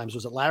couple of times.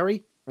 Was it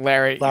Larry?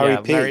 Larry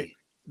P.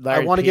 I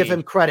want to give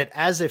him credit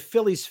as a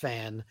Phillies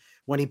fan.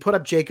 When he put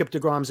up Jacob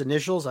deGrom's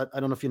initials, I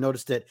don't know if you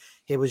noticed it.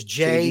 It was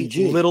J,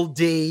 JDG. little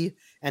D,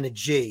 and a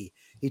G.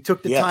 He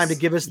took the time to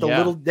give us the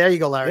little. There you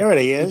go, Larry. There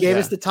it is. He gave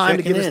us the time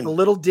to give us the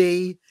little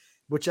D,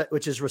 which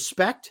is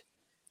respect.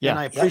 Yeah, and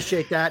I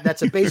appreciate that.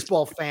 That's a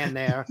baseball fan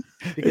there,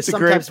 because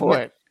sometimes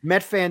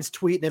Met fans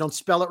tweet and they don't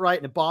spell it right,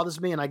 and it bothers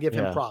me, and I give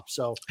him props.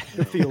 So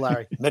good for you,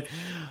 Larry.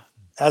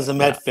 As a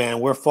Met fan,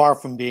 we're far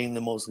from being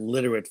the most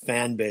literate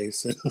fan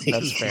base.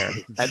 That's fair.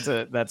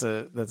 That's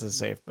a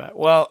safe bet.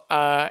 Well,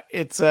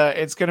 it's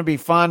going to be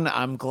fun.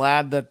 I'm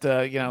glad that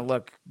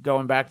look,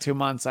 going back 2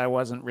 months, I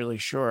wasn't really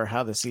sure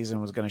how the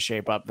season was going to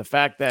shape up. The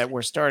fact that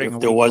we're starting,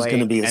 there was going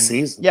to be a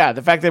season. Yeah,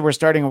 the fact that we're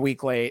starting a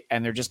week late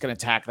and they're just going to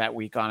tack that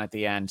week on at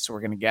the end, so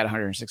we're going to get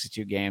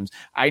 162 games.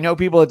 I know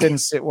people it didn't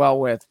sit well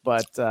with,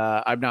 but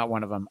I'm not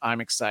one of them.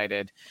 I'm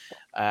excited.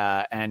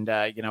 And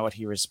you know what?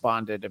 He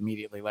responded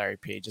immediately, Larry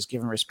P. Just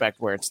give him respect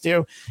where it's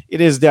due.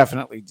 It is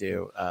definitely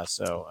due.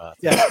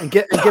 And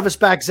give us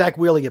back Zach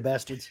Wheeler, you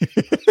bastards.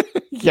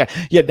 yeah.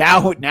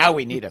 Now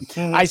we need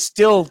him. I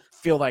still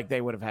feel like they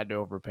would have had to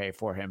overpay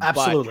for him.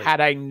 Absolutely. But had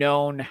I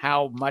known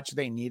how much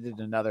they needed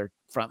another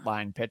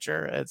frontline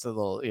pitcher, it's a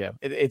little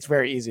it's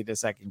very easy to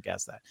second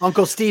guess that.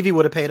 Uncle Stevie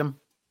would have paid him.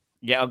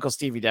 Yeah, Uncle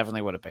Stevie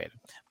definitely would have paid him,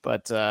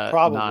 but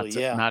probably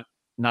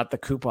not the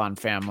Coupon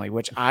family,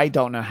 which I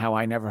don't know how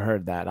I never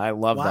heard that. I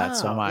love that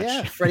so much.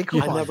 Yeah, Freddie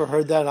Coupon. I never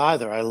heard that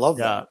either. I love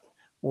that.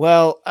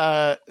 Well,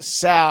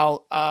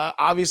 Sal,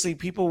 obviously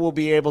people will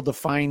be able to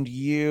find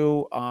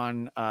you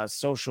on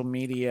social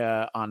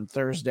media on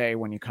Thursday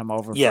when you come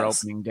over for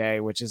opening day,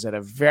 which is at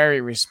a very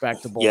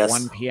respectable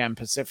 1 p.m.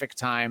 Pacific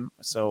time.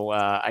 So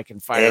I can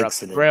fire up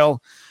the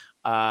grill.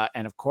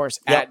 And of course,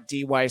 at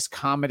D Weiss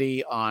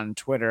Comedy on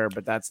Twitter,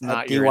 but that's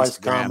not your Weiss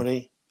Instagram.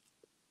 Comedy.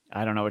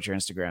 I don't know what your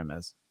Instagram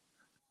is.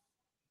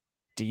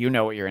 Do you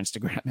know what your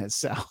Instagram is,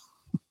 Sal?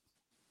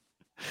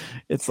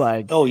 It's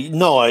like, oh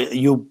no,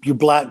 you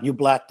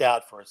blacked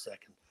out for a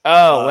second.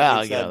 Oh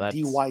well, that's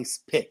D Weiss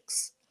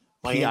Picks.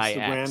 My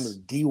Instagram is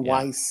D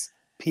Weiss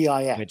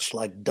PIX, which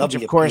W. Which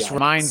of course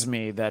reminds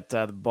me that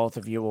both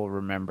of you will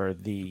remember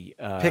the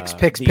picks.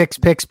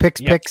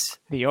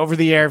 The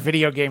over-the-air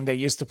video game they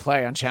used to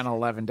play on Channel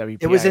 11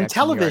 WPIX. It was in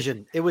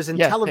television. It was in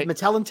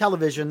Mattel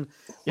television,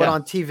 but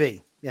on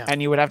TV. Yeah,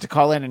 and you would have to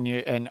call in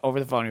and over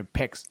the phone, you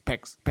picks.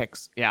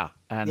 Yeah,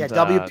 and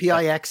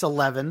WPIX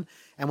 11.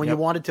 And when you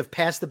wanted to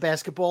pass the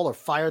basketball or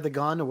fire the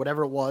gun or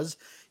whatever it was,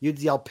 you'd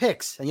yell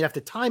picks, and you'd have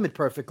to time it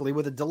perfectly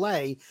with a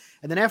delay.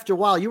 And then after a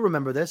while, you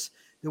remember this,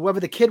 whoever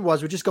the kid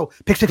was would just go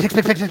picks.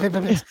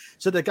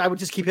 So the guy would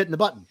just keep hitting the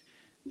button.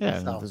 Yeah,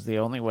 that was the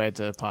only way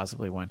to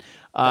possibly win.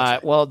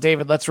 Well,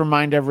 David, let's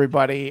remind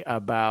everybody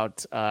about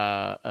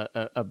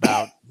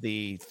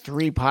the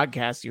 3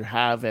 podcasts you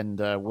have, and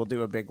we'll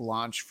do a big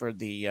launch for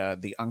the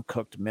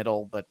Uncooked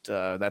middle, but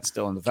that's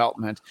still in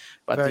development.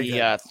 But Very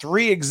good.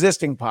 3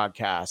 existing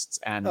podcasts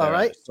and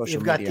social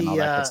You've got media and all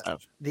that good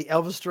stuff. The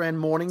Elvis Duran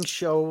Morning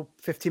Show,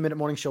 15-minute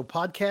morning show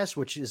podcast,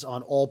 which is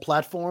on all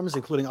platforms,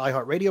 including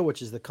iHeartRadio,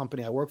 which is the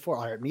company I work for,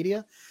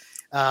 iHeartMedia.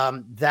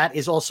 That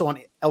is also on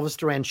Elvis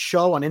Duran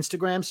Show on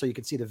Instagram, so you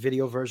can see the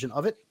video version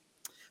of it.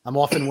 I'm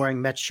often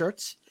wearing Mets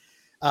shirts.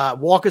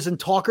 Walkers and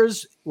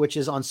Talkers, which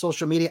is on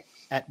social media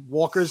at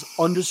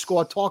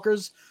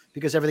Walkers_Talkers,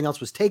 because everything else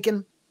was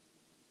taken.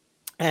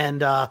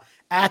 And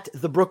at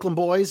the Brooklyn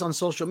Boys on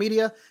social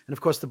media, and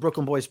of course the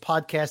Brooklyn Boys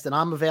podcast. And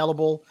I'm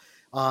available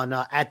on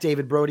at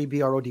David Brody,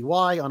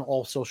 Brody, on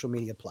all social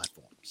media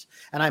platforms.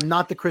 And I'm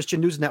not the Christian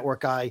News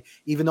Network guy,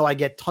 even though I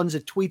get tons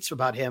of tweets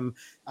about him.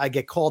 I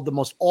get called the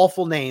most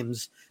awful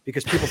names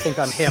because people think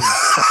I'm him.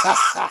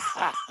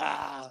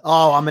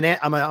 Oh, I'm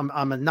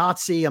a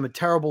Nazi. I'm a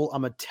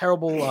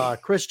terrible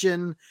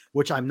Christian,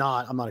 which I'm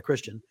not. I'm not a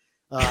Christian.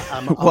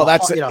 Well,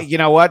 that's you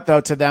know what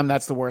though. To them,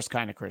 that's the worst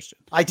kind of Christian.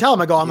 I tell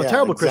them, I go, I'm a Yeah,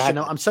 terrible Christian.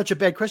 exactly. I'm such a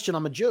bad Christian.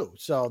 I'm a Jew.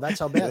 So that's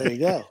how bad. There you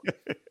go.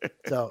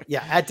 So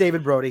yeah, at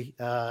David Brody,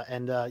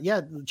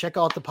 yeah, check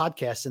out the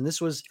podcast. And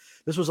this was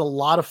a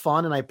lot of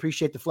fun, and I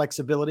appreciate the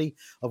flexibility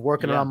of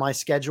working around my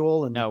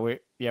schedule. And No, we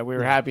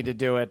were happy to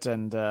do it,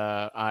 and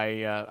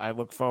I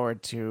look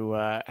forward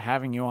to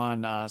having you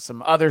on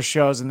some other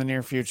shows in the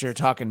near future,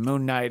 talking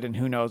Moon Knight and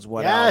who knows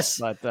what else.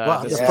 But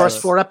well, this the first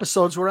 4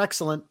 episodes were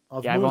excellent.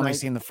 I've only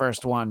seen the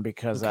first one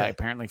because I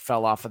apparently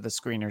fell off of the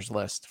screeners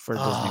list for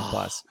Disney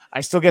Plus.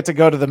 I still get to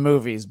go to the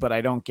movies, but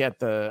I don't get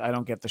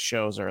the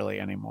shows early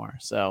anymore.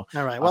 So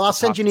all right, well, I'll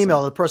send you an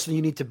email to the person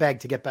you need to beg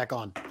to get back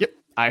on. Yep.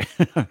 I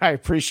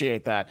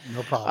appreciate that.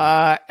 No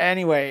problem.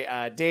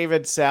 Anyway,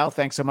 David, Sal,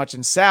 thanks so much.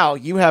 And Sal,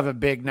 you have a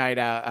big night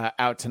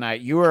out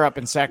tonight. You were up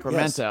in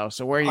Sacramento. Yes.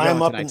 So where are you going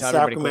tonight?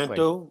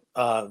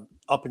 I'm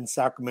up in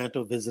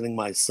Sacramento visiting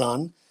my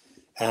son.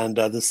 And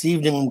this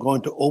evening I'm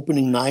going to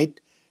opening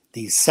night,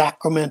 the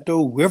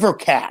Sacramento River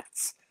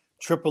Cats,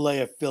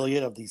 AAA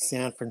affiliate of the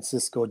San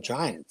Francisco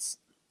Giants.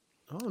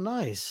 Oh,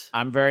 nice.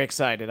 I'm very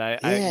excited.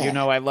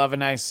 I love a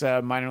nice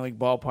minor league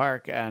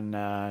ballpark, and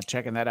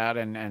checking that out.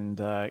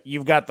 And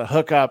you've got the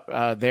hookup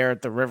there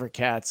at the River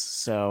Cats.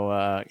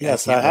 So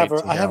yes, I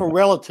have a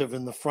relative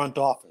in the front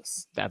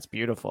office. That's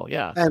beautiful.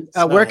 Yeah. And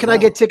where can I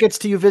get tickets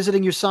to you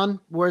visiting your son?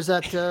 Where is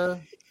that? Is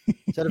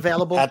that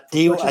available? At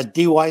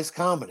D Weiss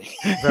Comedy.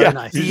 Very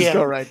nice. You just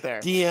go right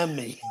there. DM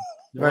me.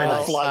 Very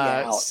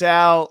nice.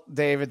 Sal,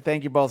 David,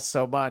 thank you both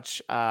so much.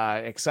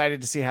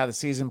 Excited to see how the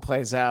season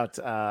plays out.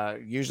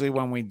 Usually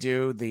when we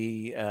do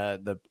the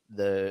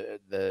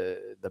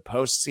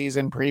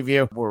postseason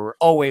preview, we're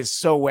always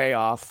so way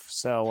off.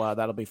 So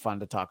that'll be fun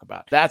to talk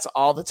about. That's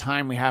all the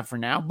time we have for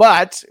now,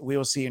 but we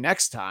will see you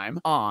next time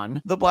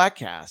on the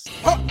Bladtcast.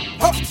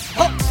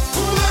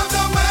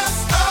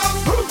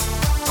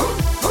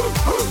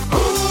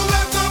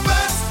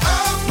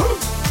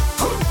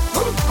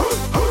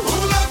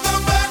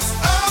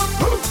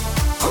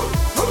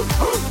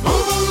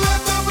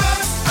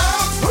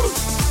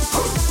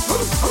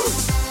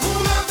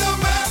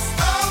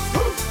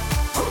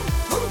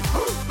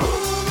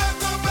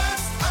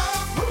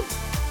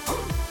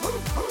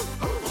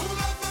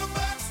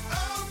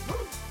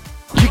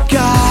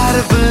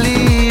 Gotta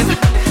believe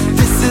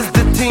this is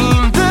the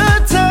team,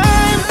 the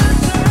time,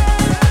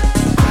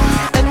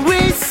 and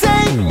we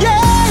say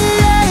yeah,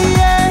 yeah,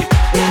 yeah,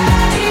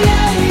 yeah,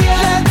 yeah,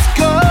 yeah.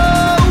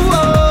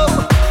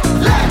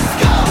 Let's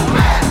go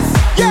Mets,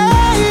 yeah,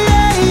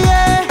 yeah,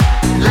 yeah.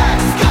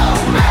 Let's go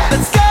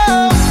Mets,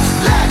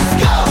 let's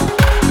go,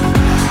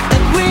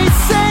 and we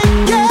say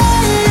yeah,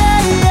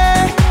 yeah,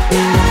 yeah,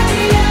 yeah,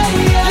 yeah,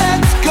 yeah.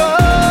 Let's go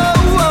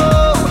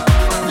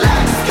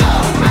Mets,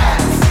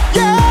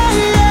 yeah.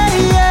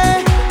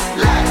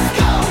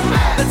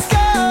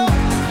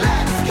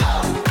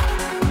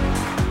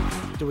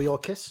 Do we all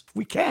kiss?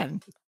 We can.